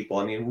genuine people.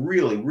 I mean,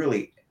 really,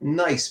 really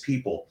nice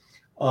people.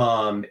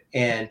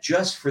 And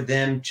just for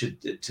them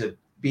to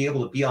be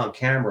able to be on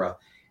camera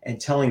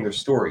and telling their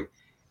story.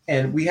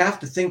 And we have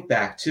to think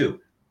back too.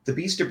 The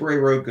Beast of Bray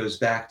Road goes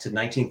back to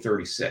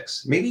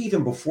 1936, maybe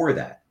even before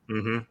that.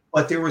 Mm-hmm.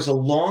 But there was a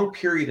long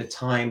period of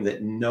time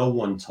that no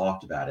one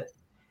talked about it.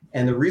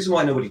 And the reason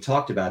why nobody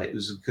talked about it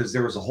was because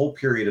there was a whole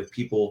period of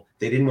people,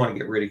 they didn't want to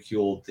get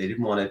ridiculed. They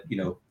didn't want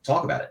to,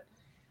 talk about it.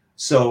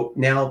 So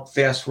now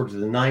fast forward to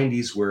the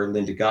 90s, where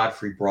Linda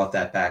Godfrey brought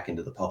that back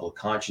into the public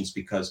conscience,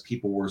 because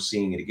people were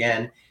seeing it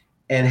again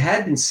and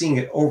had been seeing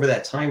it over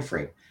that time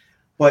frame.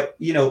 But,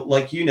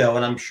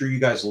 and I'm sure you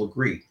guys will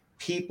agree,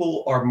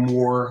 people are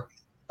more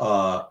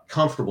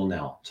comfortable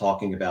now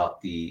talking about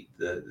the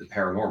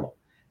paranormal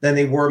than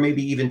they were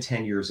maybe even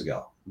 10 years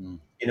ago.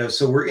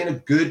 So we're in a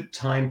good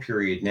time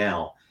period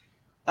now.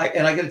 I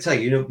got to tell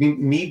you,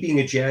 me being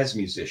a jazz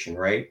musician,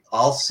 right?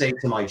 I'll say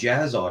to my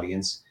jazz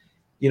audience,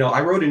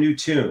 I wrote a new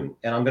tune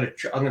and I'm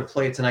gonna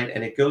play it tonight,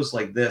 and it goes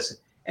like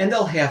this, and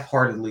they'll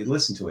half-heartedly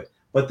listen to it.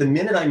 But the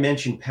minute I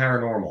mention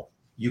paranormal,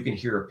 you can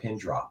hear a pin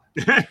drop.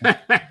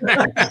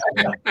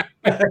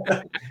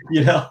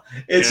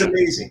 It's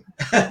amazing.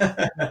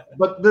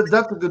 But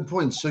that's a good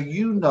point. So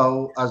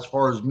as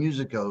far as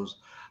music goes,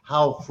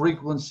 how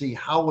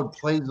it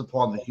plays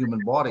upon the human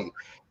body.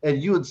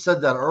 And you had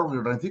said that earlier,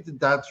 and I think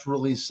that's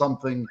really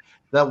something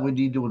that we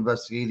need to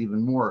investigate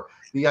even more.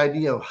 The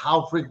idea of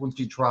how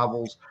frequency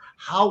travels,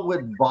 how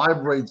it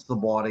vibrates the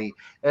body,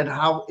 and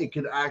how it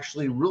can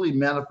actually really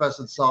manifest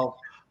itself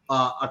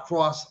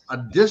across a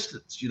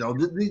distance.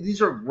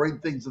 These are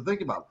great things to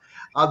think about.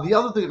 The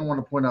other thing I want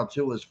to point out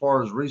too, as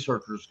far as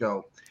researchers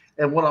go,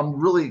 and what I'm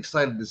really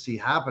excited to see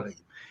happening,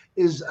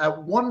 is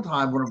at one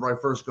time, whenever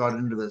I first got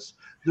into this,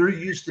 there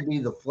used to be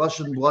the flesh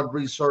and blood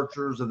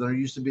researchers, and there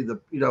used to be the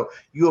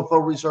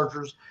UFO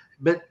researchers.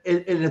 But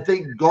and if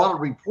they got a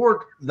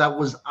report that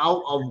was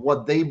out of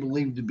what they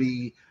believed to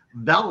be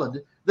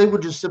valid, they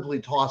would just simply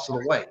toss it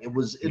away. It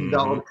was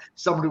invalid.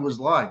 Somebody was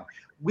lying.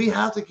 We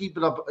have to keep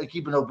an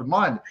open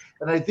mind.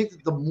 And I think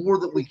that the more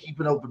that we keep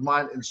an open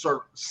mind and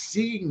start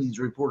seeing these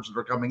reports that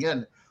are coming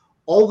in,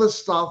 all this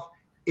stuff,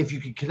 if you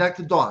can connect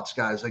the dots,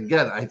 guys,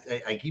 again,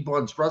 I keep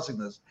on stressing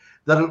this,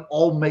 that it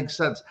all makes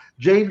sense.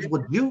 James,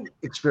 what you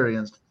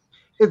experienced,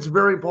 it's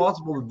very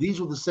possible that these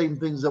were the same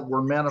things that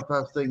were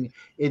manifesting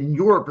in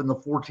Europe in the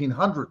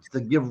 1400s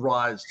that give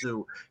rise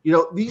to,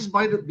 these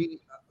might have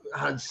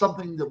had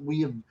something that we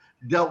have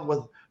dealt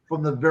with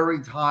from the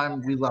very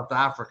time we left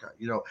Africa.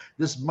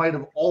 This might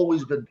have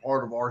always been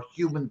part of our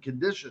human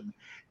condition.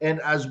 And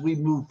as we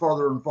move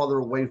farther and farther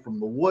away from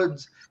the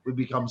woods, we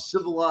become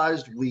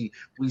civilized. We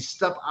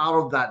step out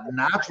of that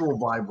natural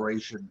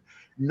vibration.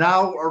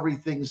 Now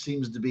everything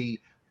seems to be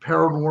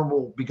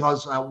paranormal,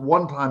 because at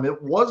one time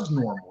it was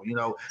normal,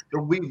 that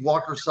we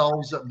lock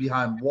ourselves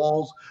behind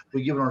walls,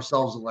 we've given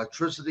ourselves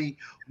electricity,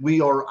 we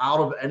are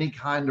out of any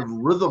kind of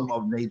rhythm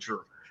of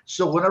nature.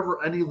 So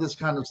whenever any of this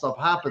kind of stuff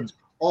happens,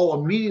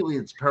 immediately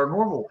it's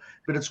paranormal.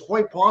 But it's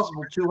quite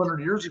possible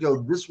 200 years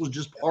ago, this was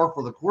just par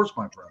for the course,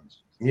 my friends.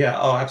 Yeah.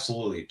 Oh,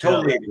 absolutely.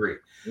 Totally agree.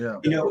 Yeah.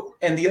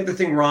 And the other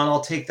thing, Ron,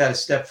 I'll take that a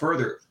step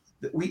further.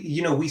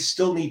 We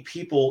still need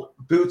people,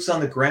 boots on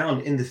the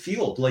ground in the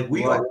field, like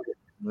we are.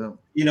 Yeah.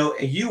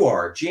 You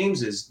are,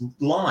 James is,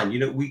 Lon,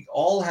 we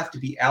all have to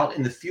be out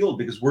in the field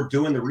because we're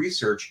doing the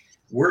research.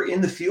 We're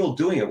in the field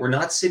doing it. We're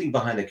not sitting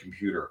behind a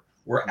computer.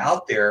 We're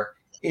out there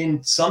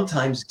in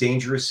sometimes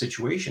dangerous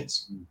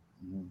situations.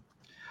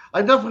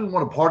 I definitely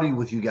want to party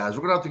with you guys.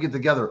 We're gonna have to get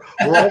together.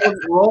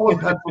 We're all in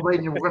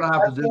Pennsylvania. We're gonna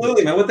have to do.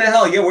 Absolutely, man. What the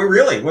hell? Yeah,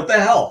 what the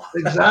hell?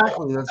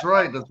 Exactly. That's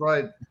right.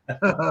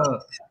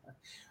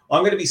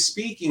 I'm going to be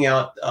speaking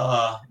out.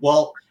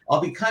 I'll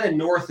be kind of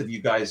north of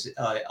you guys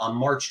on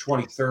March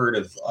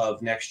 23rd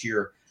of next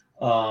year,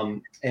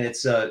 and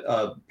it's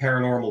a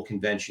paranormal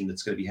convention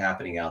that's going to be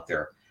happening out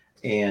there.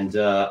 And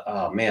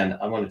man,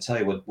 I want to tell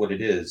you what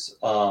it is,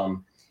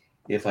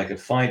 if I could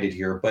find it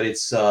here. But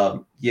it's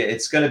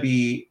it's going to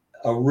be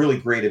a really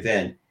great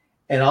event,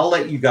 and I'll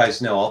let you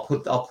guys know.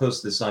 I'll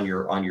post this on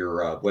your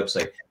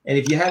website. And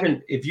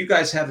if you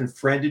guys haven't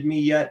friended me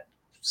yet,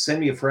 send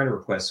me a friend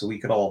request so we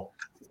could all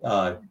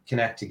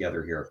connect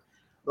together here.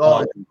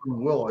 I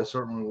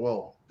certainly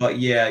will. But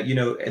yeah,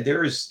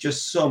 there is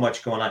just so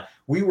much going on.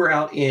 We were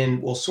out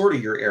in sort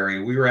of your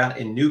area. We were out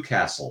in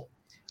Newcastle.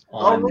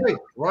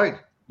 Right.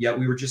 Yeah,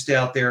 we were just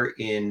out there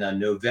in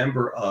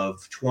November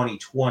of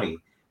 2020,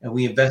 and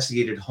we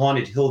investigated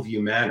Haunted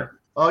Hillview Manor.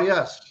 Oh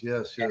yes.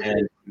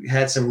 And we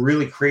had some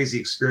really crazy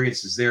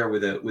experiences there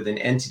with an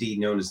entity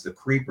known as the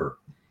Creeper,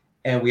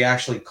 and we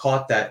actually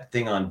caught that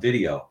thing on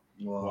video.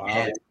 Wow.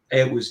 And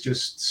it was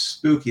just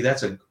spooky.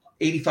 That's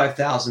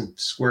 85,000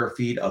 square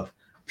feet of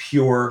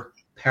pure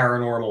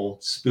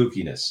paranormal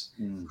spookiness,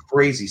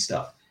 crazy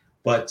stuff.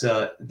 But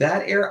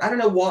that area, I don't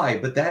know why,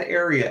 but that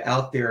area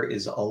out there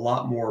is a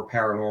lot more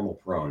paranormal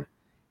prone,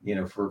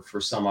 for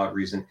some odd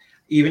reason.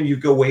 Even you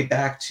go way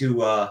back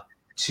to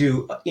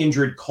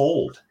Indrid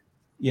Cold.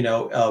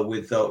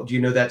 With do you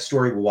know that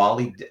story,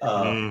 Wally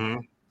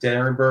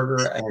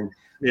Derenberger and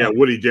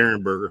Woody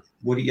Derenberger.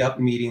 Woody up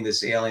meeting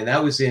this alien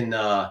that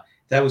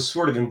was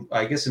sort of in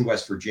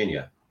West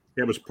Virginia.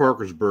 Yeah, it was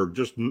Parkersburg,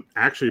 just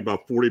actually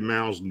about 40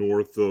 miles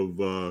north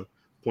of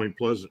Point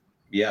Pleasant.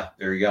 Yeah,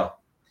 there you go.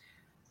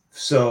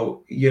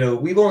 So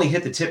we've only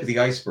hit the tip of the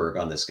iceberg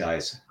on this,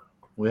 guys.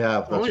 We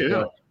have. That's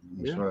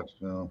right.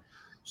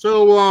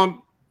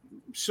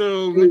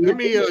 So let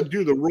me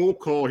do the roll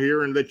call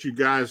here and let you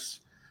guys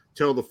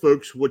tell the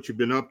folks what you've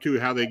been up to,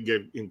 how they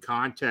get in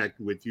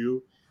contact with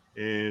you,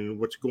 and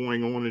what's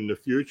going on in the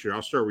future.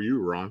 I'll start with you,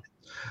 Ron.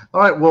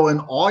 All right. Well, in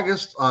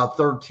August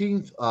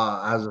 13th,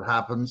 as it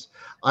happens,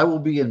 I will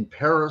be in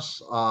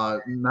Paris,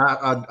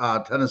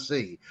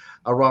 Tennessee,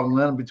 around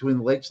land between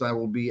the lakes, and I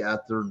will be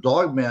at their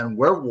Dogman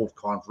Werewolf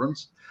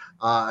Conference.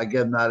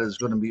 Again, that is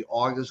going to be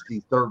August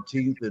the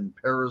 13th in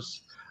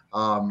Paris,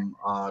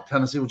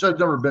 Tennessee, which I've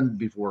never been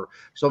before,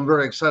 so I'm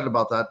very excited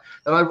about that.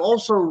 And I've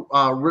also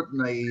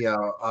written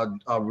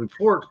a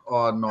report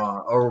on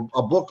or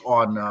a book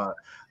on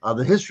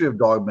the history of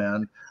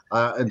Dogman,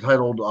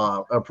 entitled,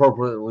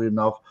 appropriately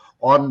enough,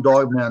 On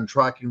Dogman: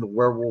 Tracking the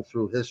Werewolf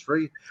Through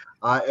History.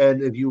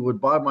 And if you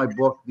would buy my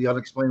book, The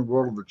Unexplained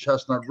World of the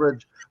Chestnut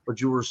Ridge,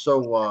 which you were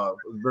so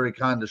very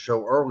kind to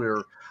show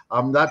earlier,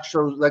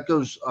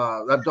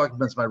 that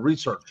documents my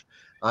research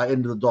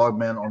into the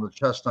Dogman on the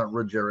Chestnut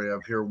Ridge area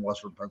of here in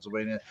Western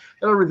Pennsylvania.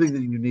 And everything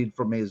that you need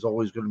from me is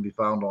always going to be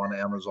found on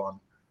Amazon.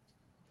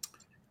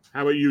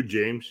 How about you,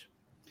 James?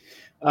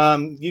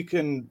 You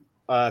can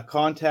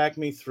contact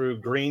me through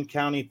Greene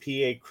County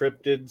PA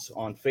Cryptids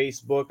on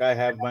Facebook. I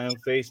have my own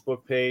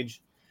Facebook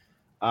page.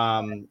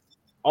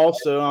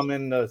 Also, I'm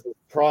in the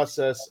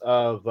process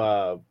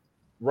of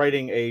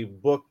writing a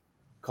book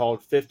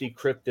called 50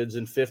 Cryptids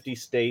in 50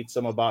 States.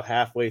 I'm about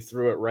halfway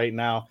through it right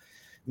now.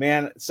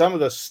 Man, some of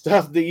the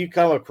stuff that you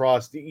come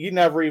across, you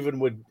never even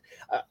would.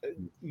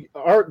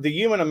 The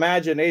human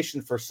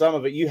imagination for some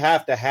of it you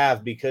have to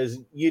have, because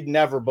you'd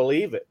never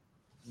believe it,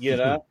 you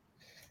know.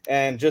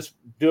 And just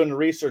doing the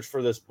research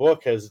for this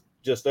book has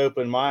just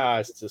opened my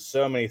eyes to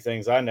so many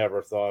things I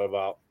never thought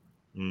about.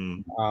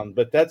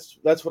 But that's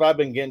what I've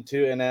been getting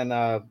to. And then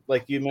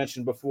like you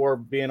mentioned before,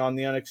 being on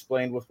The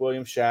Unexplained with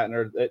William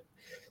Shatner, that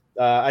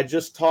I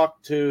just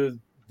talked to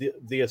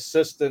the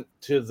assistant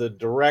to the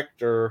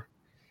director.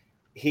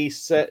 He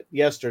said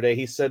yesterday,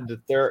 he said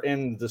that they're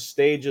in the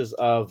stages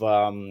of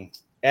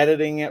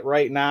editing it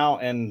right now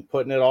and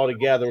putting it all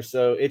together.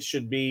 So it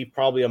should be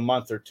probably a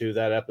month or two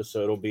that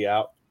episode will be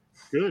out.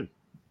 Good.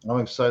 I'm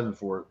excited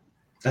for it.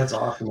 That's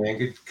awesome, man.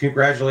 Good.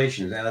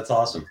 Congratulations, man. That's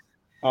awesome.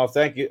 Oh,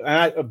 thank you.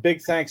 And a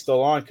big thanks to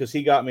Lon, because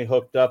he got me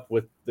hooked up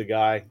with the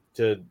guy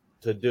to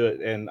do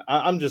it. And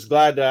I'm just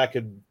glad that I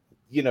could,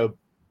 you know,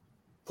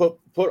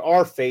 put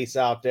our face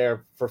out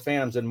there for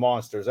Phantoms and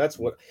Monsters. That's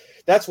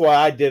why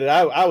I did it.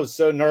 I was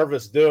so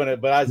nervous doing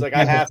it, but I was like,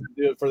 I have to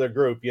do it for the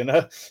group, you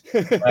know.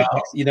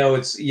 Well, you know,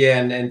 it's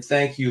and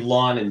thank you,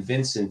 Lon and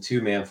Vincent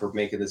too, man, for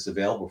making this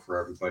available for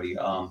everybody.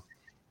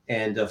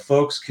 And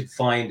folks could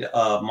find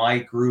my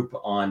group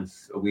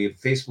we have a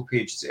Facebook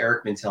page. It's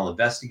Eric Mintel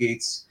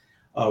Investigates.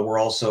 We're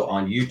also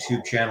on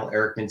YouTube channel,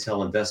 Eric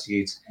Mintel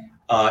Investigates.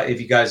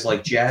 If you guys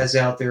like jazz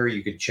out there,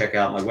 you could check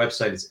out my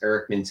website. It's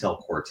Eric Mintel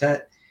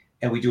Quartet.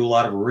 And we do a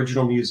lot of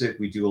original music.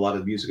 We do a lot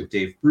of music of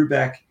Dave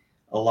Brubeck,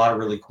 a lot of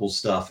really cool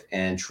stuff,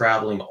 and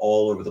traveling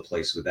all over the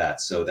place with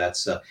that. So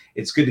that's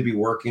it's good to be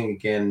working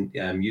again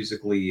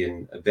musically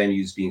and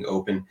venues being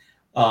open.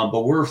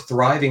 But we're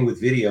thriving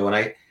with video,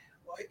 and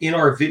in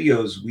our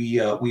videos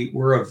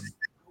we're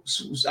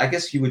I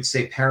guess you would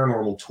say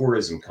paranormal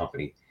tourism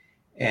company.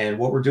 And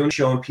what we're doing is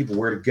showing people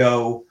where to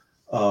go,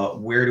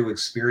 where to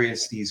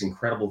experience these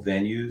incredible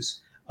venues.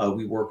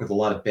 We work with a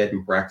lot of bed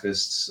and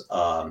breakfasts,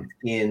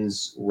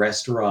 inns,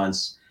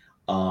 restaurants,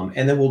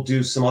 and then we'll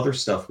do some other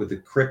stuff with the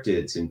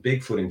cryptids and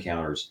Bigfoot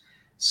encounters.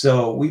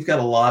 So we've got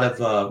a lot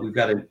of we've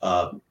got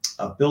a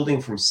building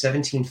from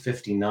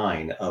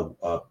 1759,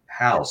 a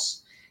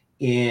house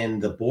in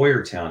the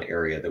Boyertown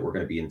area that we're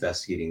going to be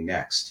investigating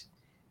next,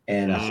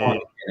 and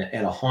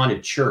a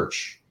haunted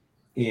church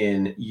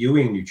in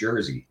Ewing, New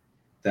Jersey,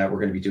 that we're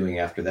going to be doing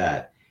after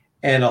that.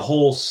 And a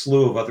whole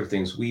slew of other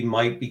things. We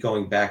might be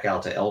going back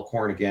out to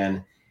Elkhorn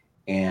again,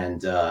 and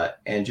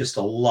just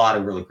a lot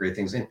of really great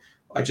things. And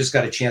I just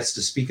got a chance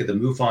to speak at the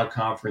MUFON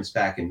conference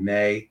back in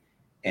May,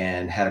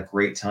 and had a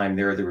great time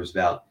there. There was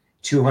about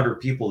 200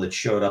 people that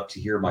showed up to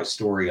hear my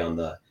story on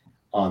the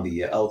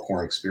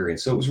Elkhorn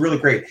experience. So it was really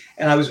great,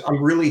 and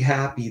I'm really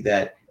happy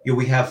that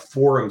we have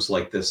forums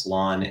like this,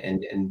 Lon,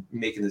 and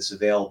making this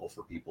available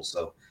for people.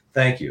 So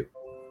thank you.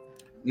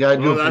 Yeah, I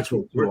do. Well, that's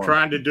what we're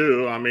trying to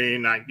do. I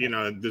mean,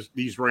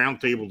 these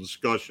roundtable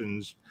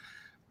discussions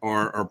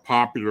are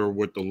popular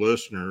with the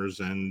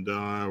listeners, and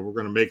we're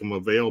going to make them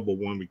available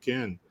when we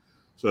can.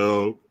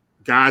 So,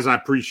 guys, I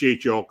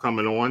appreciate you all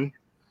coming on,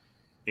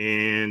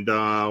 and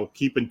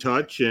keep in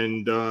touch.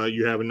 And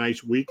you have a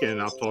nice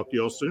weekend. I'll talk to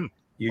you all soon.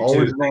 You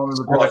Always too. an honor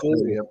to talk to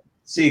you.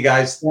 See you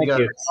guys. Thank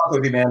you. Talk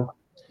with you, man.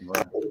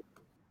 Bye.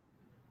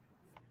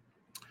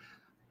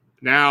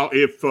 Now,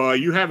 if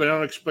you have an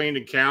unexplained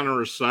encounter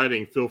or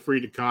sighting, feel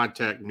free to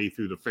contact me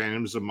through the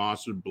Phantoms of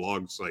Monsters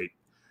blog site.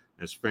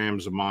 That's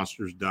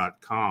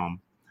phantomsofmonsters.com.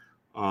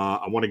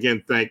 I want to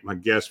again thank my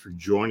guests for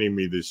joining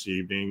me this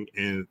evening,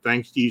 and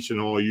thanks to each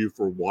and all of you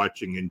for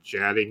watching and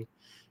chatting.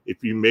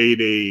 If you made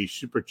a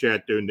super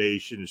chat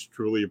donation, it's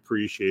truly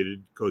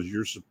appreciated, because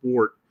your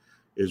support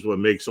is what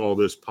makes all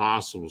this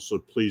possible. So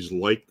please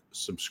like,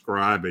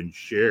 subscribe, and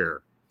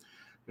share.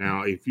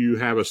 Now, if you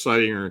have a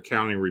sighting or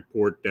accounting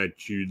report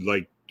that you'd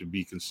like to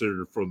be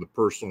considered for the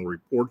personal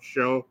report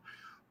show,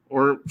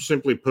 or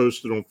simply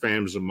post it on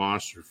Phantoms of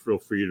Monsters, feel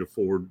free to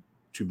forward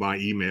to my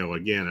email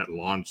again at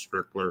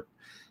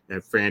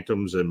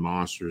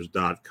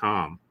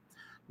lonstrickler@phantomsandmonsters.com.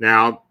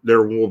 Now,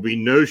 there will be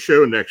no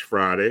show next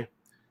Friday.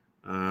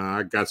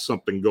 I got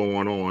something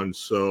going on,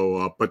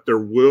 so but there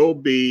will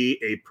be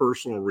a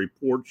personal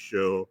report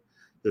show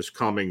this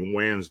coming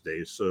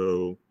Wednesday.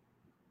 So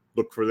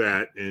look for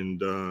that,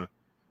 and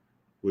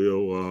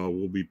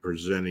we'll be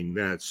presenting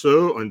that.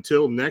 So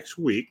until next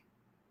week,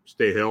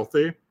 stay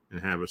healthy and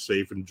have a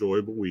safe,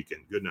 enjoyable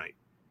weekend. Good night.